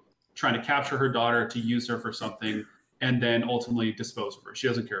to capture her daughter to use her for something and then ultimately dispose of her. She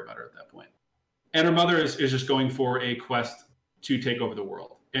doesn't care about her at that point. And her mother is just going for a quest to take over the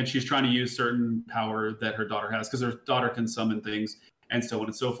world. And she's trying to use certain power that her daughter has because her daughter can summon things and so on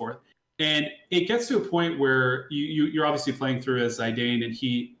and so forth. And it gets to a point where you're obviously playing through as Zidane, and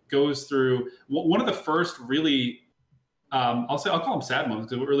he goes through one of the first really, I'll call them sad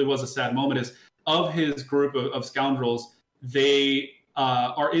moments, because it really was a sad moment, is of his group of scoundrels. They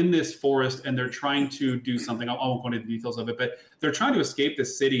are in this forest and they're trying to do something. I won't go into the details of it, but they're trying to escape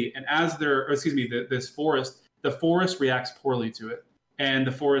this city. And as this forest, the forest reacts poorly to it. And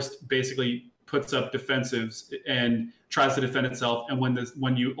the forest basically puts up defensives and tries to defend itself. And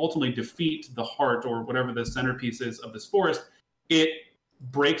when you ultimately defeat the heart or whatever the centerpiece is of this forest, it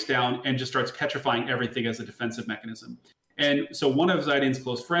breaks down and just starts petrifying everything as a defensive mechanism. And so one of Zidane's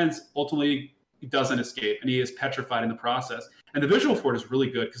close friends ultimately doesn't escape, and he is petrified in the process. And the visual for it is really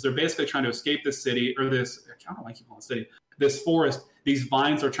good because they're basically trying to escape this city, or this, I don't know why I keep calling it city, this forest. These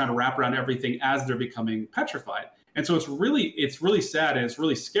vines are trying to wrap around everything as they're becoming petrified. And so it's really sad, and it's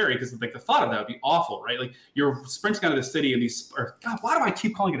really scary because like the thought of that would be awful, right? Like you're sprinting out of the city and God, why do I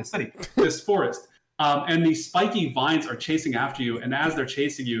keep calling it a city? This forest. And these spiky vines are chasing after you, and as they're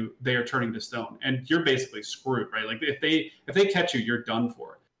chasing you, they are turning to stone, and you're basically screwed, right? Like if they catch you, you're done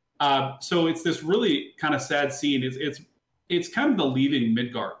for. So it's this really kind of sad scene. It's kind of the leaving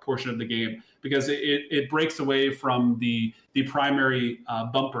Midgard portion of the game because it breaks away from the primary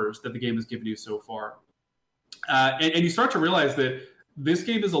bumpers that the game has given you so far, and you start to realize that this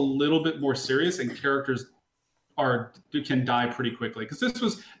game is a little bit more serious, and characters can die pretty quickly, because this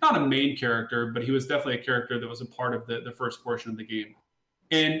was not a main character, but he was definitely a character that was a part of the first portion of the game.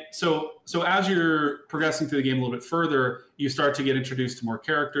 And so as you're progressing through the game a little bit further, you start to get introduced to more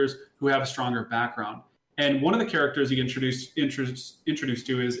characters who have a stronger background. And one of the characters you get introduced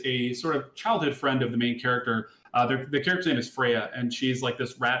to is a sort of childhood friend of the main character. The character's name is Freya, and she's like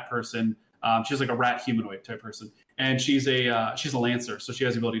this rat person. She's like a rat humanoid type person, and she's a lancer, so she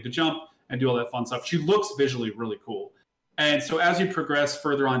has the ability to jump and do all that fun stuff. She looks visually really cool. And so as you progress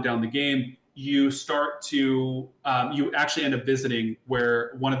further on down the game, you start to, you actually end up visiting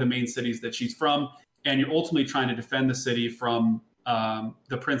where one of the main cities that she's from, and you're ultimately trying to defend the city from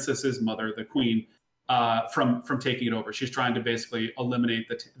the princess's mother, the queen, from taking it over. She's trying to basically eliminate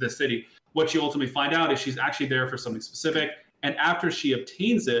the city. What you ultimately find out is she's actually there for something specific, and after she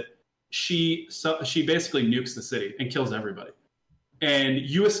obtains it, she basically nukes the city and kills everybody. And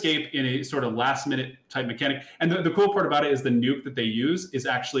you escape in a sort of last minute type mechanic. And the cool part about it is the nuke that they use is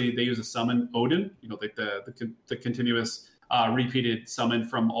actually, they use a summon Odin, like the continuous repeated summon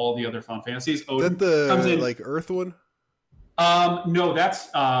from all the other Final Fantasies. Odin comes in, like Earth one? No,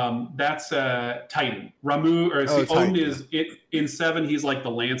 that's Titan. Odin is in 7. He's like the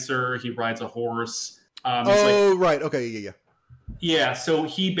Lancer. He rides a horse. Right. Okay. Yeah. Yeah. So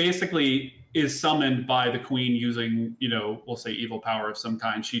he basically is summoned by the queen using, we'll say evil power of some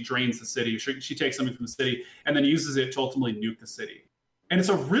kind. She drains the city. She takes something from the city and then uses it to ultimately nuke the city. And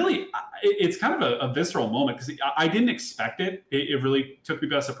it's kind of a visceral moment because I didn't expect it. It really took me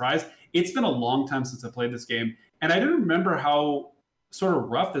by surprise. It's been a long time since I played this game, and I didn't remember how sort of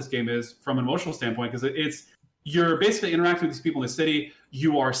rough this game is from an emotional standpoint, because you're basically interacting with these people in the city.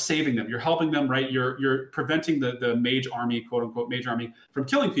 You are saving them. You're helping them, right? You're preventing the mage army, quote unquote mage army, from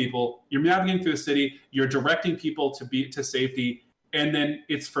killing people. You're navigating through the city. You're directing people to safety, and then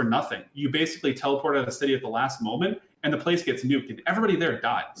it's for nothing. You basically teleport out of the city at the last moment, and the place gets nuked, and everybody there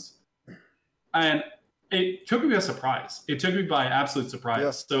dies. And it took me by surprise. It took me by absolute surprise.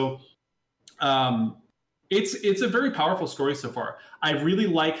 Yeah. So, it's a very powerful story so far. I really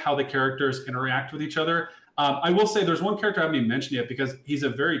like how the characters interact with each other. I will say there's one character I haven't even mentioned yet because he's a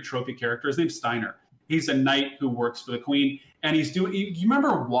very tropey character. His name's Steiner. He's a knight who works for the queen, and he's doing. You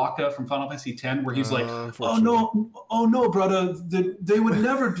remember Waka from Final Fantasy X, where he's like, "Oh no, brother, they would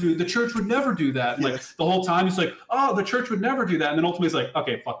never do. The church would never do that." Yes. Like the whole time, he's like, "Oh, the church would never do that," and then ultimately he's like,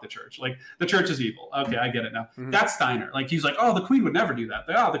 "Okay, fuck the church. Like the church is evil. Okay, I get it now." Mm-hmm. That's Steiner. Like he's like, "Oh, the queen would never do that.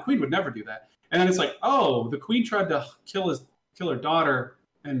 The queen would never do that." And then it's like, "Oh, the queen tried to kill her daughter,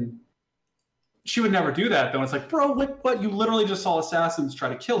 and she would never do that." Though and it's like, bro, what? You literally just saw assassins try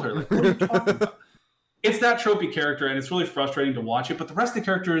to kill her. Like, what are you talking about? It's that tropey character, and it's really frustrating to watch it. But the rest of the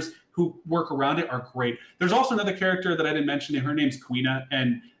characters who work around it are great. There's also another character that I didn't mention. Her name's Quina,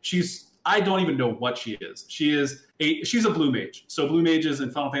 and I don't even know what she is. She's a blue mage. So blue mages in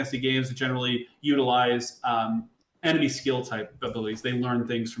Final Fantasy games generally utilize enemy skill type abilities. They learn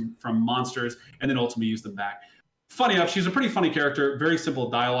things from monsters and then ultimately use them back. Funny enough, she's a pretty funny character, very simple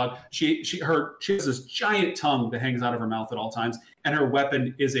dialogue. She has this giant tongue that hangs out of her mouth at all times, and her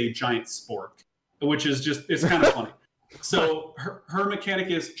weapon is a giant spork, which is it's kind of funny. So her mechanic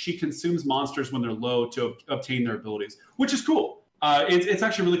is she consumes monsters when they're low to obtain their abilities, which is cool. It's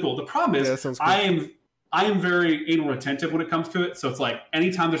actually really cool. The problem is cool. I am very anal retentive when it comes to it. So it's like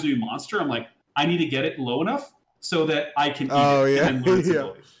anytime there's a new monster, I'm like, I need to get it low enough so that I can eat it and learn its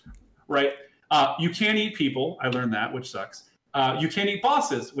abilities. Right? You can't eat people. I learned that, which sucks. You can't eat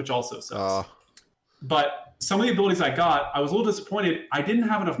bosses, which also sucks. But some of the abilities I got, I was a little disappointed. I didn't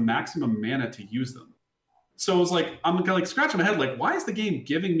have enough maximum mana to use them. So it was like, I'm kind of like scratching my head, like, why is the game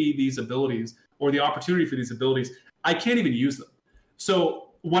giving me these abilities or the opportunity for these abilities? I can't even use them. So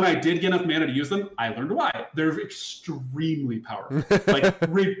when I did get enough mana to use them, I learned why. They're extremely powerful, like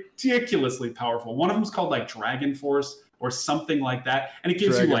ridiculously powerful. One of them is called like Dragon Force or something like that. And it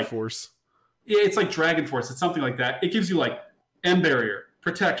gives you like Force. Yeah, it's like Dragon Force. It's something like that. It gives you like M barrier,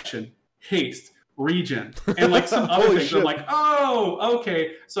 protection, haste, regen, and like some other things. Shit. I'm like, oh,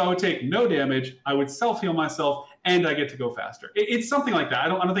 okay. So I would take no damage. I would self-heal myself, and I get to go faster. It's something like that. I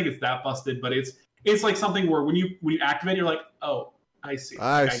don't think it's that busted, but it's like something where when you activate, you're like, oh, I see.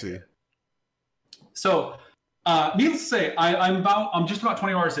 I see. So, needless to say, I'm just about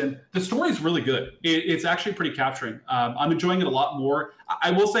 20 hours in. The story is really good. It's actually pretty capturing. I'm enjoying it a lot more. I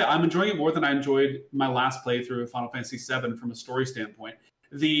will say I'm enjoying it more than I enjoyed my last playthrough of Final Fantasy VII from a story standpoint.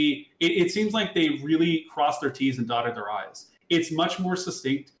 It seems like they really crossed their T's and dotted their I's. It's much more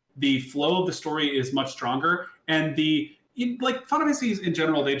succinct. The flow of the story is much stronger, and like Final Fantasies in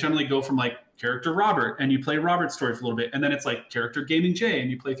general, they generally go from like character Robert, and you play Robert's story for a little bit, and then it's like character Gaming Jay, and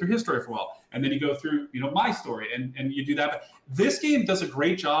you play through his story for a while, and then you go through my story, and you do that. But this game does a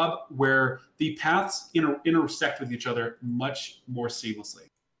great job where the paths intersect with each other much more seamlessly,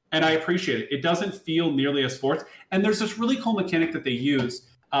 and I appreciate it. It doesn't feel nearly as forced, and there's this really cool mechanic that they use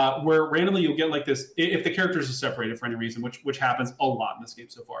where randomly you'll get like this if the characters are separated for any reason, which happens a lot in this game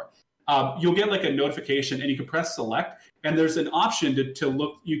so far. You'll get like a notification, and you can press select, and there's an option to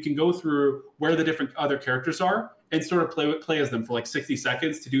look. You can go through where the different other characters are and sort of play as them for like 60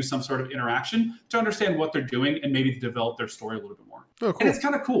 seconds to do some sort of interaction to understand what they're doing and maybe develop their story a little bit more. Oh, cool. And it's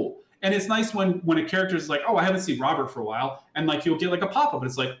kind of cool. And it's nice when a character is like, oh, I haven't seen Robert for a while, and like you'll get like a pop up, and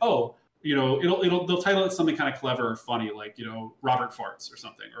it's like, oh, they'll title it something kind of clever or funny, like Robert farts or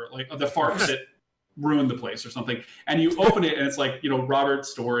something, or like the farts that ruined the place or something, and you open it and it's like Robert's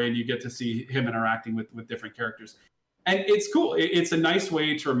story, and you get to see him interacting with different characters, and it's cool. It's a nice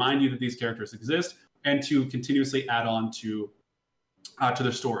way to remind you that these characters exist and to continuously add on to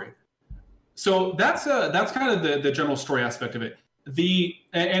their story. So that's kind of the general story aspect of it.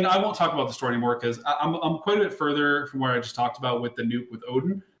 And I won't talk about the story anymore because I'm quite a bit further from where I just talked about with the nuke with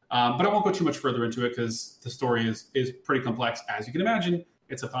Odin, but I won't go too much further into it because the story is pretty complex, as you can imagine.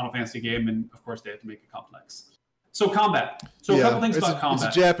 It's a Final Fantasy game, and of course they have to make it complex. So combat. So a couple things about combat.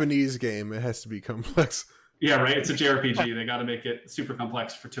 It's a Japanese game. It has to be complex. Yeah, right. It's a JRPG. They got to make it super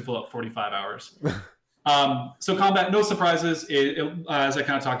complex to fill up 45 hours. So combat, no surprises. As I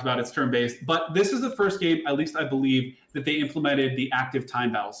kind of talked about, it's turn-based. But this is the first game, at least I believe, that they implemented the active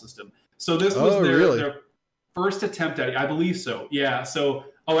time battle system. So this was their first attempt at it. I believe so. Yeah. So,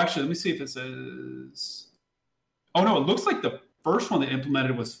 actually, let me see if it says... Oh, no, it looks like the first one that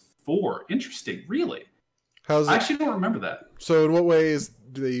implemented was 4. Interesting. Really? How's it? I actually don't remember that. So in what ways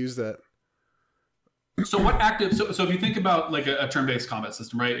do they use that? So what active? So if you think about like a turn-based combat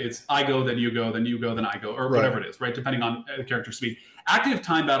system, right? It's I go, then you go, then you go, then I go, or whatever it is, right? Depending on the character speed. Active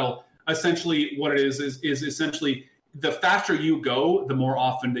time battle, essentially, what it is essentially the faster you go, the more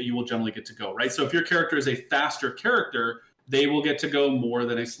often that you will generally get to go, right? So if your character is a faster character, they will get to go more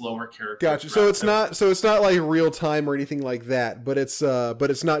than a slower character. Gotcha. So it's not like real time or anything like that, but it's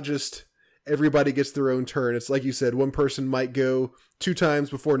not just everybody gets their own turn. It's like you said, one person might go 2 times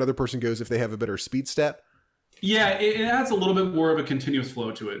before another person goes if they have a better speed stat. Yeah, it adds a little bit more of a continuous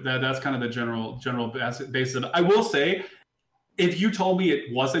flow to it. That's kind of the general basis of it. I will say, if you told me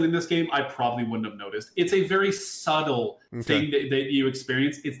it wasn't in this game, I probably wouldn't have noticed. It's a very subtle thing that you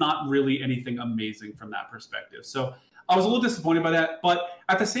experience. It's not really anything amazing from that perspective. So I was a little disappointed by that, but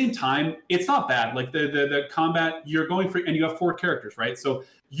at the same time, it's not bad. Like the combat, you're going for, and you have 4 characters, right? So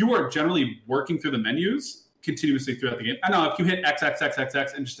you are generally working through the menus continuously throughout the game. I know if you hit X, X, X, X,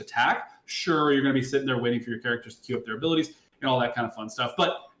 X, and just attack, sure, you're going to be sitting there waiting for your characters to queue up their abilities and all that kind of fun stuff.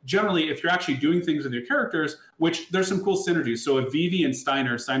 But generally, if you're actually doing things with your characters, which there's some cool synergies. So if Vivi and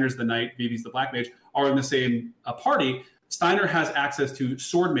Steiner's the knight, Vivi's the black mage, are in the same party, Steiner has access to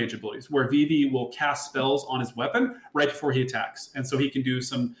sword mage abilities, where Vivi will cast spells on his weapon right before he attacks. And so he can do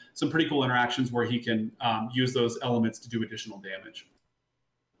some pretty cool interactions where he can use those elements to do additional damage.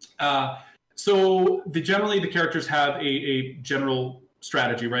 So generally, the characters have a general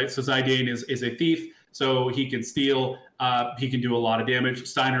strategy, right? So Zidane is a thief, so he can steal. He can do a lot of damage.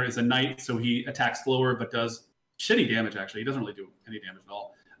 Steiner is a knight, so he attacks slower but does shitty damage, actually. He doesn't really do any damage at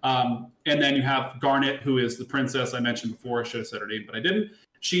all. And then you have Garnet, who is the princess I mentioned before. I should have said her name, but I didn't.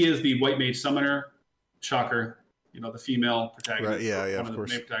 She is the white mage summoner. Shocker. The female protagonist. Right, yeah, of course.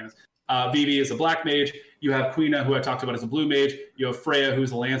 Main protagonists. Vivi is a black mage. You have Quina, who I talked about as a blue mage. You have Freya,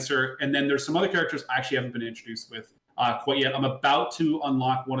 who's a lancer. And then there's some other characters I actually haven't been introduced with quite yet. I'm about to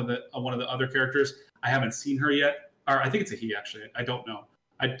unlock one of the other characters. I haven't seen her yet. Or I think it's a he, actually. I don't know.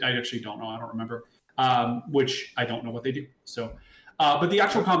 I actually don't know. I don't remember. Which I don't know what they do. So... but the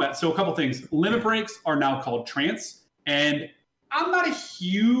actual combat, so a couple things. Limit breaks are now called trance, and I'm not a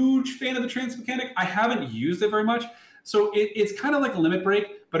huge fan of the trance mechanic. I haven't used it very much. So it's kind of like a limit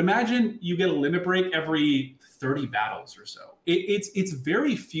break, But imagine you get a limit break every 30 battles or so. It's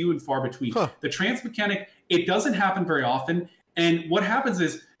very few and far between. The trance mechanic, it doesn't happen very often. And what happens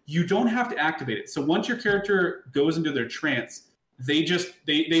is you don't have to activate it. So once your character goes into their trance, they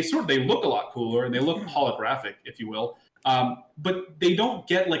look a lot cooler and they look holographic, if you will. But they don't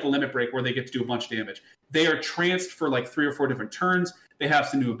get like a limit break where they get to do a bunch of damage. They are tranced for like 3 or 4 different turns. They have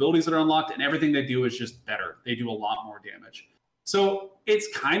some new abilities that are unlocked, and everything they do is just better. They do a lot more damage. So it's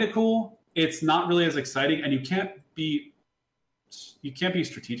kind of cool. It's not really as exciting, and you can't be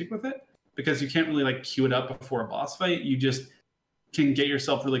strategic with it because you can't really like queue it up before a boss fight. You just can get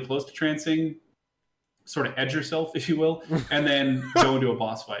yourself really close to trancing, sort of edge yourself, if you will, and then go into a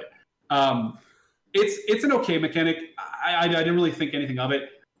boss fight. It's an okay mechanic. I didn't really think anything of it.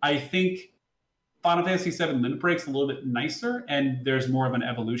 I think Final Fantasy VII Limit Break's a little bit nicer, and there's more of an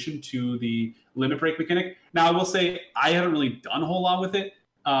evolution to the Limit Break mechanic. Now, I will say I haven't really done a whole lot with it.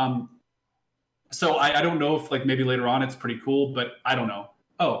 So I don't know if like maybe later on it's pretty cool, but I don't know.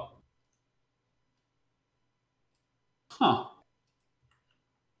 Oh. Huh.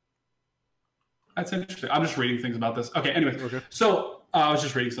 That's interesting. I'm just reading things about this. Okay, anyway. Okay. So I was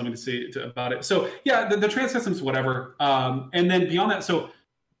just reading something to see about it. So yeah, the trans system's whatever. And then beyond that, so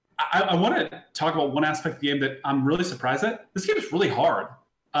I want to talk about one aspect of the game that I'm really surprised at. This game is really hard,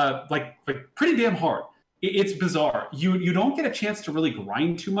 like pretty damn hard. It's bizarre. You don't get a chance to really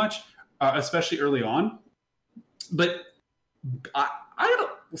grind too much, especially early on. But I had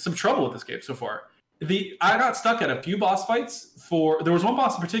some trouble with this game so far. I got stuck at a few boss fights. There was one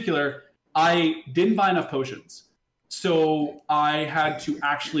boss in particular. I didn't buy enough potions, so I had to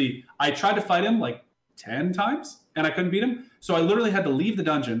I tried to fight him like 10 times, and I couldn't beat him. So I literally had to leave the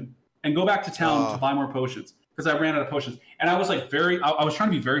dungeon and go back to town to buy more potions because I ran out of potions. And I was like I was trying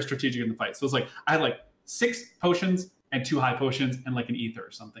to be very strategic in the fight. So it was like I had like 6 potions and 2 high potions and like an ether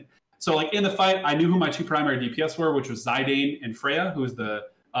or something. So like in the fight, I knew who my 2 primary DPS were, which was Zidane and Freya, who is the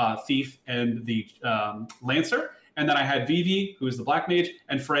thief and the lancer. And then I had Vivi, who is the black mage,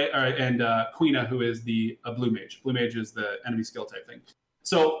 and Quina, who is the blue mage. Blue mage is the enemy skill type thing.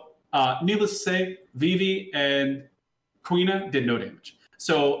 So needless to say, Vivi and Quina did no damage.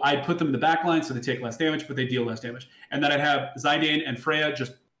 So I'd put them in the back line so they take less damage, but they deal less damage. And then I'd have Zidane and Freya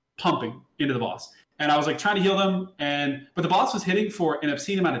just pumping into the boss. And I was like trying to heal them, but the boss was hitting for an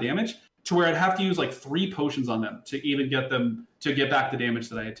obscene amount of damage to where I'd have to use like 3 potions on them to even get them to get back the damage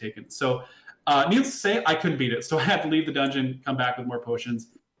that I had taken. So needless to say, I couldn't beat it. So I had to leave the dungeon, come back with more potions,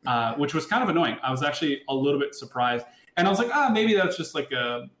 which was kind of annoying. I was actually a little bit surprised. And I was like, maybe that's just like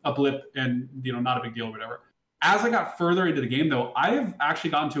a blip and, not a big deal or whatever. As I got further into the game, though, I have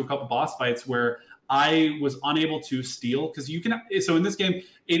actually gotten to a couple boss fights where I was unable to steal. Because so in this game,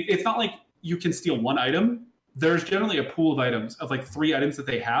 it's not like you can steal one item. There's generally a pool of items of like 3 items that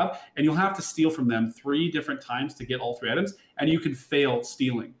they have. And you'll have to steal from them 3 different times to get all 3 items. And you can fail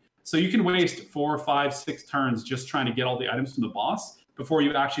stealing. So you can waste 4, 5, 6 turns just trying to get all the items from the boss before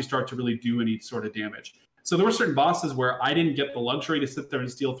you actually start to really do any sort of damage. So there were certain bosses where I didn't get the luxury to sit there and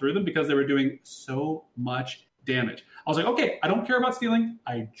steal through them because they were doing so much damage. I was like, okay, I don't care about stealing.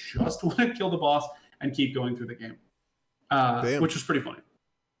 I just want to kill the boss and keep going through the game, which was pretty funny.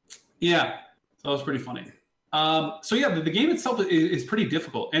 Yeah, so that was pretty funny. So yeah, the game itself is pretty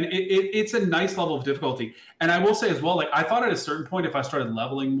difficult, and it's a nice level of difficulty. And I will say as well, like I thought at a certain point, if I started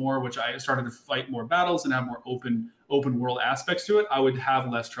leveling more, which I started to fight more battles and have more open world aspects to it, I would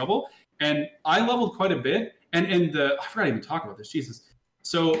have less trouble. And I leveled quite a bit. And I forgot to even talk about this. Jesus.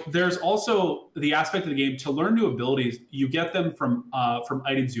 So there's also the aspect of the game to learn new abilities. You get them from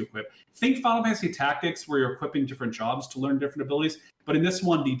items you equip. Think Final Fantasy Tactics, where you're equipping different jobs to learn different abilities. But in this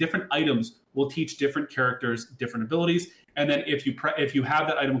one, the different items will teach different characters different abilities. And then if you have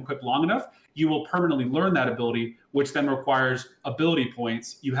that item equipped long enough, you will permanently learn that ability, which then requires ability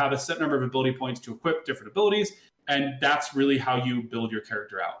points. You have a set number of ability points to equip different abilities, and that's really how you build your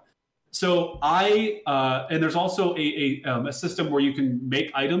character out. So and there's also a system where you can make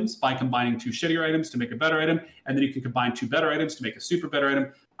items by combining 2 shittier items to make a better item, and then you can combine 2 better items to make a super better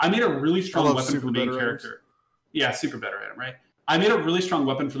item. I made a really strong weapon for the main character. Yeah, super better item, right? I made a really strong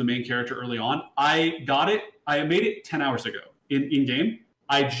weapon for the main character early on. I made it 10 hours ago in game.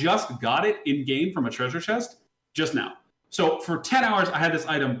 I just got it in game from a treasure chest just now. So for 10 hours, I had this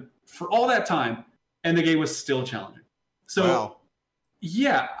item for all that time, and the game was still challenging. So wow.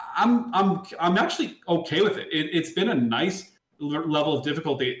 Yeah, I'm actually okay with it. It's been a nice level of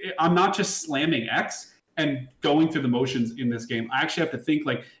difficulty. I'm not just slamming X and going through the motions in this game. I actually have to think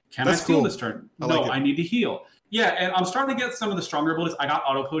like, can I steal this turn? No, I need to heal. Yeah, and I'm starting to get some of the stronger abilities. I got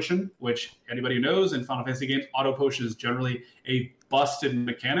Auto Potion, which anybody who knows in Final Fantasy games, Auto Potion is generally a busted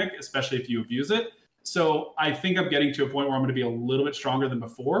mechanic, especially if you abuse it. So I think I'm getting to a point where I'm going to be a little bit stronger than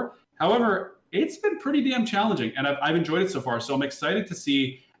before. However, it's been pretty damn challenging, and I've enjoyed it so far. So I'm excited to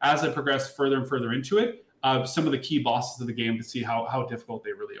see, as I progress further and further into it, some of the key bosses of the game to see how difficult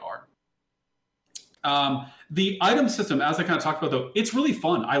they really are. The item system, as I kind of talked about, though, it's really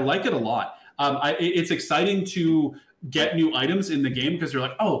fun. I like it a lot. It's exciting to get new items in the game because you're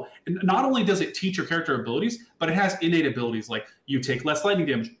like, oh, not only does it teach your character abilities, but it has innate abilities like you take less lightning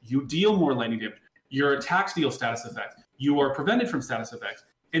damage, you deal more lightning damage, your attacks deal status effects, you are prevented from status effects,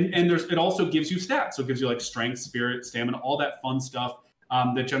 and it also gives you stats. So it gives you like strength, spirit, stamina, all that fun stuff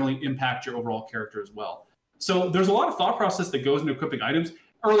that generally impact your overall character as well. So there's a lot of thought process that goes into equipping items.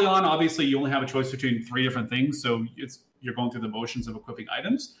 Early on, obviously, you only have a choice between 3 different things, so you're going through the motions of equipping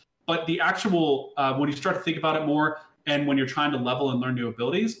items. But the actual, when you start to think about it more, and when you're trying to level and learn new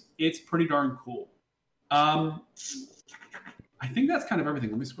abilities, it's pretty darn cool. I think that's kind of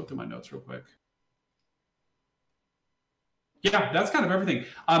everything. Let me scroll through my notes real quick. Yeah, that's kind of everything.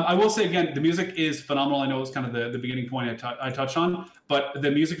 I will say, again, the music is phenomenal. I know it's kind of the beginning point I touched on, but the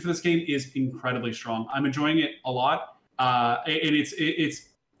music for this game is incredibly strong. I'm enjoying it a lot, and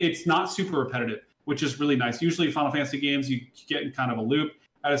it's not super repetitive, which is really nice. Usually Final Fantasy games, you get in kind of a loop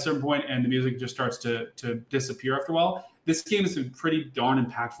at a certain point, and the music just starts to disappear after a while. This game has been pretty darn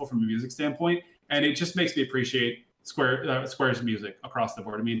impactful from a music standpoint, and it just makes me appreciate Square's music across the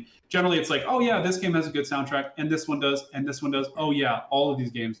board. I mean, generally it's like, oh yeah, this game has a good soundtrack, and this one does, and this one does. Oh yeah, all of these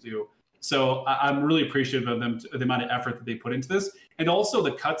games do. So I'm really appreciative of them, the amount of effort that they put into this. And also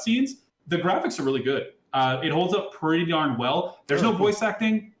the cutscenes, the graphics are really good. It holds up pretty darn well. There's no voice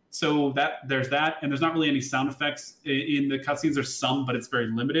acting, so there's that, and there's not really any sound effects in the cutscenes. There's some, but it's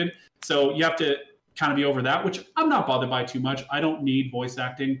very limited. So you have to kind of be over that, which I'm not bothered by too much. I don't need voice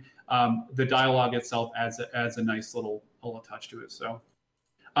acting. The dialogue itself adds a nice little touch to it. So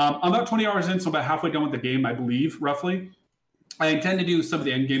I'm about 20 hours in, so about halfway done with the game, I believe, roughly. I intend to do some of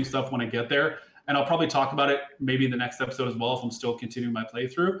the end game stuff when I get there, and I'll probably talk about it maybe in the next episode as well if I'm still continuing my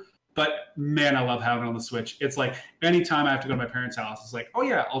playthrough. But man, I love having it on the Switch. It's like anytime I have to go to my parents' house, it's like, oh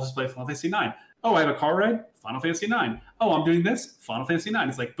yeah, I'll just play Final Fantasy IX. Oh, I have a car ride? Final Fantasy IX. Oh, I'm doing this? Final Fantasy IX.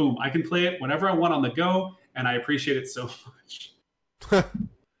 It's like, boom, I can play it whenever I want on the go, and I appreciate it so much. But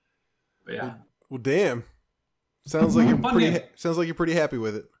yeah. Well, damn. Sounds like you're pretty happy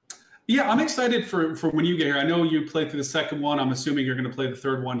with it. Yeah, I'm excited for when you get here. I know you played through the second one. I'm assuming you're going to play the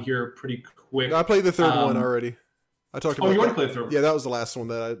third one here pretty quick. I played the third one already. I talked about. Oh, you already played the third one? Yeah, that was the last one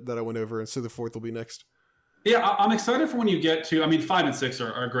that I went over, and so the fourth will be next. Yeah, I'm excited for when you get to. I mean, 5 and 6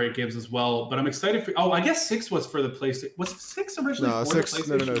 are great games as well, but I'm excited for. Oh, I guess 6 was for the PlayStation. Was 6 originally for the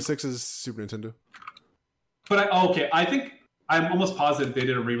PlayStation? No. 6 is Super Nintendo. But okay, I think I'm almost positive they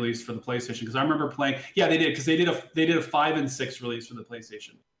did a re-release for the PlayStation because I remember playing. Yeah, they did because they did a 5 and 6 release for the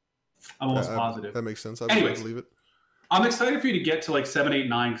PlayStation. I'm almost positive. That makes sense. I believe it. I'm excited for you to get to like 7, 8,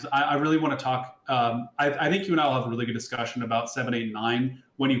 9 because I really want to talk. I think you and I will have a really good discussion about 7, 8, 9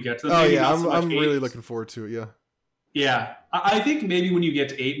 when you get to them. Oh yeah, I'm really looking forward to it. Yeah. Yeah, I think maybe when you get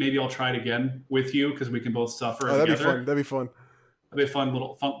to 8, maybe I'll try it again with you because we can both suffer. Oh, that'd be fun. That'd be fun. That'd be a fun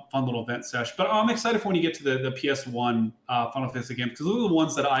little event sesh. But I'm excited for when you get to the PS1 Final Fantasy games because those are the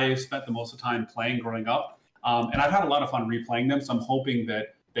ones that I spent the most of the time playing growing up, and I've had a lot of fun replaying them. So I'm hoping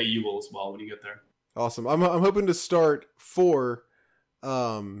that you will as well when you get there. Awesome. I'm hoping to start 4,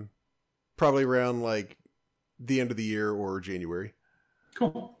 probably around like the end of the year or January.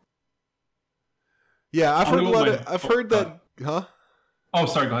 Cool. Yeah, I've heard that. Huh? Oh,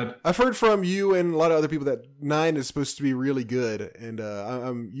 sorry. Go ahead. I've heard from you and a lot of other people that 9 is supposed to be really good, and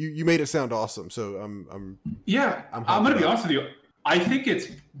you made it sound awesome. So I'm going to be honest with you. I think it's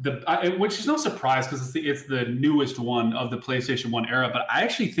which is no surprise because it's the newest one of the PlayStation 1 era. But I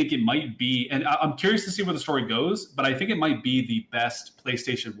actually think it might be, and I'm curious to see where the story goes. But I think it might be the best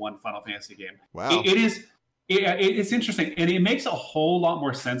PlayStation 1 Final Fantasy game. Wow, it is. It's interesting, and it makes a whole lot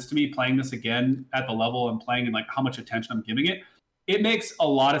more sense to me playing this again at the level I'm playing and like how much attention I'm giving it. It makes a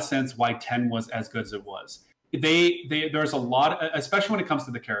lot of sense why 10 was as good as it was. There's a lot, especially when it comes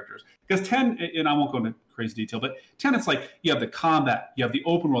to the characters. Because 10, and I won't go into crazy detail, but 10, it's like you have the combat, you have the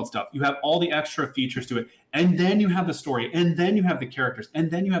open world stuff, you have all the extra features to it, and then you have the story, and then you have the characters,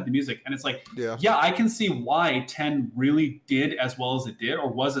 and then you have the music. And it's like, yeah, I can see why 10 really did as well as it did, or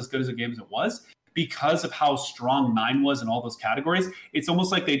was as good as a game as it was, because of how strong 9 was in all those categories. It's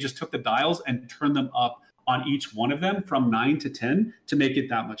almost like they just took the dials and turned them up on each one of them from 9 to 10 to make it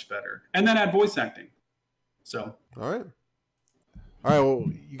that much better. And then add voice acting. So. All right. Well,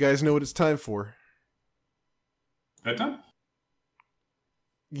 you guys know what it's time for. Bedtime?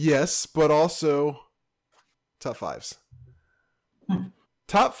 Yes, but also top 5s.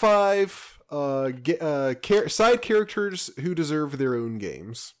 Top 5 side characters who deserve their own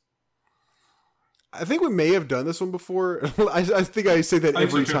games. I think we may have done this one before. I think I say that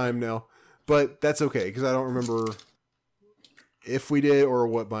every time now, but that's okay because I don't remember if we did or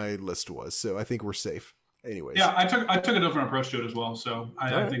what my list was. So I think we're safe. Anyways, yeah, I took a different approach to it as well. So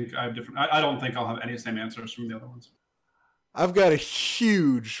I think I have different. I don't think I'll have any same answers from the other ones. I've got a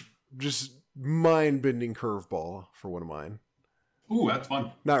huge, just mind-bending curveball for one of mine. Ooh, that's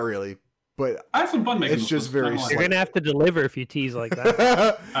fun. Not really, but I had some fun making. It's just very. You're gonna have to deliver if you tease like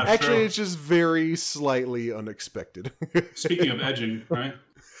that. Actually, it's just very slightly unexpected. Speaking of edging, right?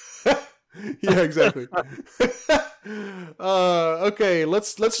 Yeah, exactly. Okay,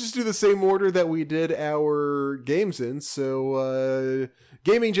 let's just do the same order that we did our games in. So,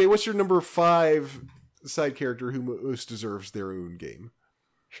 Gaming Jay, what's your number 5 side character who most deserves their own game?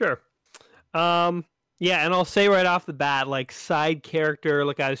 Sure. Yeah, and I'll say right off the bat, like side character.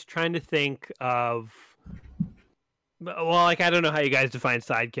 Look, I was trying to think of. Well, like I don't know how you guys define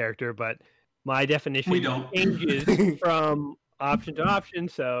side character, but my definition changes from option to option.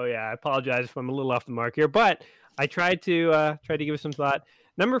 So yeah, I apologize if I'm a little off the mark here, but I tried to give it some thought.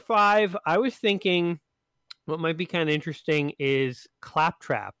 Number 5, I was thinking what might be kind of interesting is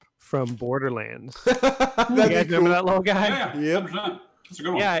Claptrap from Borderlands. You guys remember that little guy? Yeah. That's a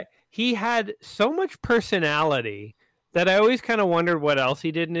good one. Yeah, he had so much personality that I always kind of wondered what else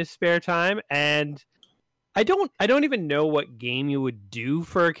he did in his spare time, and I don't even know what game you would do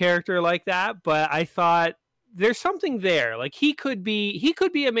for a character like that, but I thought there's something there. Like he could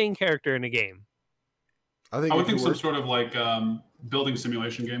be a main character in a game. I would think some sort of like building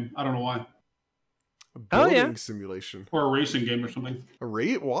simulation game. I don't know why. A building simulation or a racing game or something. A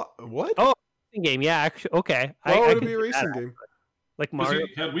what? Oh, racing game. Yeah, actually, okay. Why would it be a racing game? Like Mario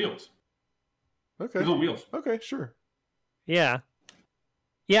he had wheels. Okay. He was on wheels. Okay, sure. Yeah.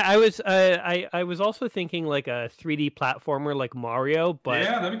 Yeah, I was also thinking like a 3D platformer like Mario, but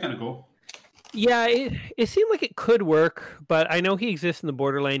yeah, that'd be kind of cool. Yeah, it seemed like it could work, but I know he exists in the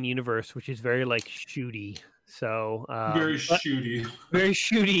Borderlands universe, which is very like shooty. So very shooty. Very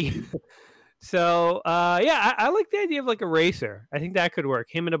shooty. So yeah, I like the idea of like a racer. I think that could work.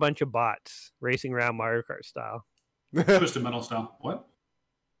 Him and a bunch of bots racing around Mario Kart style. Twisted Metal style. What?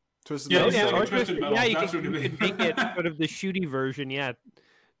 Twisted Metal. Yeah, Twisted Metal. Yeah, you could make it sort of the shooty version. Yeah.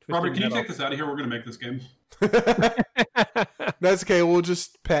 Robert, can you take this out of here? We're going to make this game. That's okay. We'll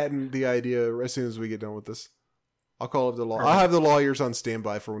just patent the idea as soon as we get done with this. I'll call up the law. I'll have the lawyers on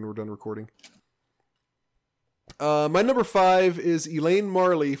standby for when we're done recording. My number 5 is Elaine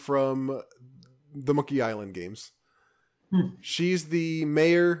Marley from the Monkey Island games. She's the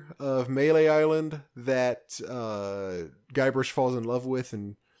mayor of Melee Island that Guybrush falls in love with,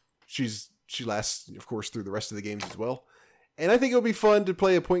 and she lasts, of course, through the rest of the games as well. And I think it would be fun to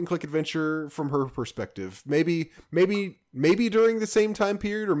play a point-and-click adventure from her perspective. Maybe during the same time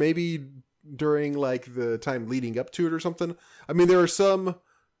period, or maybe during like the time leading up to it or something. I mean, there are some.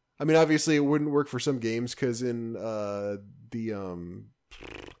 I mean, obviously, it wouldn't work for some games because in the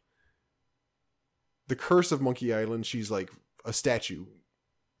Curse of Monkey Island, she's like a statue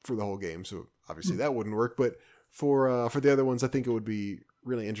for the whole game. So obviously that wouldn't work. But for the other ones, I think it would be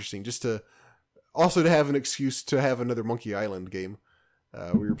really interesting just to. Also to have an excuse to have another Monkey Island game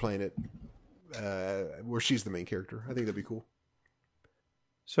where you're playing it where she's the main character. I think that'd be cool.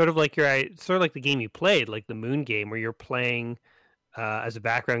 Sort of like the game you played, like the Moon game, where you're playing as a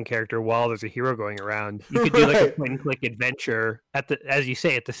background character while there's a hero going around. You could do like a point-and-click adventure as you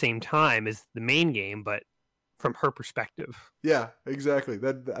say, at the same time as the main game, but from her perspective. Yeah, exactly.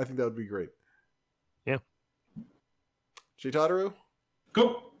 I think that would be great. Yeah. Jtaro?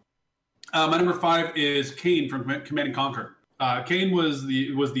 Go. My number 5 is Kane from Command and Conquer. Kane was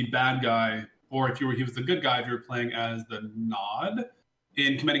the bad guy, or he was the good guy if you were playing as the Nod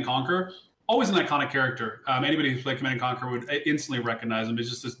in Command and Conquer. Always an iconic character. Anybody who's played Command and Conquer would instantly recognize him. It's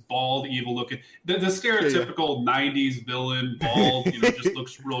just this bald, evil-looking, the stereotypical '90s villain, bald. Just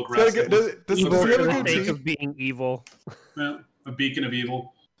looks real aggressive. Does he have a good sake of being evil? Yeah, a beacon of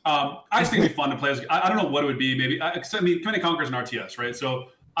evil. I just think it'd be fun to play as. I don't know what it would be. Maybe Command and Conquer is an RTS, right? So.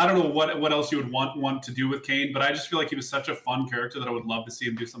 I don't know what else you would want to do with Kane, but I just feel like he was such a fun character that I would love to see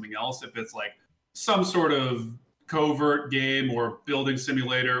him do something else. If it's like some sort of covert game or building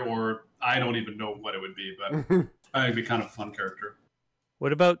simulator, or I don't even know what it would be, but I think it'd be kind of a fun character.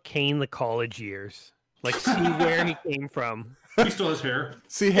 What about Kane the college years? Like, see where he came from. He still has hair.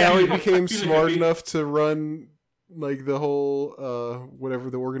 See how he became smart enough to run like the whole whatever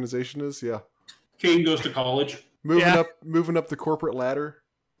the organization is. Yeah. Kane goes to college. Moving up the corporate ladder.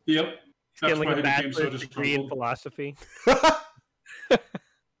 Yep. He's getting like a bachelor's degree in philosophy.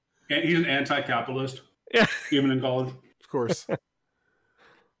 And he's an anti-capitalist. Yeah. Even in college. Of course.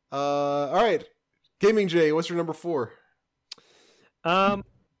 All right. Gaming Jay, what's your number 4?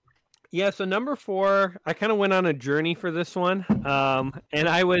 Yeah, so number 4, I kind of went on a journey for this one. And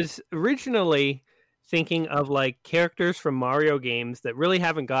I was originally thinking of like characters from Mario games that really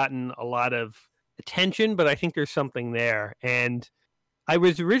haven't gotten a lot of attention, but I think there's something there. And I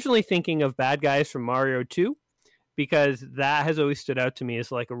was originally thinking of bad guys from Mario 2, because that has always stood out to me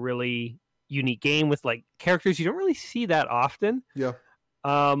as like a really unique game with like characters you don't really see that often. Yeah.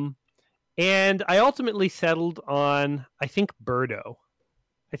 And I ultimately settled on, I think, Birdo.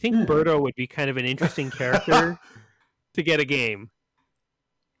 I think Birdo would be kind of an interesting character to get a game.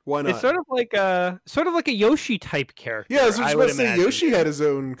 Why not? It's sort of like a Yoshi type character. Yeah, I was just about to say imagine. Yoshi had his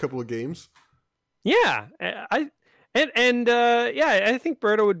own couple of games. Yeah, I think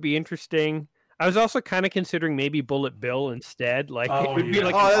Birdo would be interesting. I was also kind of considering maybe Bullet Bill instead. Like it would be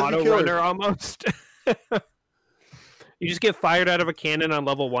like an auto runner almost. You just get fired out of a cannon on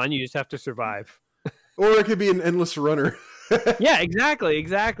level 1. You just have to survive. Or it could be an endless runner. Yeah, exactly.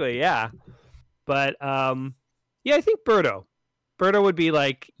 Yeah, but I think Birdo would be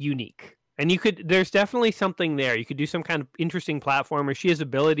like unique, and there's definitely something there. You could do some kind of interesting platformer. She has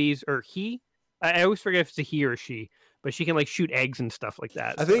abilities, or he. I always forget if it's a he or she, but she can like shoot eggs and stuff like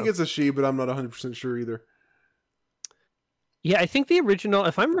that. I think it's a she, but I'm not 100% sure either. Yeah, I think the original,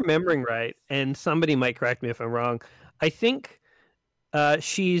 if I'm remembering right, and somebody might correct me if I'm wrong, I think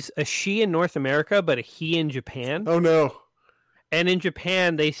she's a she in North America, but a he in Japan. Oh, no. And in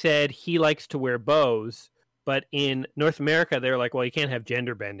Japan, they said he likes to wear bows, but in North America, they were like, well, you can't have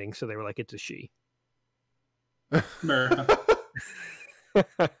gender bending, so they were like, it's a she. America.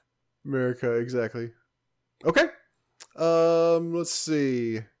 America, exactly. Okay. Let's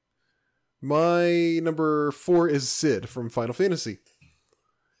see. My number 4 is Sid from Final Fantasy.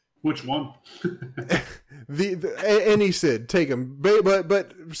 Which one? Any Sid, take him.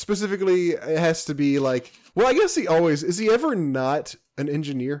 But specifically, it has to be like. Well, I guess is he ever not an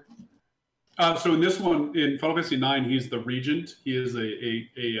engineer? So in this one, in Final Fantasy IX, he's the regent. He is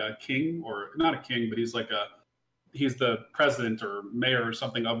a king, or not a king, but he's the president or mayor or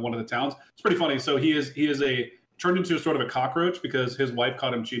something of one of the towns. It's pretty funny. So he is turned into sort of a cockroach because his wife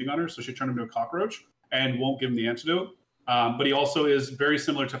caught him cheating on her, so she turned him into a cockroach and won't give him the antidote. But he also is very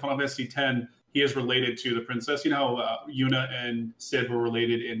similar to Final Fantasy X. He is related to the princess. You know how Yuna and Sid were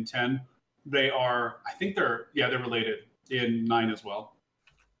related in 10? They're related in 9 as well.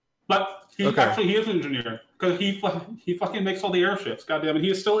 But he is an engineer because he fucking makes all the airships. God damn it,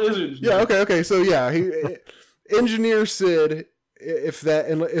 he still is an engineer. Yeah, okay. So yeah, he engineer Sid. If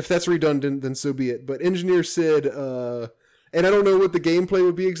that's redundant, then so be it. But engineer Sid, and I don't know what the gameplay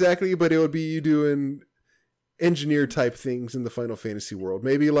would be exactly, but it would be you doing engineer type things in the Final Fantasy world.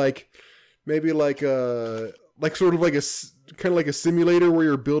 Maybe like sort of like a kind of like a simulator where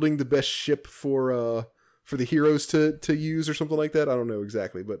you're building the best ship for the heroes to use or something like that. I don't know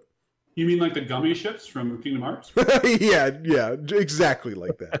exactly, but you mean like the gummy ships from Kingdom Hearts? yeah, exactly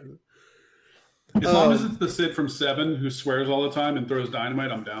like that. As long as it's the Sid from 7 who swears all the time and throws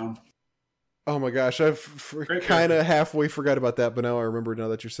dynamite, I'm down. Oh my gosh, I've kind of halfway forgot about that, but now I remember now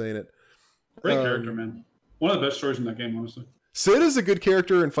that you're saying it. Great character, man. One of the best stories in that game, honestly. Sid is a good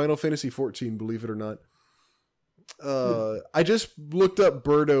character in Final Fantasy XIV, believe it or not. I just looked up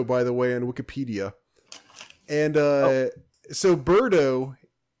Birdo, by the way, on Wikipedia. And so Birdo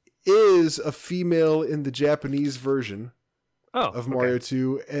is a female in the Japanese version of Mario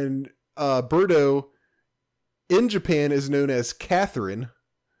 2. And Birdo in Japan is known as Catherine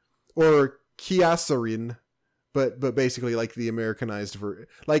or Kiasarin, but basically like the Americanized version.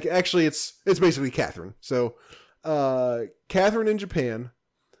 Like actually it's basically Catherine. So Catherine in Japan,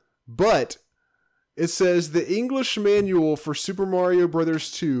 but it says the English manual for Super Mario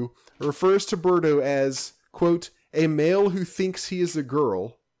Bros. 2 refers to Birdo as, quote, a male who thinks he is a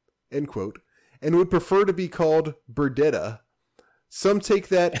girl, end quote, and would prefer to be called Birdetta. Some take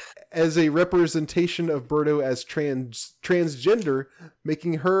that as a representation of Birdo as transgender,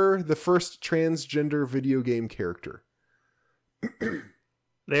 making her the first transgender video game character.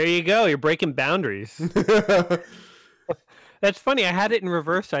 There you go. You're breaking boundaries. That's funny. I had it in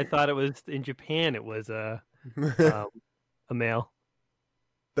reverse. I thought it was in Japan. It was a male.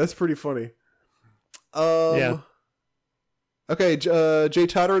 That's pretty funny. Yeah. Okay, Jay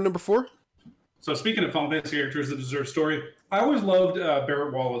Totter, number 4. So speaking of Final Fantasy characters that deserve story, I always loved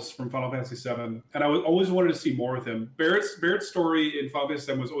Barrett Wallace from Final Fantasy VII, and I always wanted to see more with him. Barrett's story in Final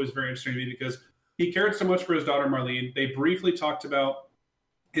Fantasy VII was always very interesting to me because he cared so much for his daughter Marlene. They briefly talked about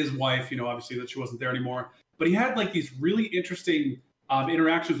his wife, obviously that she wasn't there anymore. But he had like these really interesting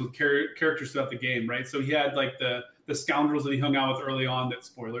interactions with characters throughout the game, right? So he had like the scoundrels that he hung out with early on. That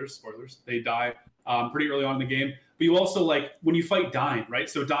spoilers, they die pretty early on in the game. But you also like when you fight Dyne, right?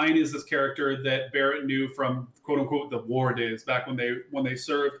 So Dyne is this character that Barrett knew from quote unquote the war days back when they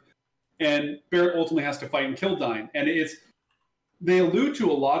served, and Barrett ultimately has to fight and kill Dyne, and they allude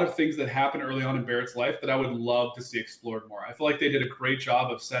to a lot of things that happen early on in Barrett's life that I would love to see explored more. I feel like they did a great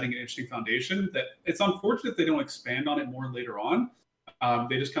job of setting an interesting foundation that it's unfortunate they don't expand on it more later on.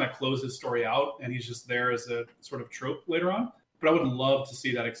 They just kind of close his story out and he's just there as a sort of trope later on. But I would love to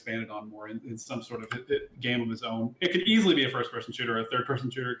see that expanded on more in some sort of game of his own. It could easily be a first-person shooter or a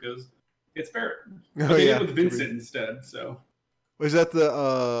third-person shooter because it's Barrett. But they did it with Vincent instead. So was that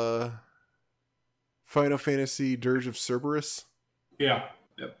the Final Fantasy Dirge of Cerberus? Yeah.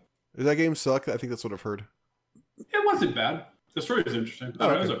 Yep. Did that game suck? I think that's what I've heard. It wasn't bad. The story was interesting. It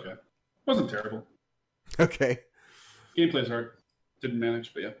was okay. It wasn't terrible. Okay. Gameplay's hard. Didn't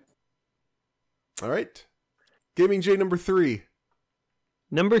manage, but yeah. All right. Gaming J number 3.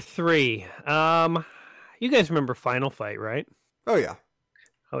 Number 3. You guys remember Final Fight, right? Oh yeah.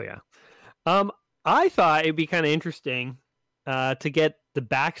 I thought it'd be kind of interesting to get the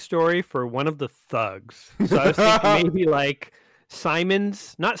backstory for one of the thugs. So I was thinking maybe like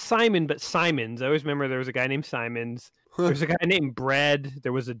Simons, not Simon, but Simons. I always remember there was a guy named Simons. There was a guy named Bread.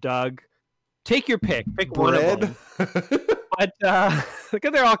 There was a Doug. Take your pick. Pick one of them. But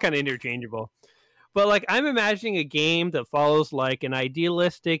they're all kind of interchangeable. But like I'm imagining a game that follows like an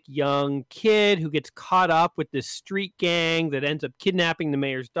idealistic young kid who gets caught up with this street gang that ends up kidnapping the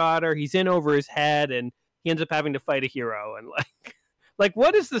mayor's daughter. He's in over his head and he ends up having to fight a hero. And like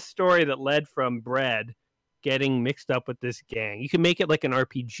what is the story that led from Bread getting mixed up with this gang? You can make it like an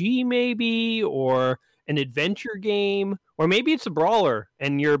RPG maybe, or an adventure game, or maybe it's a brawler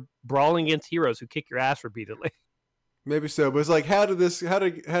and you're brawling against heroes who kick your ass repeatedly. Maybe so, but it's like how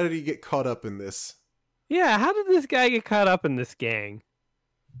did he get caught up in this? Yeah, how did this guy get caught up in this gang?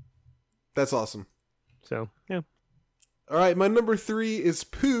 That's awesome. So, yeah. All right, my number 3 is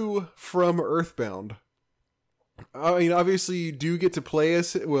Pooh from Earthbound. I mean, obviously you do get to play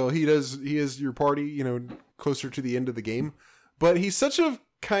as, well, he is your party, closer to the end of the game, but he's such a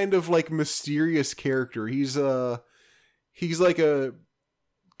kind of like mysterious character. He's like a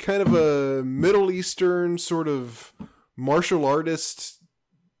kind of a Middle Eastern sort of martial artist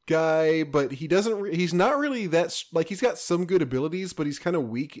guy, but he's not really that, like, he's got some good abilities, but he's kind of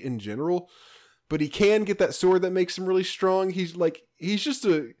weak in general, but he can get that sword that makes him really strong. He's just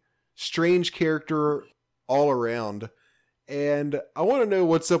a strange character all around. And I want to know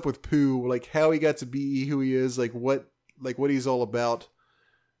what's up with Pooh, like how he got to be who he is, like what he's all about.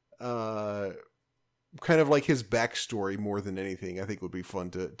 Kind of like his backstory more than anything, I think would be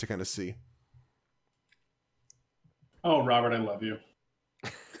fun to kind of see. Oh, Robert, I love you.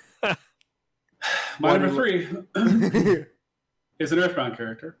 My number 3 is an Earthbound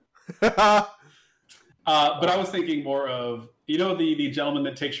character. But I was thinking more of, the gentleman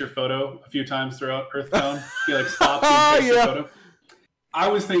that takes your photo a few times throughout Earthbound? He like stops and takes your photo. I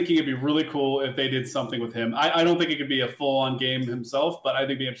was thinking it'd be really cool if they did something with him. I don't think it could be a full-on game himself, but I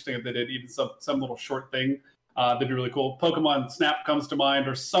think it'd be interesting if they did even some little short thing. That'd be really cool. Pokemon Snap comes to mind,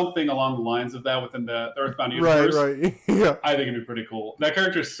 or something along the lines of that within the Earthbound universe. Right. Yeah. I think it'd be pretty cool. That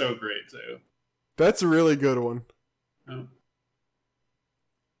character is so great, too. That's a really good one. Oh.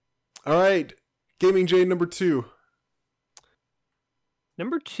 All right. Gaming J number 2.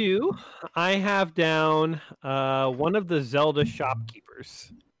 Number 2, I have down one of the Zelda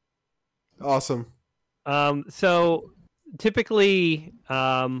shopkeepers. Awesome. So typically,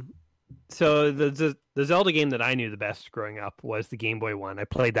 so the Zelda game that I knew the best growing up was the Game Boy one. I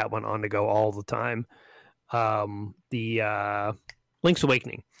played that one on the go all the time. The Link's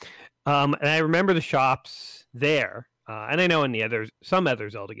Awakening. And I remember the shops there. And I know in some other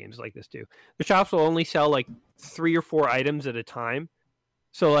Zelda games like this too. The shops will only sell like 3 or 4 items at a time.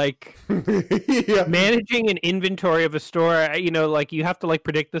 So like managing an inventory of a store, like you have to like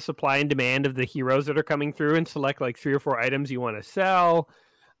predict the supply and demand of the heroes that are coming through and select like 3 or 4 items you want to sell.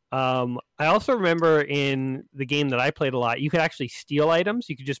 I also remember in the game that I played a lot, you could actually steal items.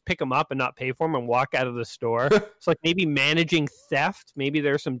 You could just pick them up and not pay for them and walk out of the store. So like maybe managing theft. Maybe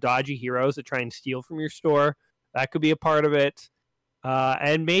there are some dodgy heroes that try and steal from your store. That could be a part of it.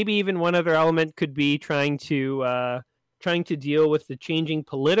 And maybe even one other element could be trying to deal with the changing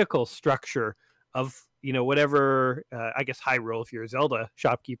political structure of, whatever, I guess Hyrule if you're a Zelda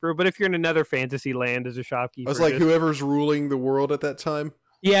shopkeeper, but if you're in another fantasy land as a shopkeeper. I was like, whoever's ruling the world at that time.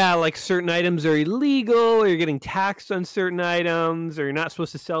 Yeah, like certain items are illegal, or you're getting taxed on certain items, or you're not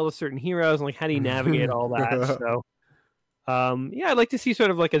supposed to sell to certain heroes, and like how do you navigate all that? So Yeah, I'd like to see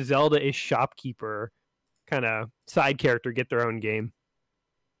sort of like a Zelda-ish shopkeeper kind of side character get their own game.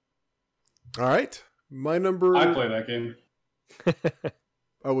 All right. My number... I play that game.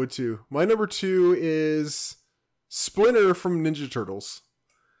 I would too. My number 2 is Splinter from Ninja Turtles.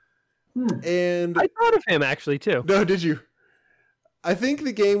 And I thought of him actually too. No, did you? I think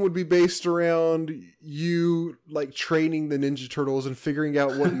the game would be based around you like training the Ninja Turtles and figuring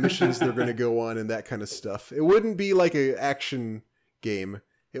out what missions they're going to go on and that kind of stuff. It wouldn't be like an action game.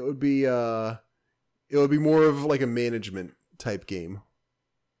 It would be more of like a management type game.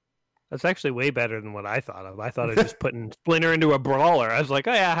 That's actually way better than what I thought of. I thought of just putting Splinter into a brawler. I was like,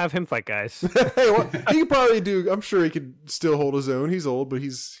 oh yeah, have him fight guys. Hey, well, he could probably do. I'm sure he could still hold his own. He's old, but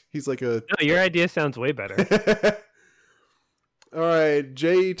he's like a. No, your idea sounds way better. All right,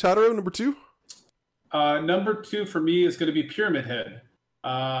 Jay Totoro, number 2. Number 2 for me is going to be Pyramid Head.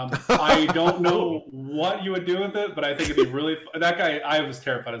 I don't know what you would do with it, but I think it'd be really fun. That guy. I was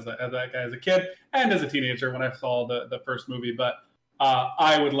terrified of that guy as a kid and as a teenager when I saw the first movie, but.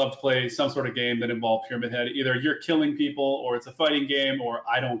 I would love to play some sort of game that involved Pyramid Head. Either you're killing people, or it's a fighting game, or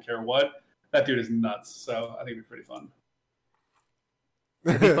I don't care what. That dude is nuts. So I think it'd be pretty fun.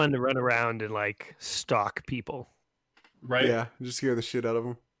 It'd be fun to run around and like stalk people. Right? Yeah, just scare the shit out of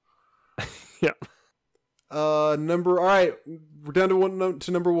them. Yeah. All right, we're down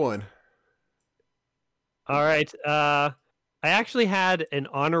to number 1. All right. I actually had an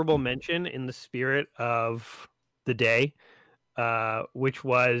honorable mention in the spirit of the day. Which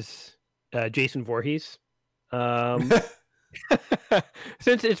was Jason Voorhees. Since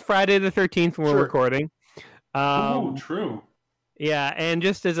it's Friday the 13th when we're recording. True. Yeah, and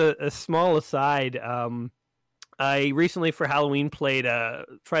just as a small aside, I recently for Halloween played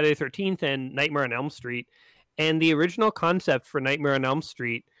Friday the 13th and Nightmare on Elm Street, and the original concept for Nightmare on Elm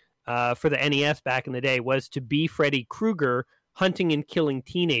Street for the NES back in the day was to be Freddy Krueger hunting and killing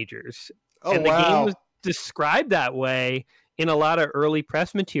teenagers. Oh, and the game was described that way in a lot of early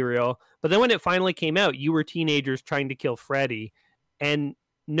press material, but then when it finally came out, you were teenagers trying to kill Freddy, and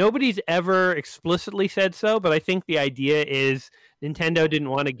nobody's ever explicitly said so, but I think the idea is Nintendo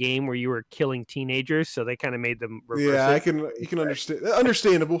didn't want a game where you were killing teenagers, so they kind of made them reverse it. You can understand.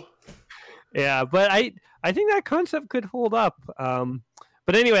 Understandable. Yeah, but I think that concept could hold up.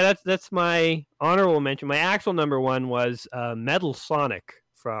 But anyway, that's my honorable mention. My actual number 1 was Metal Sonic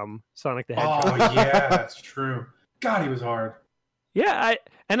from Sonic the Hedgehog. Oh yeah, that's true. God, he was hard. Yeah,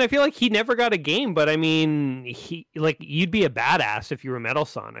 I feel like he never got a game, but I mean, you'd be a badass if you were Metal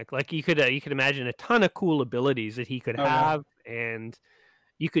Sonic. Like you could imagine a ton of cool abilities that he could have, and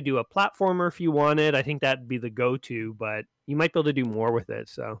you could do a platformer if you wanted. I think that'd be the go-to, but you might be able to do more with it.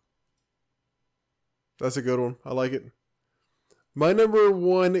 So that's a good one. I like it. My number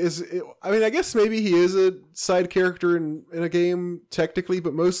 1 is, I mean, I guess maybe he is a side character in a game technically,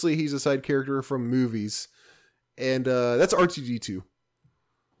 but mostly he's a side character from movies. And that's R2-D2.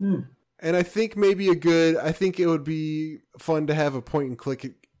 And I think I think it would be fun to have a point and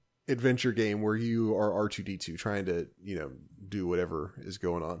click adventure game where you are R2-D2 trying to, do whatever is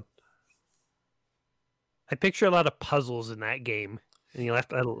going on. I picture a lot of puzzles in that game. And you'll have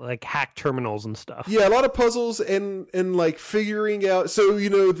to like hack terminals and stuff. Yeah, a lot of puzzles and like figuring out. So,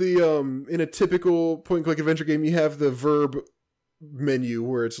 the in a typical point and click adventure game, you have the verb menu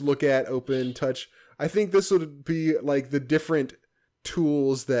where it's look at, open, touch. I think this would be like the different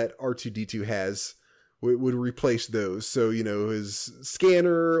tools that R2-D2 has would replace those. So, his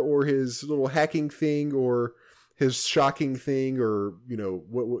scanner or his little hacking thing or his shocking thing or,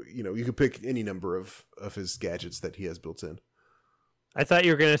 what you could pick any number of his gadgets that he has built in. I thought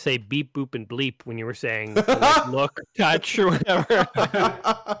you were going to say beep, boop, and bleep when you were saying like, look, touch, or whatever.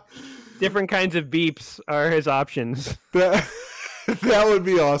 Different kinds of beeps are his options. That would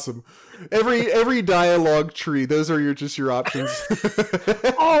be awesome. Every dialogue tree, those are your options.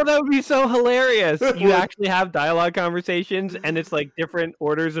 Oh, that would be so hilarious. You actually have dialogue conversations, and it's like different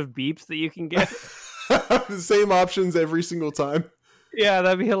orders of beeps that you can get. The same options every single time. Yeah,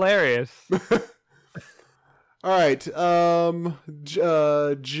 that'd be hilarious. All right, Jay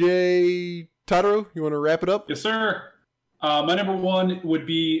Totoro, you want to wrap it up? Yes, sir. My number 1 would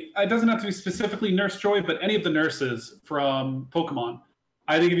be, it doesn't have to be specifically Nurse Joy, but any of the nurses from Pokemon.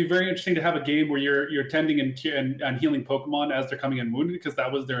 I think it'd be very interesting to have a game where you're tending and healing Pokemon as they're coming in wounded, because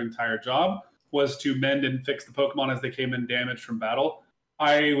that was their entire job, was to mend and fix the Pokemon as they came in damaged from battle.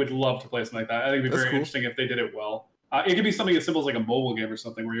 I would love to play something like that. I think it'd be very interesting if they did it well. It could be something as simple as like a mobile game or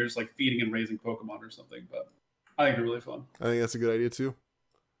something where you're just like feeding and raising Pokemon or something, but I think it'd be really fun. I think that's a good idea too.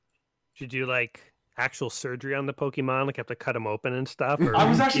 Should do like actual surgery on the Pokemon, like have to cut them open and stuff. Or... I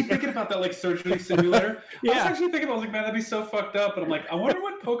was actually thinking about that, like surgery simulator. Yeah. I was actually thinking, I was like, man, that'd be so fucked up. And I'm like, I wonder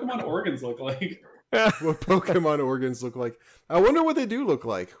what Pokemon organs look like. What Pokemon organs look like. I wonder what they do look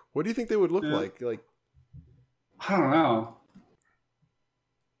like. What do you think they would look like? Like, I don't know.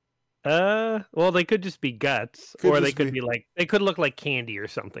 Well, they could just be guts, or they could be like, they could look like candy or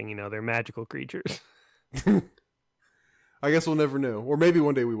something. You know, they're magical creatures. I guess we'll never know, or maybe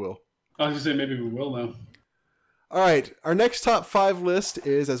one day we will. I was just saying, maybe we will know. All right, our next top 5 list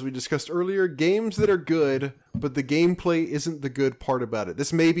is, as we discussed earlier, games that are good, but the gameplay isn't the good part about it.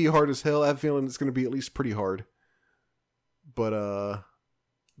 This may be hard as hell. I have a feeling it's going to be at least pretty hard. But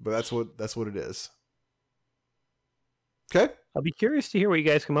that's what it is. Okay? I'll be curious to hear what you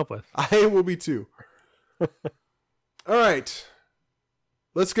guys come up with. I will be too. All right.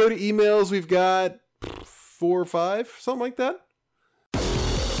 Let's go to emails. We've got 4 or 5, something like that.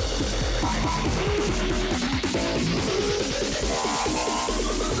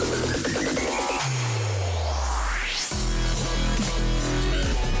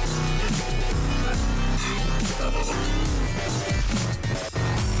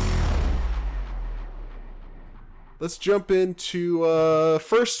 Let's jump into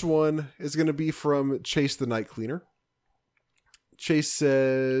first one is going to be from Chase the Night Cleaner. Chase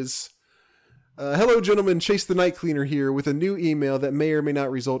says, hello gentlemen, Chase the Night Cleaner here with a new email that may or may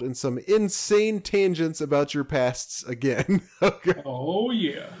not result in some insane tangents about your pasts again. Okay. Oh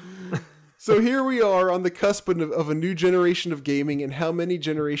yeah. So here we are on the cusp of a new generation of gaming, and how many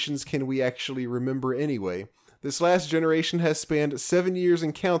generations can we actually remember anyway? This last generation has spanned 7 years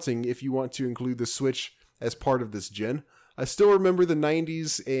and counting if you want to include the Switch as part of this gen. I still remember the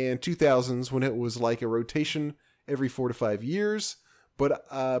 90s and 2000s when it was like a rotation every 4 to 5 years, but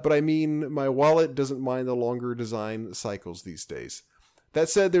I mean, my wallet doesn't mind the longer design cycles these days. That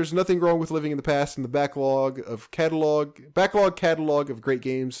said, there's nothing wrong with living in the past, and the backlog catalog of great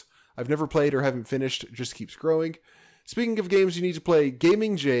games I've never played or haven't finished just keeps growing. Speaking of games you need to play,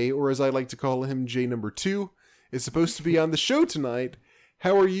 Gaming Jay, or as I like to call him, J number 2, is supposed to be on the show tonight.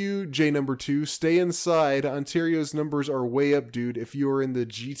 How are you, J number 2? Stay inside. Ontario's numbers are way up, dude. If you are in the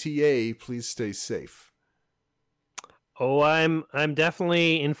GTA, please stay safe. Oh, I'm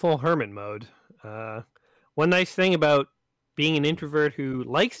definitely in full hermit mode. One nice thing about being an introvert who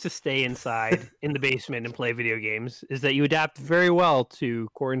likes to stay inside in the basement and play video games is that you adapt very well to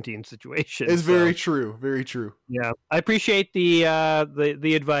quarantine situations. It's very true. Very true. Yeah, I appreciate the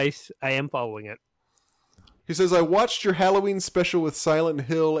advice. I am following it. He says, I watched your Halloween special with Silent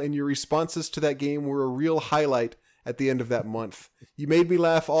Hill, and your responses to that game were a real highlight at the end of that month. You made me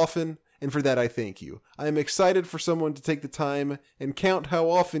laugh often, and for that I thank you. I am excited for someone to take the time and count how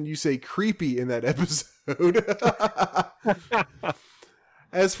often you say creepy in that episode.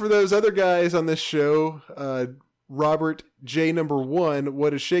 As for those other guys on this show, Robert J number 1,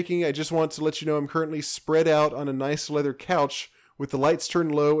 what is shaking? I just want to let you know I'm currently spread out on a nice leather couch with the lights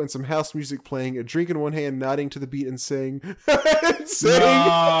turned low and some house music playing, a drink in one hand, nodding to the beat and saying, I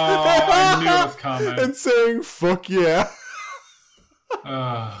knew it was coming. And saying, fuck yeah.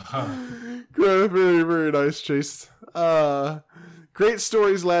 Very, very nice, Chase. Great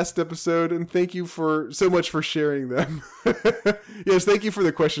stories last episode, and thank you so much for sharing them. Yes, thank you for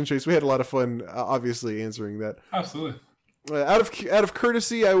the question, Chase. We had a lot of fun, obviously, answering that. Absolutely. Out of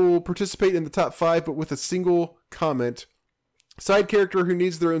courtesy, I will participate in the top 5, but with a single comment. Side character who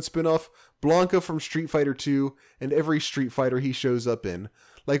needs their own spin-off, Blanca from Street Fighter 2, and every Street Fighter he shows up in.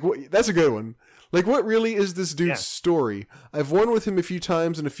 Like, that's a good one. Like, what really is this dude's story? I've won with him a few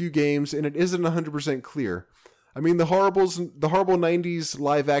times in a few games, and it isn't 100% clear. I mean, the horrible 90s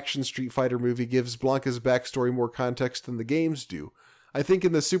live-action Street Fighter movie gives Blanca's backstory more context than the games do. I think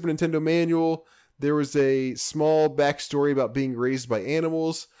in the Super Nintendo manual, there was a small backstory about being raised by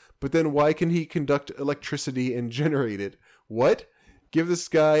animals, but then why can he conduct electricity and generate it? What? Give this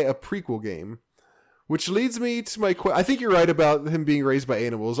guy a prequel game. Which leads me to my question. I think you're right about him being raised by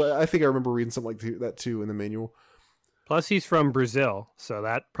animals. I think I remember reading something like that too in the manual. Plus, he's from Brazil, so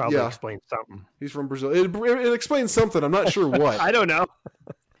that probably explains something. He's from Brazil. It explains something. I'm not sure what. I don't know.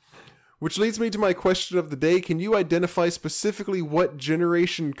 Which leads me to my question of the day. Can you identify specifically what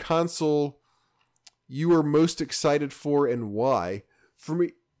generation console you are most excited for and why? For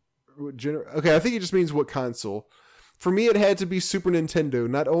me, okay, I think it just means what console. For me, it had to be Super Nintendo.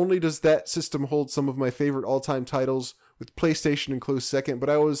 Not only does that system hold some of my favorite all-time titles, with PlayStation in close second,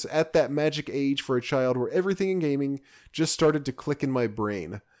 but I was at that magic age for a child where everything in gaming just started to click in my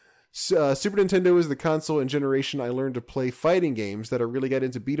brain. Super Nintendo is the console and generation I learned to play fighting games, that I really got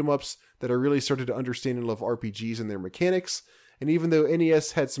into beat-em-ups, that I really started to understand and love RPGs and their mechanics, And even though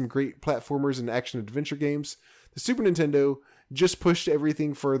NES had some great platformers and action-adventure games, the Super Nintendo just pushed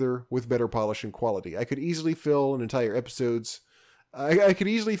everything further with better polish and quality. I could easily fill entire episodes of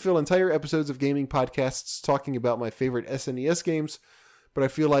gaming podcasts talking about my favorite SNES games, but I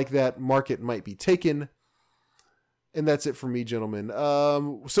feel like that market might be taken. And that's it for me, gentlemen.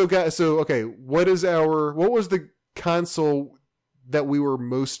 So okay, what was the console that we were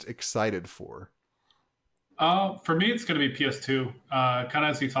most excited for? For me, it's going to be PS2. Kind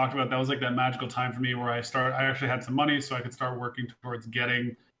of as you talked about, that was like that magical time for me where I actually had some money so I could start working towards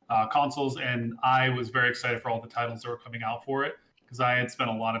getting consoles, and I was very excited for all the titles that were coming out for it because I had spent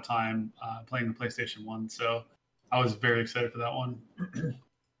a lot of time playing the PlayStation 1, so I was very excited for that one.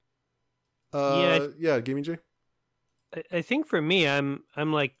 Yeah, Gaming Jay? I think for me, I'm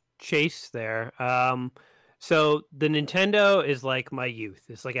like Chase there. So the Nintendo is like my youth.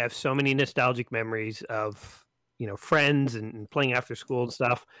 It's like I have so many nostalgic memories of, friends and playing after school and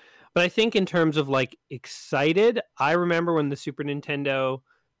stuff. But I think in terms of like excited, I remember when the Super Nintendo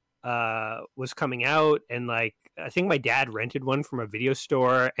was coming out, and like I think my dad rented one from a video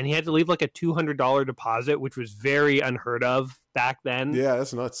store, and he had to leave like a $200 deposit, which was very unheard of back then. Yeah,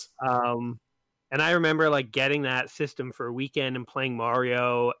 that's nuts. And I remember like getting that system for a weekend and playing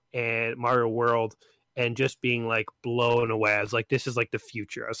Mario and Mario World and just being like blown away. I was like, this is like the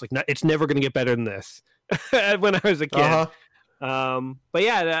future. I was like, no, it's never going to get better than this when I was a kid. But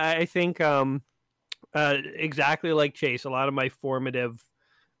yeah, I think exactly like Chase, a lot of my formative,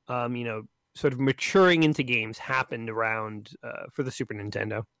 sort of maturing into games happened around for the Super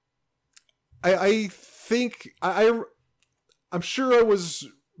Nintendo. I think I'm sure I was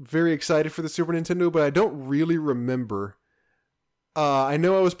very excited for the Super Nintendo, but I don't really remember. I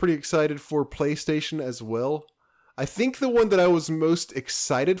know I was pretty excited for PlayStation as well. I think the one that I was most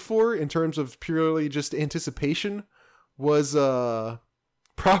excited for in terms of purely just anticipation was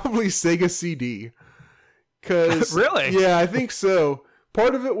probably Sega CD. Really? Yeah, I think so.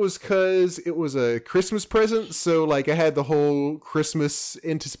 Part of it was because it was a Christmas present, so like I had the whole Christmas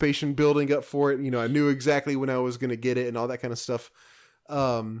anticipation building up for it. I knew exactly when I was going to get it and all that kind of stuff.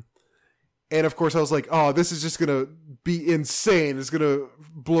 And of course I was like, oh, this is just going to be insane. It's going to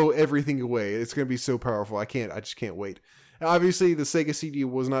blow everything away. It's going to be so powerful. I just can't wait. And obviously the Sega CD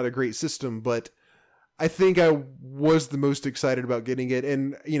was not a great system, but I think I was the most excited about getting it.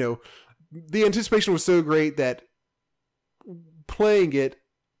 And, the anticipation was so great that playing it,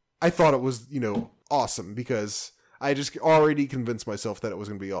 I thought it was, awesome because I just already convinced myself that it was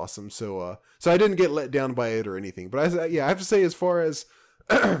going to be awesome. So I didn't get let down by it or anything. But I have to say, as far as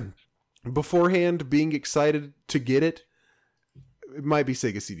beforehand being excited to get it, it might be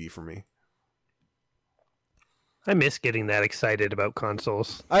Sega CD for me. I miss getting that excited about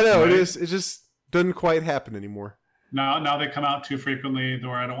consoles. I know, right? It just doesn't quite happen anymore. Now they come out too frequently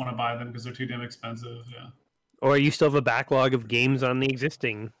where I don't want to buy them because they're too damn expensive. Yeah. Or you still have a backlog of games on the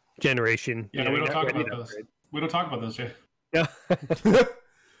existing generation. Yeah, we don't talk about those. We don't talk about those, Jay. Yeah.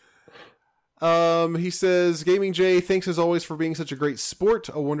 He says, Gaming Jay, thanks as always for being such a great sport,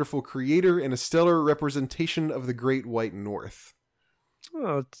 a wonderful creator, and a stellar representation of the Great White North.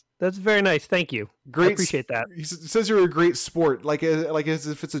 Oh, that's very nice. Thank you. Great. I appreciate that. He says you're a great sport, like as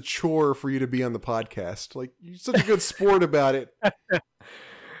if it's a chore for you to be on the podcast. Like, you're such a good sport about it.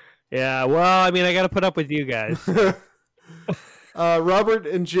 Yeah, well, I mean, I got to put up with you guys. Robert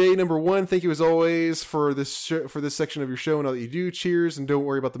and Jay, number one, thank you as always for this section of your show and all that you do. Cheers, and don't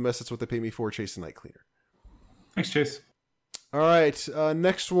worry about the mess. That's what they pay me for. Chase the Night Cleaner. Thanks, Chase. All right,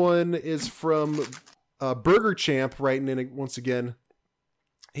 next one is from Burger Champ, writing in once again.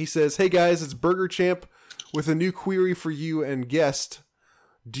 He says, "Hey guys, it's Burger Champ with a new query for you and guest.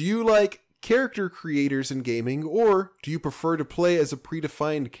 Do you like character creators in gaming, or do you prefer to play as a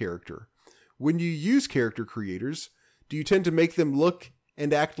predefined character? When you use character creators, do you tend to make them look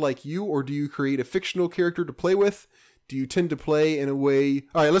and act like you, or do you create a fictional character to play with? Do you tend to play in a way..."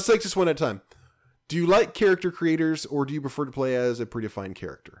 All right, let's take this one at a time. Do you like character creators, or do you prefer to play as a predefined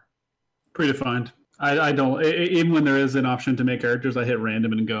character? Predefined. I don't. Even when there is an option to make characters, I hit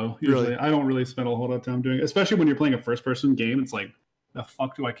random and go. Usually, really? I don't really spend a whole lot of time doing it, especially when you're playing a first-person game. It's like, the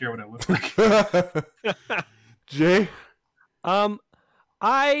fuck do I care what I look like? Jay?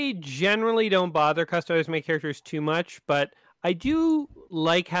 I generally don't bother customizing my characters too much, but I do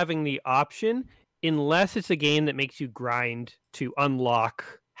like having the option, unless it's a game that makes you grind to unlock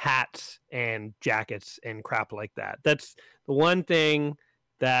hats and jackets and crap like that. That's the one thing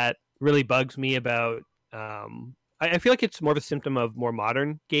that really bugs me about I feel like it's more of a symptom of more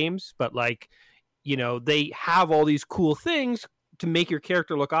modern games, but like, they have all these cool things to make your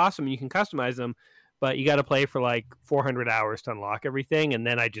character look awesome and you can customize them, but you got to play for like 400 hours to unlock everything, and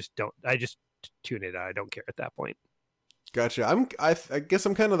then I just tune it out. I don't care at that point. Gotcha. I guess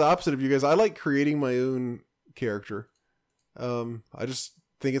I'm kind of the opposite of you guys. I like creating my own character. I just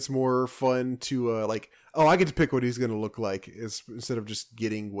think it's more fun to I get to pick what he's going to look like instead of just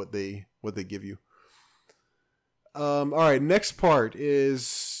getting what they give you. All right, next part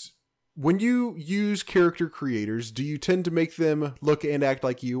is when you use character creators, do you tend to make them look and act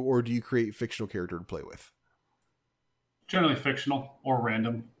like you, or do you create fictional character to play with? Generally fictional or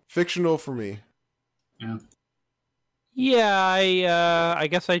random. Fictional for me. Yeah. Yeah, I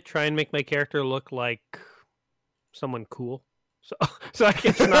guess I try and make my character look like someone cool. So I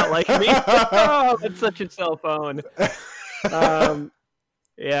guess not like me. Oh, that's such a cell phone.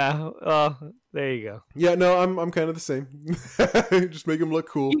 Yeah. There you go. Yeah, no, I'm kind of the same. Just make him look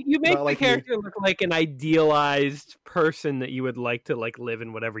cool. You make the like character look like an idealized person that you would like to live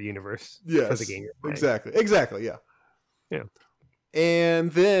in whatever universe for the game you're playing. Exactly. Yeah. Yeah.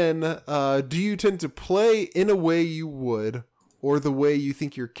 And then, do you tend to play in a way you would, or the way you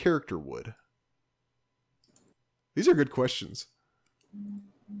think your character would? These are good questions.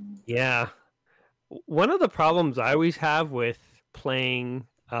 Yeah. One of the problems I always have with playing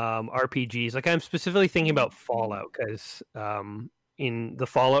RPGs, like I'm specifically thinking about Fallout, because in the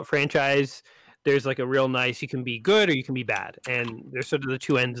Fallout franchise, there's like a real nice, you can be good or you can be bad, and there's sort of the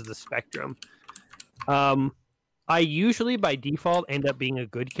two ends of the spectrum. I usually by default end up being a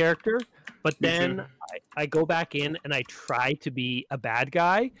good character, but then I go back in and I try to be a bad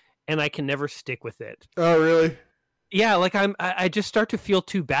guy, and I can never stick with it. Oh, really? Yeah, like I just start to feel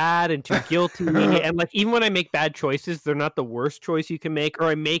too bad and too guilty, and like even when I make bad choices, they're not the worst choice you can make, or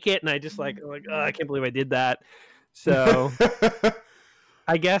I make it and I just like oh, I can't believe I did that. So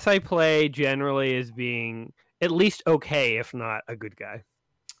I guess I play generally as being at least okay, if not a good guy.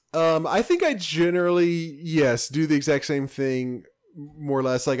 I think I generally, do the exact same thing, more or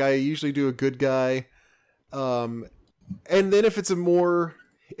less. Like, I usually do a good guy. And then if it's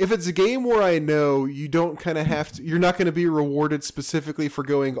a game where I know you don't kind of have to, you're not going to be rewarded specifically for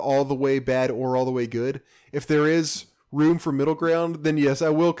going all the way bad or all the way good. If there is room for middle ground, then yes, I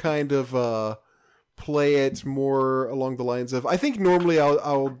will kind of play it more along the lines of, I think normally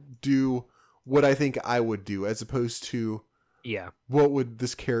I'll do what I think I would do, as opposed to what would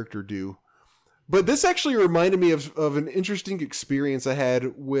this character do. But this actually reminded me of an interesting experience I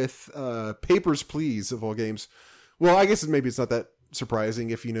had with Papers, Please, of all games. Well, I guess maybe it's not that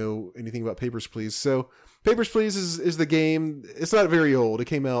surprising if you know anything about Papers, Please. So Papers, Please is the game. It's not very old. It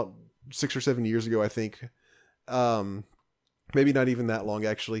came out 6 or 7 years ago, I think. Maybe not even that long,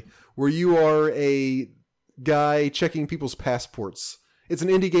 actually. Where you are a guy checking people's passports. It's an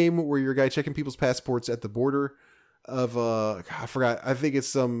indie game where you're a guy checking people's passports at the border of I forgot. I think it's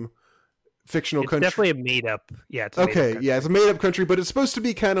some fictional country. It's definitely a made up. Yeah. It's a made up country, but it's supposed to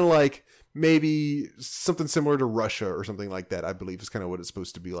be kind of like maybe something similar to Russia or something like that. I believe is kind of what it's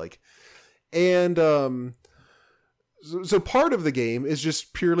supposed to be like. And so part of the game is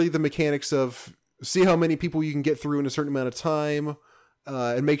just purely the mechanics of see how many people you can get through in a certain amount of time,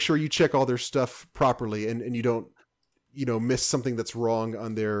 and make sure you check all their stuff properly, and you don't miss something that's wrong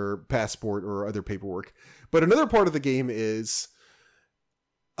on their passport or other paperwork. But another part of the game is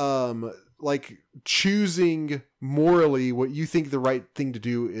like choosing morally what you think the right thing to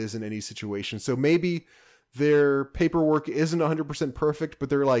do is in any situation. So maybe their paperwork isn't 100% perfect, but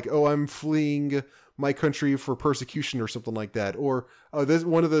they're like, oh, I'm fleeing my country for persecution or something like that. Or this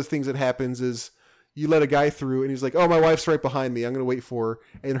one of the things that happens is you let a guy through and he's like, oh, my wife's right behind me, I'm going to wait for her.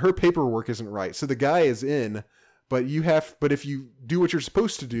 And her paperwork isn't right. So the guy is in, but if you do what you're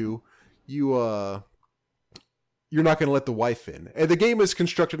supposed to do, you're not going to let the wife in. And the game is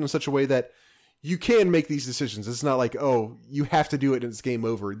constructed in such a way that you can make these decisions. It's not like, oh, you have to do it and it's game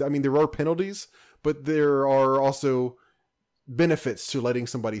over. I mean, there are penalties, but there are also benefits to letting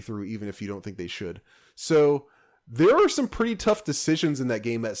somebody through, even if you don't think they should. So there are some pretty tough decisions in that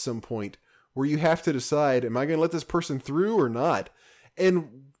game at some point where you have to decide, am I going to let this person through or not?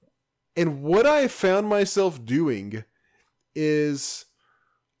 And what I found myself doing is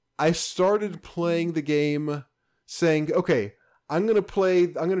I started playing the game saying, okay, I'm going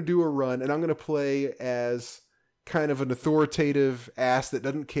to do a run, and I'm going to play as kind of an authoritative ass that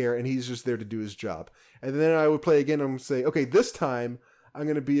doesn't care, and he's just there to do his job. And then I would play again, and I'm going to say, okay, this time I'm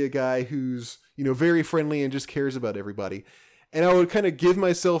going to be a guy who's, very friendly and just cares about everybody. And I would kind of give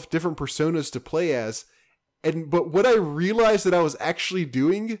myself different personas to play as. But what I realized that I was actually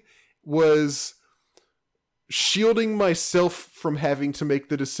doing was shielding myself from having to make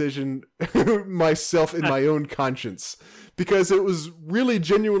the decision myself in my own conscience, because it was really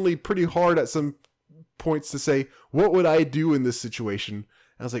genuinely pretty hard at some points to say, what would I do in this situation? And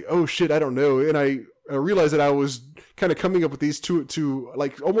I was like, oh shit, I don't know. And I realized that I was kind of coming up with these to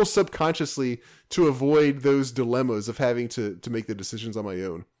like almost subconsciously to avoid those dilemmas of having to make the decisions on my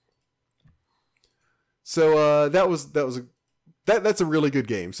own. So that's a really good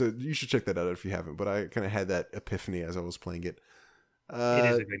game. So you should check that out if you haven't. But I kind of had that epiphany as I was playing it. It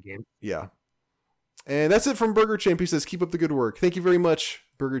is a good game. Yeah. And that's it from Burger Champ. He says, keep up the good work. Thank you very much,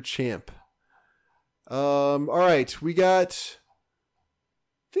 Burger Champ. All right. We got,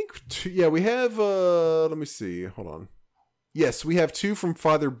 we have, let me see. Hold on. Yes, we have 2 from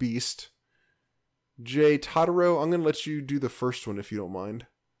Father Beast. Jay Totoro, I'm going to let you do the first one if you don't mind.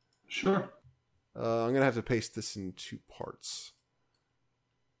 Sure. I'm going to have to paste this in 2 parts.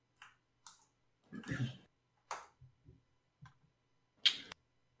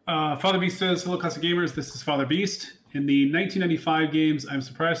 Father Beast says, hello, classic gamers. This is Father Beast. In the 1995 games, I'm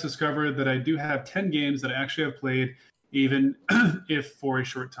surprised to discover that I do have 10 games that I actually have played, even if for a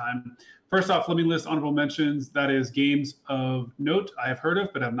short time. First off, let me list honorable mentions. That is games of note I have heard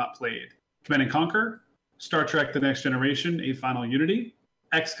of but have not played. Command & Conquer, Star Trek The Next Generation, A Final Unity,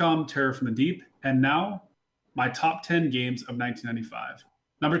 XCOM, Terror from the Deep, and now my top 10 games of 1995.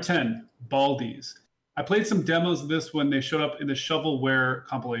 Number 10, Baldies. I played some demos of this when they showed up in the shovelware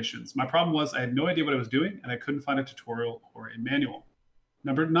compilations. My problem was I had no idea what I was doing, and I couldn't find a tutorial or a manual.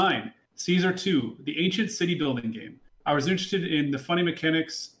 Number 9, Caesar 2, the ancient city building game. I was interested in the funny mechanic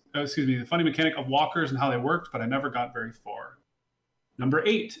of walkers and how they worked, but I never got very far. Number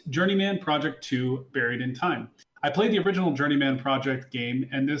 8, Journeyman Project 2, Buried in Time. I played the original Journeyman Project game,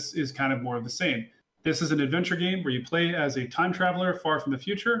 and this is kind of more of the same. This is an adventure game where you play as a time traveler from the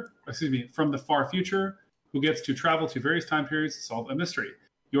far future, who gets to travel to various time periods to solve a mystery.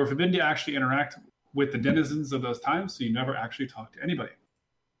 You're forbidden to actually interact with the denizens of those times, so you never actually talk to anybody.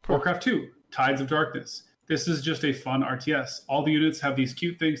 Warcraft 2, Tides of Darkness. This is just a fun RTS. All the units have these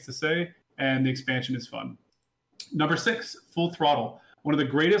cute things to say, and the expansion is fun. Number 6, Full Throttle. One of the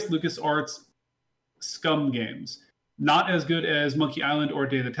greatest LucasArts scum games. Not as good as Monkey Island or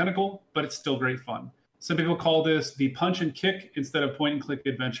Day of the Tentacle, but it's still great fun. Some people call this the punch and kick instead of point and click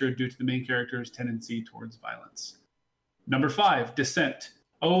adventure due to the main character's tendency towards violence. Number 5, Descent.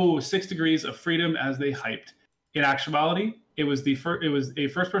 6 Degrees of Freedom as they hyped. In actuality, it was a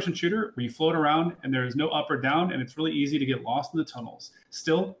first-person shooter where you float around and there is no up or down, and it's really easy to get lost in the tunnels.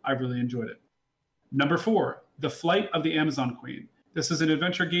 Still, I really enjoyed it. Number 4, The Flight of the Amazon Queen. This is an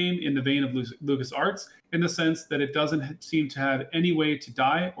adventure game in the vein of LucasArts in the sense that it doesn't seem to have any way to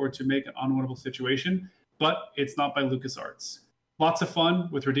die or to make an unwinnable situation, but it's not by LucasArts. Lots of fun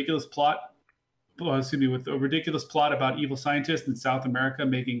with a ridiculous plot about evil scientists in South America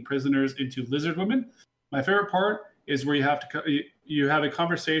making prisoners into lizard women. My favorite part is where you have a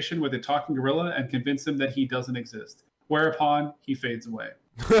conversation with a talking gorilla and convince him that he doesn't exist, whereupon he fades away.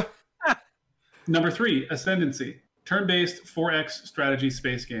 Number 3, Ascendancy. Turn-based 4X strategy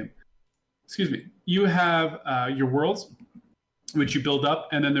space game. You have your worlds, which you build up,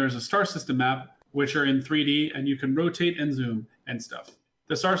 and then there's a star system map, which are in 3D, and you can rotate and zoom and stuff.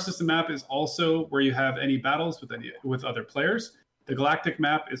 The star system map is also where you have any battles with other players. The galactic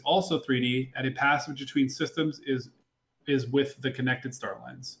map is also 3D, and a passage between systems is with the connected star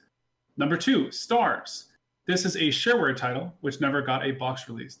lines. Number 2, Stars. This is a shareware title, which never got a box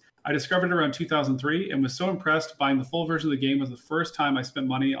release. I discovered it around 2003 and was so impressed buying the full version of the game was the first time I spent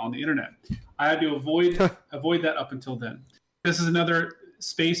money on the internet. I had to avoid that up until then. This is another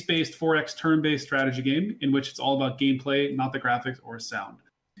space-based 4X turn-based strategy game in which it's all about gameplay, not the graphics or sound.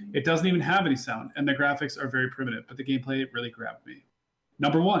 It doesn't even have any sound, and the graphics are very primitive, but the gameplay really grabbed me.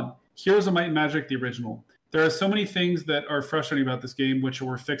 Number 1, Heroes of Might and Magic, the original. There are so many things that are frustrating about this game, which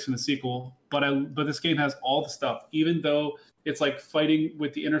were fixed in the sequel, but this game has all the stuff, even though it's like fighting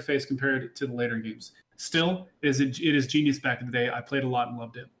with the interface compared to the later games. Still, it is genius back in the day. I played a lot and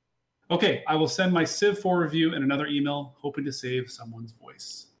loved it. Okay, I will send my Civ 4 review in another email, hoping to save someone's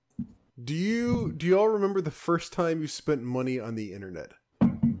voice. Do you all remember the first time you spent money on the internet?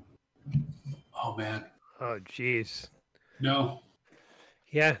 Oh, man. Oh, jeez. No.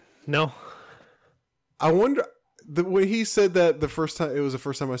 Yeah, no. I wonder, when he said that it was the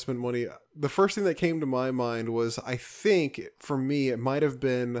first time I spent money, the first thing that came to my mind was, I think, for me, it might have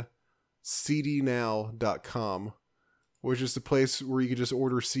been cdnow.com, which is the place where you could just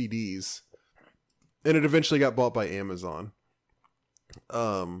order CDs. And it eventually got bought by Amazon.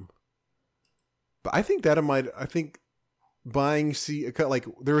 But I think buying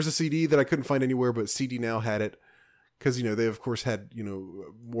there was a CD that I couldn't find anywhere, but CD Now had it. Because, they, of course, had,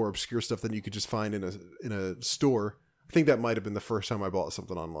 more obscure stuff than you could just find in a store. I think that might have been the first time I bought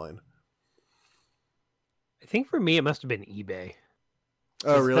something online. I think for me, it must have been eBay.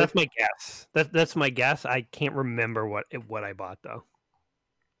 Oh, really? That's my guess. That's my guess. I can't remember what I bought though.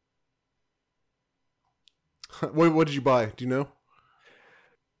 What did you buy? Do you know?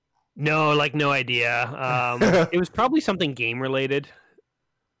 No, no idea. It was probably something game related.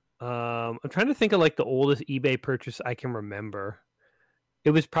 I'm trying to think of the oldest eBay purchase I can remember. It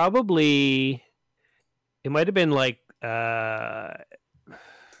was probably. It might have been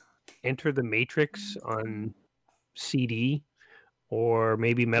Enter the Matrix on CD, or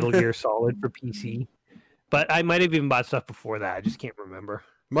maybe Metal Gear Solid for PC. But I might have even bought stuff before that. I just can't remember.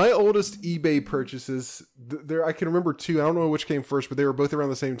 My oldest eBay purchases, there I can remember two. I don't know which came first, but they were both around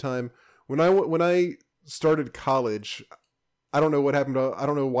the same time. When I started college, I don't know what happened. I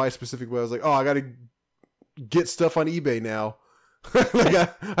don't know why specifically. I was like, oh, I got to get stuff on eBay now.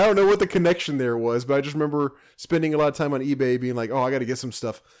 I don't know what the connection there was, but I just remember spending a lot of time on eBay being like, oh, I got to get some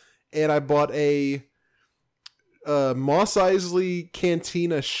stuff. And I bought a Mos Eisley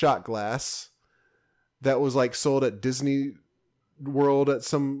Cantina shot glass that was sold at Disney World at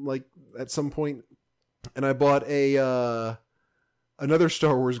some point. And I bought a another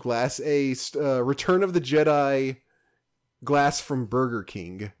Star Wars glass, a Return of the Jedi glass from Burger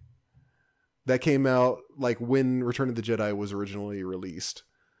King that came out when Return of the Jedi was originally released.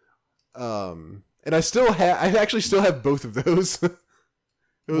 And I actually still have both of those.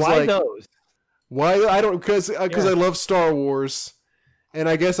 It was why those? Why? I don't, because I love Star Wars, and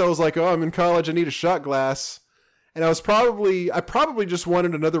I guess I was like, oh, I'm in college, I need a shot glass, and I probably just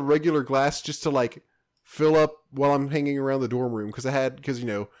wanted another regular glass just to fill up while I'm hanging around the dorm room, because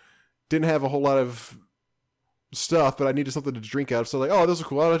didn't have a whole lot of stuff, but I needed something to drink out. So oh, those are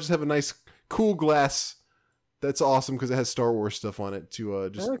cool. I'll just have a nice cool glass. That's awesome because it has Star Wars stuff on it to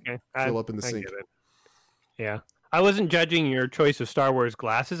fill up in the sink. Yeah. I wasn't judging your choice of Star Wars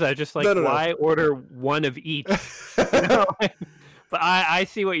glasses. I was just why order one of each? But I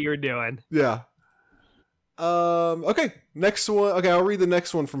see what you're doing. Yeah. Okay. Next one. Okay, I'll read the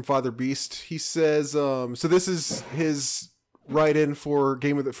next one from Father Beast. He says, so this is his write-in for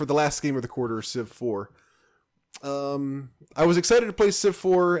the last game of the quarter, Civ 4. I was excited to play Civ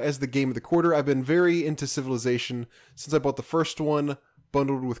 4 as the game of the quarter. I've been very into Civilization since I bought the first one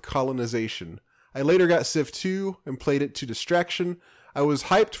bundled with Colonization. I later got Civ 2 and played it to distraction. I was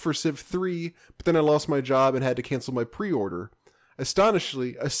hyped for Civ 3, but then I lost my job and had to cancel my pre-order.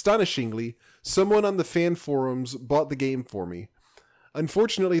 Astonishingly, someone on the fan forums bought the game for me.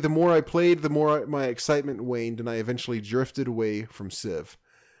 Unfortunately, the more I played, the more my excitement waned, and I eventually drifted away from Civ.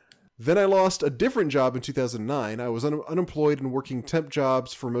 Then I lost a different job in 2009. I was unemployed and working temp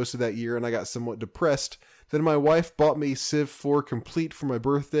jobs for most of that year, and I got somewhat depressed. Then my wife bought me Civ 4 Complete for my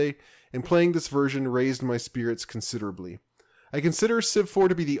birthday, and playing this version raised my spirits considerably. I consider Civ 4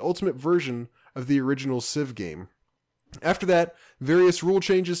 to be the ultimate version of the original Civ game. After that, various rule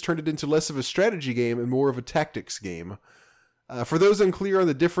changes turned it into less of a strategy game and more of a tactics game. For those unclear on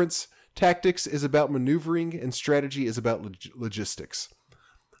the difference, tactics is about maneuvering and strategy is about logistics.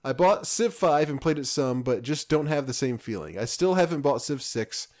 I bought Civ 5 and played it some, but just don't have the same feeling. I still haven't bought Civ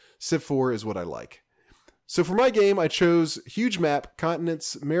 6. Civ 4 is what I like. So for my game, I chose huge map,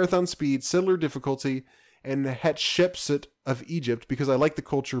 continents, marathon speed, settler difficulty, and Hatshepsut of Egypt because I like the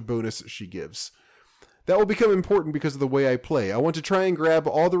culture bonus she gives. That will become important because of the way I play. I want to try and grab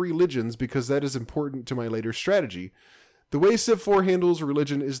all the religions because that is important to my later strategy. The way Civ 4 handles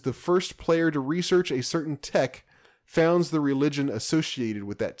religion is the first player to research a certain tech founds the religion associated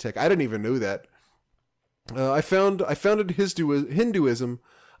with that tech. I didn't even know that. I founded Hinduism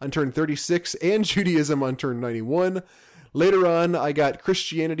on turn 36 and Judaism on turn 91. Later on, I got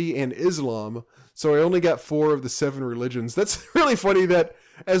Christianity and Islam, so I only got 4 of the 7 religions. That's really funny that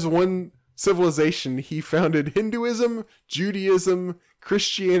as one civilization, he founded Hinduism, Judaism,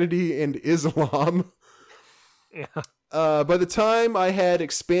 Christianity, and Islam. Yeah. By the time I had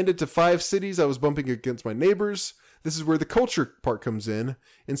expanded to 5 cities, I was bumping against my neighbors. This is where the culture part comes in.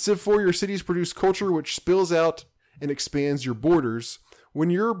 In Civ 4, your cities produce culture which spills out and expands your borders. When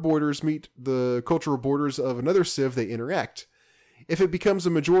your borders meet the cultural borders of another Civ, they interact. If it becomes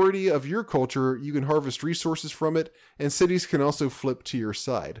a majority of your culture, you can harvest resources from it, and cities can also flip to your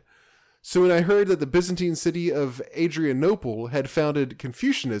side. So when I heard that the Byzantine city of Adrianople had founded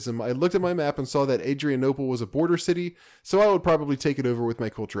Confucianism, I looked at my map and saw that Adrianople was a border city, so I would probably take it over with my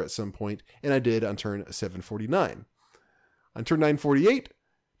culture at some point, and I did on turn 749. On turn 948,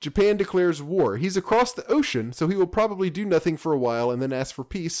 Japan declares war. He's across the ocean, so he will probably do nothing for a while and then ask for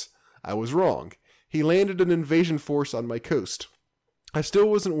peace. I was wrong. He landed an invasion force on my coast. I still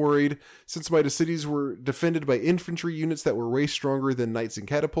wasn't worried, since my cities were defended by infantry units that were way stronger than knights and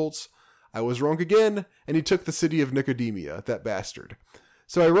catapults. I was wrong again, and he took the city of Nicodemia, that bastard.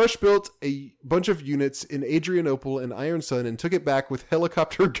 So I rush built a bunch of units in Adrianople and Iron Sun and took it back with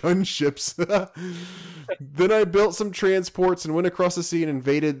helicopter gunships. Then I built some transports and went across the sea and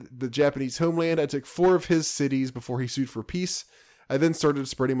invaded the Japanese homeland. I took 4 of his cities before he sued for peace. I then started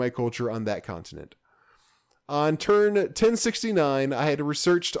spreading my culture on that continent. On turn 1069, I had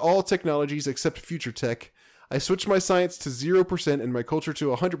researched all technologies except future tech. I switched my science to 0% and my culture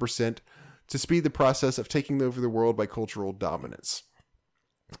to 100% to speed the process of taking over the world by cultural dominance.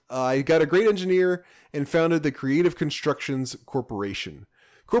 I got a great engineer and founded the Creative Constructions Corporation.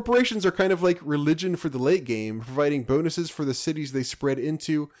 Corporations are kind of like religion for the late game, providing bonuses for the cities they spread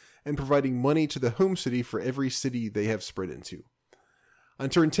into and providing money to the home city for every city they have spread into. On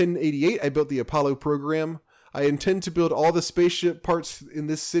turn 1088, I built the Apollo program. I intend to build all the spaceship parts in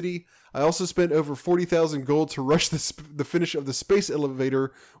this city. I also spent over 40,000 gold to rush the finish of the space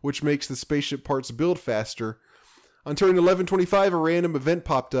elevator, which makes the spaceship parts build faster. On turn 1125, a random event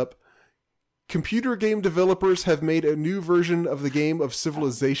popped up. Computer game developers have made a new version of the game of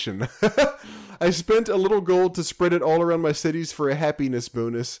Civilization. I spent a little gold to spread it all around my cities for a happiness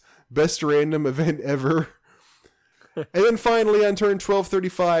bonus. Best random event ever. And then finally, on turn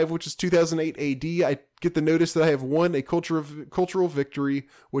 1235, which is 2008 AD, I get the notice that I have won a cultural victory,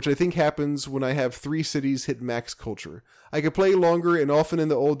 which I think happens when I have 3 cities hit max culture. I could play longer, and often in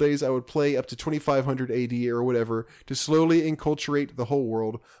the old days I would play up to 2500 AD or whatever to slowly enculturate the whole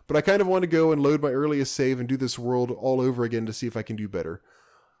world, but I kind of want to go and load my earliest save and do this world all over again to see if I can do better.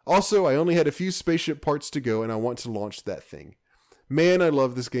 Also, I only had a few spaceship parts to go, and I want to launch that thing. Man, I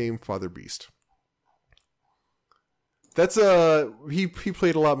love this game, Father Beast. That's he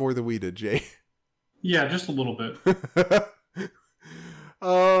played a lot more than we did, Jay. Yeah, just a little bit.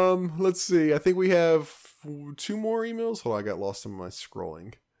 Let's see. I think we have 2 more emails. Hold on, I got lost in my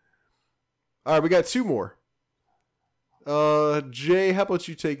scrolling. All right, we got 2 more. Jay, how about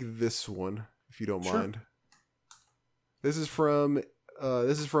you take this one, if you don't mind? This is from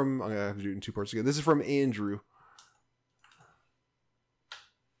I'm gonna have to do it in 2 parts again. This is from Andrew.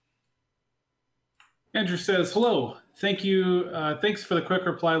 Andrew says, hello. Thank you. Thanks for the quick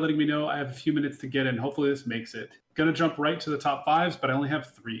reply, letting me know I have a few minutes to get in. Hopefully this makes it. Gonna jump right to the top 5s, but I only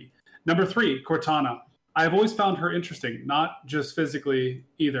have 3. Number 3, Cortana. I have always found her interesting, not just physically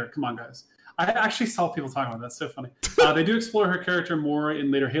either. Come on, guys. I actually saw people talking about that. That's so funny. They do explore her character more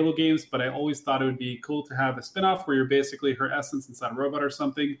in later Halo games, but I always thought it would be cool to have a spin-off where you're basically her essence inside a robot or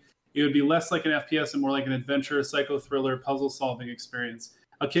something. It would be less like an FPS and more like an adventure, psycho-thriller, puzzle-solving experience,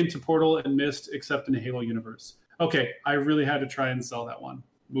 akin to Portal and Myst, except in the Halo universe. Okay, I really had to try and sell that one.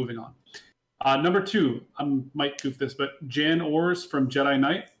 Moving on. Number 2, I might goof this, but Jan Ors from Jedi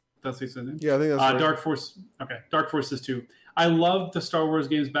Knight. That's his name. Yeah, I think that's right. Dark Force. Okay, Dark Forces 2. I loved the Star Wars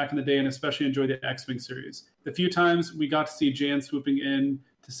games back in the day, and especially enjoyed the X-Wing series. The few times we got to see Jan swooping in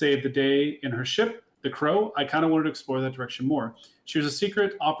to save the day in her ship, the Crow, I kind of wanted to explore that direction more. She was a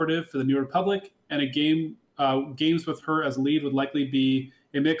secret operative for the New Republic, and games with her as lead would likely be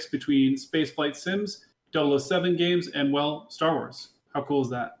a mix between spaceflight sims, 007 games, and, well, Star Wars. How cool is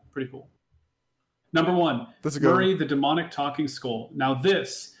that? Pretty cool. Number 1, Murray the Demonic Talking Skull. Now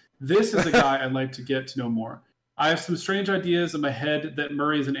this is a guy I'd like to get to know more. I have some strange ideas in my head that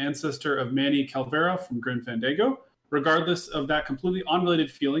Murray is an ancestor of Manny Calvera from Grim Fandango. Regardless of that completely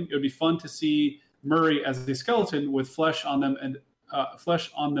unrelated feeling, it would be fun to see Murray as a skeleton with flesh on them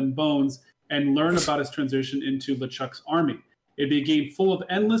and bones, and learn about his transition into LeChuck's army. It'd be a game full of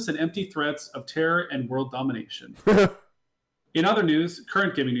endless and empty threats of terror and world domination. In other news,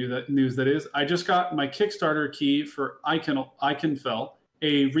 current gaming news that is, I just got my Kickstarter key for Iconfell,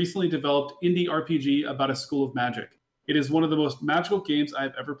 a recently developed indie RPG about a school of magic. It is one of the most magical games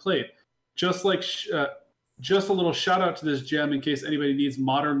I've ever played. Just a little shout out to this gem in case anybody needs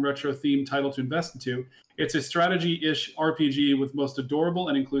modern retro themed title to invest into. It's a strategy-ish RPG with most adorable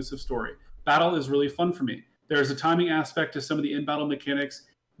and inclusive story. Battle is really fun for me. There's a timing aspect to some of the in-battle mechanics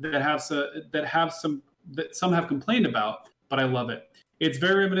that some have complained about, but I love it. It's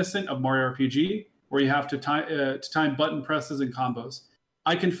very reminiscent of Mario RPG, where you have to time button presses and combos.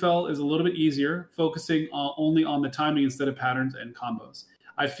 Iconfell is a little bit easier, focusing only on the timing instead of patterns and combos.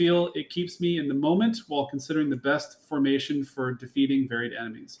 I feel it keeps me in the moment while considering the best formation for defeating varied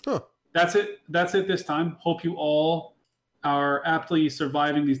enemies. Huh. That's it this time. Hope you all are aptly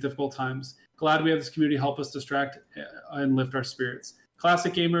surviving these difficult times. Glad we have this community help us distract and lift our spirits.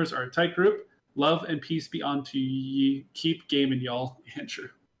 Classic gamers are a tight group. Love and peace be unto ye. Keep gaming, y'all. Andrew.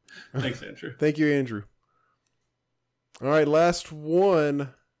 Thanks, Andrew. Thank you, Andrew. All right, last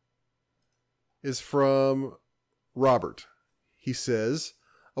one is from Robert. He says,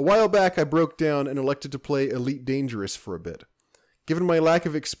 A while back, I broke down and elected to play Elite Dangerous for a bit. Given my lack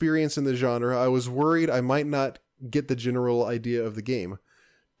of experience in the genre, I was worried I might not get the general idea of the game.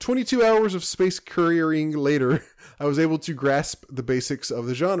 22 hours of space couriering later, I was able to grasp the basics of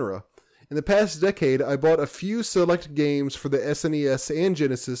the genre. In the past decade, I bought a few select games for the SNES and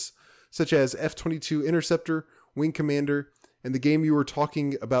Genesis, such as F-22 Interceptor, Wing Commander, and the game you were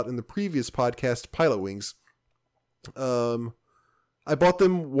talking about in the previous podcast, Pilot Wings. I bought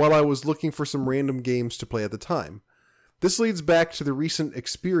them while I was looking for some random games to play at the time. This leads back to the recent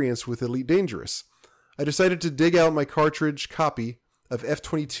experience with Elite Dangerous. I decided to dig out my cartridge copy of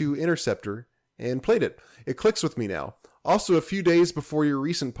F-22 Interceptor and played it. It clicks with me now. Also, a few days before your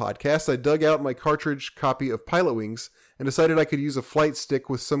recent podcast, I dug out my cartridge copy of Pilot Wings and decided I could use a flight stick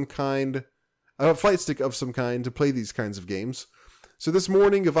of some kind to play these kinds of games. So this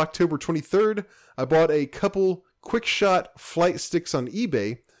morning of October 23rd, I bought a couple quick-shot flight sticks on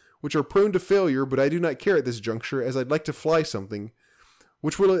eBay, which are prone to failure, but I do not care at this juncture as I'd like to fly something,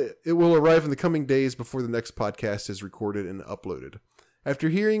 it will arrive in the coming days before the next podcast is recorded and uploaded. After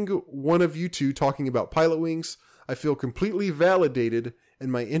hearing one of you two talking about Pilot Wings, I feel completely validated in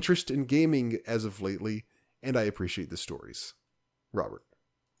my interest in gaming as of lately, and I appreciate the stories. Robert.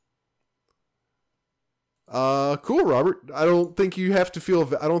 Cool, Robert. I don't think you have to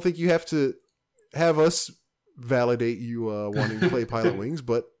have us validate you wanting to play Pilot Wings,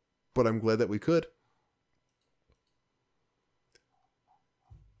 but I'm glad that we could.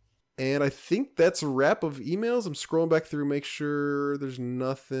 And I think that's a wrap of emails. I'm scrolling back through, make sure there's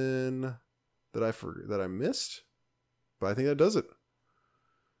nothing that I missed. But I think that does it.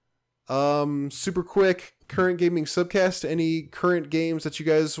 Super quick, current gaming subcast. Any current games that you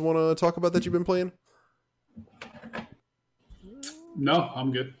guys want to talk about that you've been playing? No,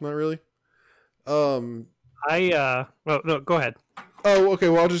 I'm good. Not really. No, go ahead. Oh, okay.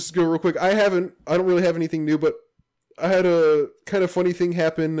 Well, I'll just go real quick. I don't really have anything new, but I had a kind of funny thing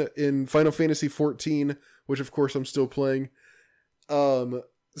happen in Final Fantasy XIV, which of course I'm still playing. So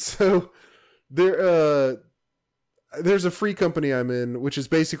there's a free company I'm in, which is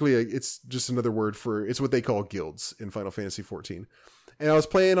basically it's just another word for, it's what they call guilds in Final Fantasy XIV. And I was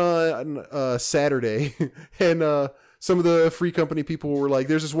playing on Saturday, and some of the free company people were like,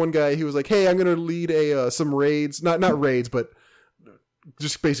 there's this one guy, he was like, hey, I'm going to lead some raids, not raids, but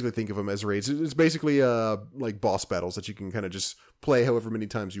just basically think of them as raids. It's basically like boss battles that you can kind of just play however many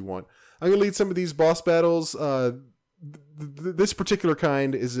times you want. I'm going to lead some of these boss battles. This particular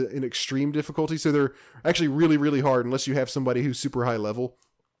kind is an extreme difficulty, so they're actually really, really hard unless you have somebody who's super high level.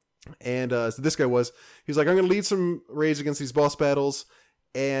 And so this guy he's like, I'm going to lead some raids against these boss battles,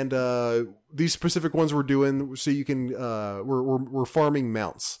 and these specific ones we're doing so you can we're farming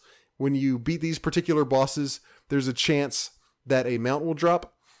mounts. When you beat these particular bosses, there's a chance that a mount will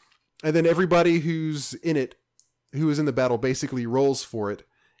drop, and then everybody who is in the battle basically rolls for it,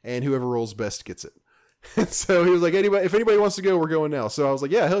 and whoever rolls best gets it. And so he was like, if anybody wants to go, we're going now. So I was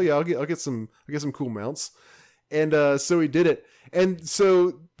like, yeah, hell yeah, I'll get some cool mounts. And so he did it. And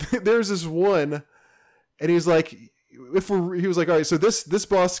so there's this one, and he's like, he was like, all right, so this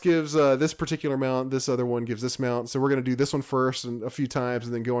boss gives this particular mount, this other one gives this mount, so we're gonna do this one first and a few times,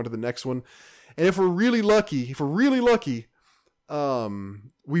 and then go on to the next one. And if we're really lucky,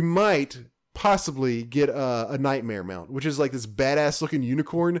 we might possibly get a nightmare mount, which is like this badass looking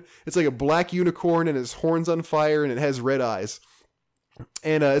unicorn. It's like a black unicorn, and its horn's on fire, and it has red eyes,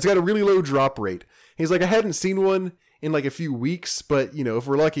 and it's got a really low drop rate. He's like, I hadn't seen one in like a few weeks, but if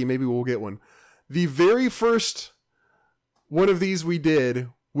we're lucky, maybe we'll get one. The very first one of these we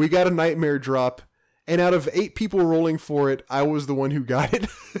got a nightmare drop, and out of 8 people rolling for it, I was the one who got it.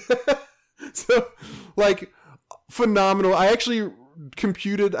 So, like, phenomenal. I actually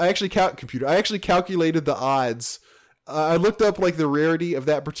calculated the odds. I looked up like the rarity of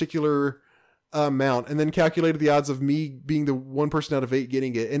that particular mount, and then calculated the odds of me being the one person out of 8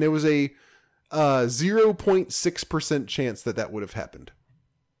 getting it, and it was a 0.6% chance that would have happened.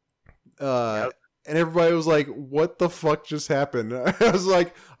 Yep. And everybody was like, what the fuck just happened? I was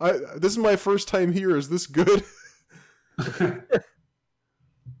like, this is my first time here. Is this good?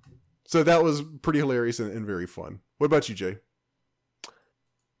 So that was pretty hilarious and very fun. What about you, Jay?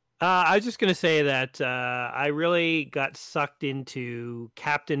 I was just going to say that I really got sucked into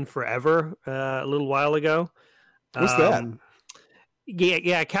Captain Forever a little while ago. What's that?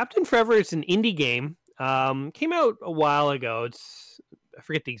 Yeah, Captain Forever is an indie game. Came out a while ago. I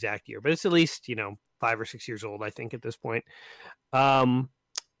forget the exact year, but it's at least 5 or 6 years old, I think, at this point.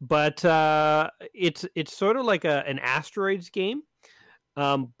 But it's sort of like an asteroids game.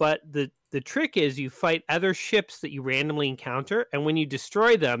 But the the trick is you fight other ships that you randomly encounter, and when you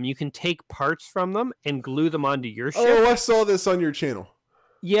destroy them, you can take parts from them and glue them onto your ship. Oh, I saw this on your channel.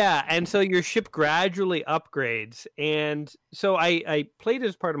 Yeah, and so your ship gradually upgrades. And so I played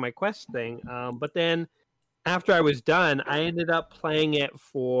as part of my quest thing, but then after I was done, I ended up playing it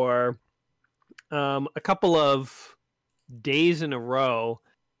for a couple of days in a row,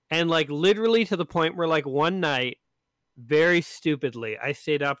 and like literally to the point where like one night, very stupidly, I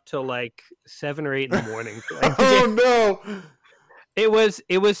stayed up till like 7 or 8 in the morning. Oh no! It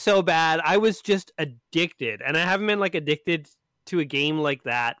was so bad. I was just addicted, and I haven't been like addicted to a game like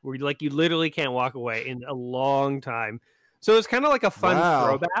that where like you literally can't walk away in a long time. So it's kind of like a fun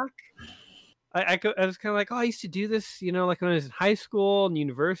throwback. I was kind of like, oh, I used to do this, you know, like when I was in high school and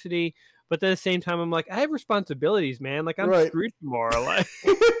university. But then at the same time, I'm like, I have responsibilities, man. Like I'm screwed tomorrow. Like,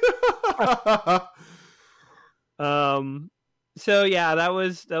 so yeah, that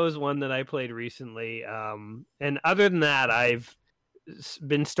was one that I played recently. And other than that, I've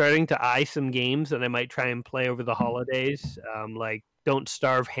been starting to eye some games that I might try and play over the holidays. Like Don't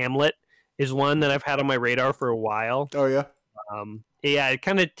Starve Hamlet is one that I've had on my radar for a while. Oh yeah. Yeah, it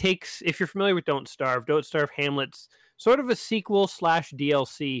kind of takes, if you're familiar with Don't Starve Hamlet's sort of a sequel /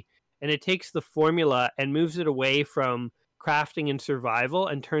 DLC, and it takes the formula and moves it away from crafting and survival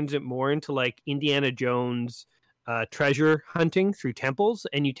and turns it more into like Indiana Jones treasure hunting through temples,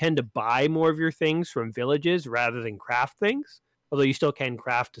 and you tend to buy more of your things from villages rather than craft things, although you still can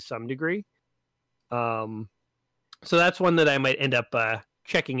craft to some degree. So that's one that I might end up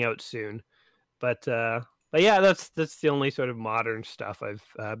checking out soon. But yeah, that's the only sort of modern stuff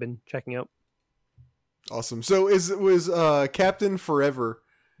I've been checking out. Awesome. So was Captain Forever,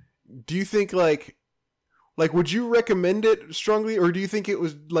 do you think like would you recommend it strongly, or do you think it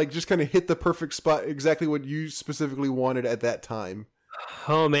was like just kind of hit the perfect spot, exactly what you specifically wanted at that time?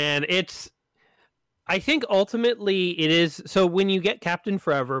 Oh man, I think ultimately it is. So when you get Captain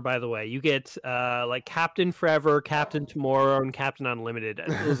Forever, by the way, you get like Captain Forever, Captain Tomorrow, and Captain Unlimited.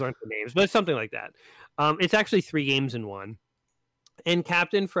 Those aren't the names, but it's something like that. It's actually 3 games in one. And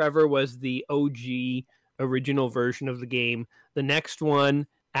Captain Forever was the OG original version of the game. The next one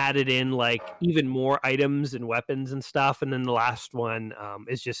added in like even more items and weapons and stuff. And then the last one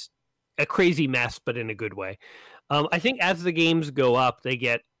is just a crazy mess, but in a good way. I think as the games go up, they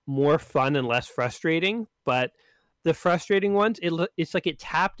get more fun and less frustrating, but the frustrating ones, it's like it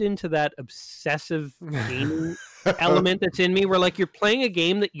tapped into that obsessive gaming element that's in me, where like you're playing a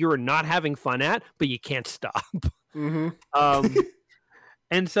game that you're not having fun at, but you can't stop. Mm-hmm.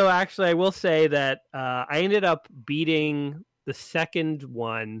 And so actually I will say that I ended up beating the second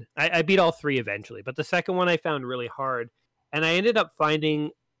one. I beat all 3 eventually, but the second one I found really hard, and I ended up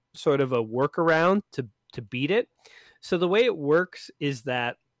finding sort of a workaround to beat it. So the way it works is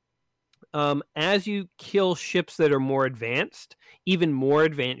that as you kill ships that are more advanced, even more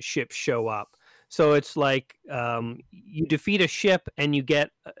advanced ships show up. So it's like you defeat a ship and you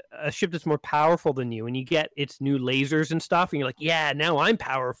get a ship that's more powerful than you, and you get its new lasers and stuff, and you're like, yeah, now I'm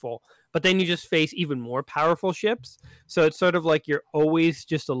powerful. But then you just face even more powerful ships. So it's sort of like you're always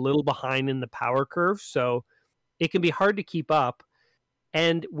just a little behind in the power curve. So it can be hard to keep up.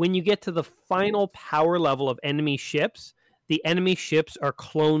 And when you get to the final power level of enemy ships, the enemy ships are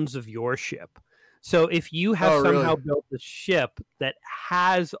clones of your ship. So if you have somehow built a ship that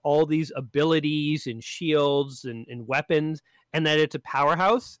has all these abilities and shields and weapons, and that it's a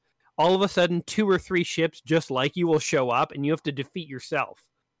powerhouse, all of a sudden 2 or 3 ships just like you will show up, and you have to defeat yourself.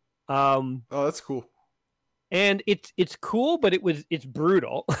 Oh, that's cool. And it's cool, but it's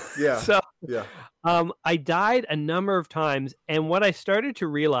brutal. Yeah. So yeah. I died a number of times, and what I started to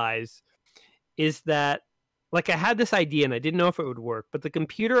realize is that, like, I had this idea and I didn't know if it would work, but the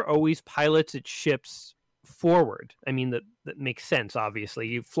computer always pilots its ships forward. I mean, that makes sense, obviously.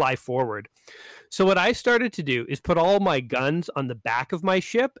 You fly forward. So what I started to do is put all my guns on the back of my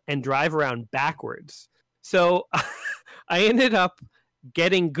ship and drive around backwards. So I ended up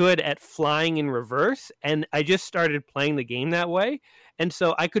getting good at flying in reverse, and I just started playing the game that way. And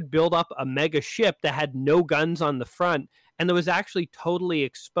so I could build up a mega ship that had no guns on the front, and that was actually totally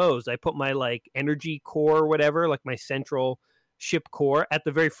exposed. I put my like energy core or whatever, like my central ship core, at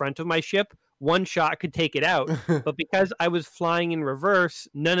the very front of my ship. One shot could take it out, but because I was flying in reverse,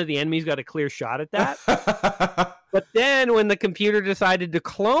 none of the enemies got a clear shot at that. But then when the computer decided to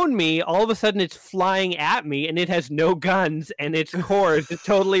clone me, all of a sudden it's flying at me, and it has no guns, and its core is just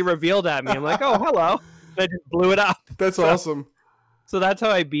totally revealed at me. I'm like, oh, hello. I just blew it up. That's awesome. So that's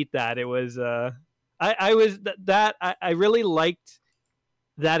how I beat that. It was I really liked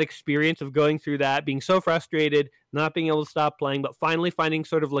that experience of going through that, being so frustrated, not being able to stop playing, but finally finding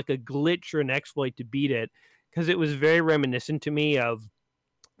sort of like a glitch or an exploit to beat it, because it was very reminiscent to me of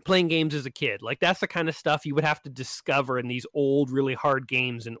playing games as a kid. Like, that's the kind of stuff you would have to discover in these old, really hard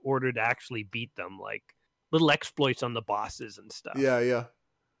games in order to actually beat them, like little exploits on the bosses and stuff. Yeah.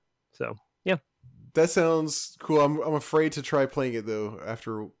 So, yeah. That sounds cool. I'm afraid to try playing it, though,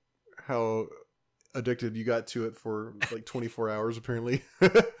 after how addicted you got to it for like 24 hours, apparently.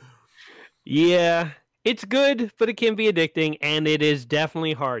 Yeah, it's good, but it can be addicting, and it is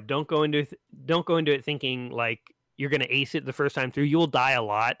definitely hard. Don't go into it thinking like you're going to ace it the first time through. You will die a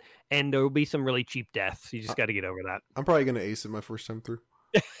lot, and there will be some really cheap deaths. You just got to get over that. I'm probably going to ace it my first time through.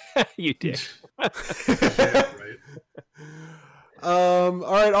 You did. Yeah, right. All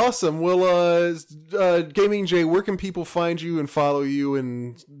right, awesome. Well, Gaming Jay, where can people find you and follow you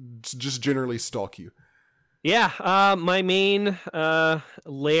and just generally stalk you? Yeah, my main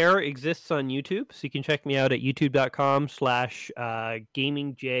lair exists on YouTube, so you can check me out at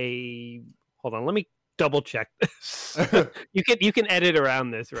youtube.com/GamingJ. Hold on, let me double check this. You can edit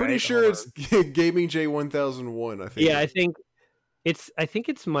around this, right? Pretty sure it's Gaming J 1001. I think. Yeah, I think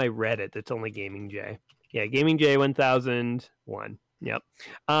it's my Reddit that's only Gaming J. Yeah, Gaming J 1001. Yep.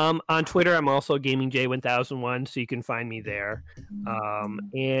 On Twitter, I'm also Gaming J 1001, so you can find me there.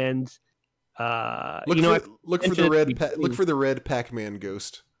 And look for the red Pac-Man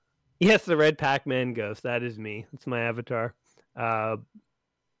ghost. Yes, the red Pac-Man ghost. That is me. That's my avatar.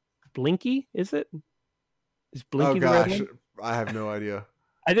 Blinky, is it? Is Blinky the red one? I have no idea.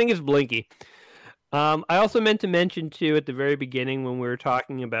 I think it's Blinky. I also meant to mention too at the very beginning when we were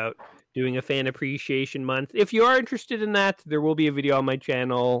talking about doing a fan appreciation month. If you are interested in that, there will be a video on my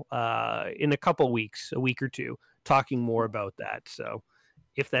channel in a couple weeks, a week or two, talking more about that. So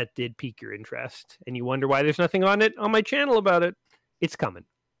if that did pique your interest and you wonder why there's nothing on my channel about it, it's coming.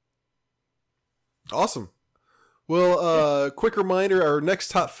 Awesome. Well, quick reminder, our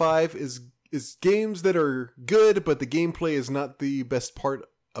next top 5 is games that are good, but the gameplay is not the best part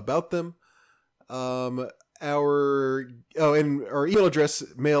about them. Our email address,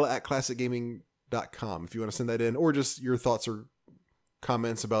 mail@classicgaming.com, if you want to send that in, or just your thoughts or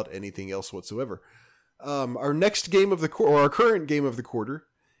comments about anything else whatsoever. Our next game of the our current game of the quarter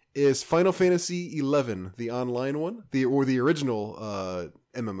is Final Fantasy XI, the online one, the original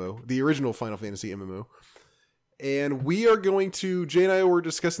MMO, the original Final Fantasy MMO. And we are going to, Jay and I were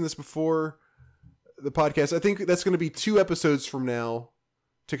discussing this before the podcast. I think that's going to be 2 episodes from now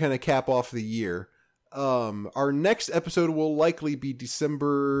to kind of cap off the year. Our next episode will likely be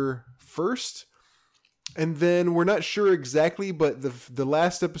December 1st. And then we're not sure exactly, but the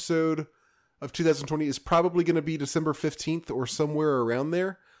last episode of 2020 is probably going to be December 15th or somewhere around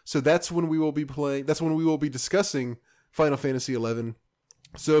there. So that's when we will be discussing Final Fantasy XI.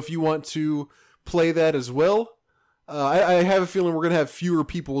 So if you want to play that as well, I have a feeling we're going to have fewer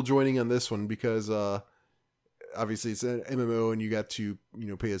people joining on this one because obviously it's an MMO and you got to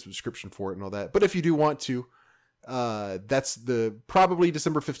pay a subscription for it and all that. But if you do want to, that's probably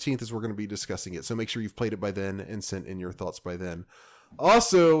December 15th is we're going to be discussing it. So make sure you've played it by then and sent in your thoughts by then.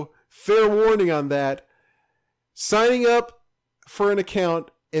 Also, fair warning on that, signing up for an account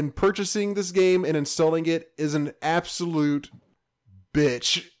and purchasing this game and installing it is an absolute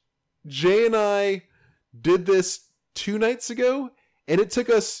bitch. Jay and I did this 2 nights ago, and it took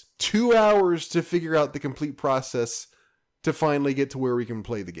us 2 hours to figure out the complete process to finally get to where we can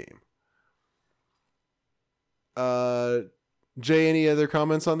play the game. Jay, any other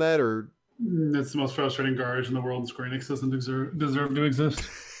comments on that, or? That's the most frustrating garbage in the world. Square Enix doesn't deserve to exist.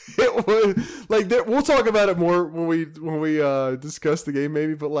 It was like we'll talk about it more when we discuss the game,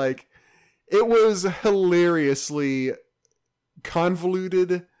 maybe. But like, it was hilariously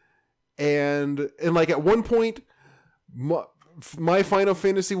convoluted, and like at one point, my Final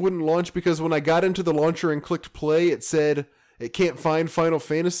Fantasy wouldn't launch because when I got into the launcher and clicked play, it said it can't find Final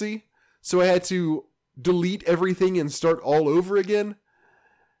Fantasy, so I had to delete everything and start all over again.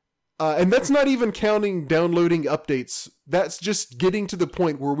 And that's not even counting downloading updates. That's just getting to the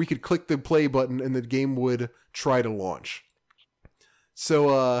point where we could click the play button and the game would try to launch.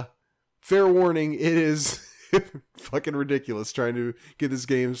 So, fair warning, it is fucking ridiculous trying to get this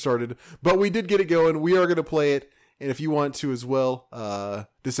game started. But we did get it going. We are going to play it. And if you want to as well,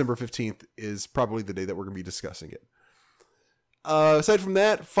 December 15th is probably the day that we're going to be discussing it. Aside from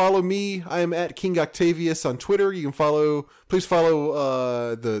that, follow me. I am at King Octavius on Twitter. You can please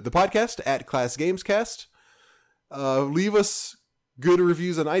follow the podcast at Class Gamescast. Leave us good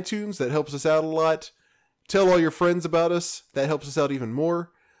reviews on iTunes. That helps us out a lot. Tell all your friends about us. That helps us out even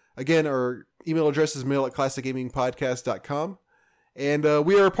more. Again, our email address is mail@classicgamingpodcast.com. And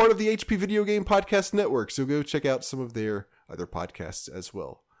we are a part of the HP Video Game Podcast Network, so go check out some of their other podcasts as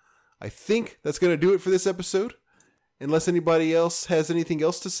well. I think that's going to do it for this episode. Unless anybody else has anything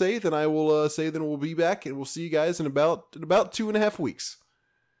else to say, then I will say then we'll be back, and we'll see you guys in about 2.5 weeks.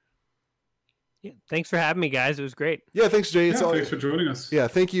 Yeah, thanks for having me, guys. It was great. Yeah, thanks, Jay. Thanks for joining us. Yeah,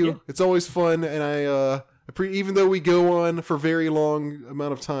 thank you. Yeah. It's always fun, and I even though we go on for a very long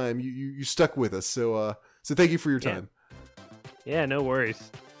amount of time, you stuck with us. So thank you for your time. Yeah, no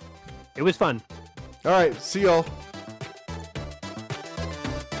worries. It was fun. All right, see y'all.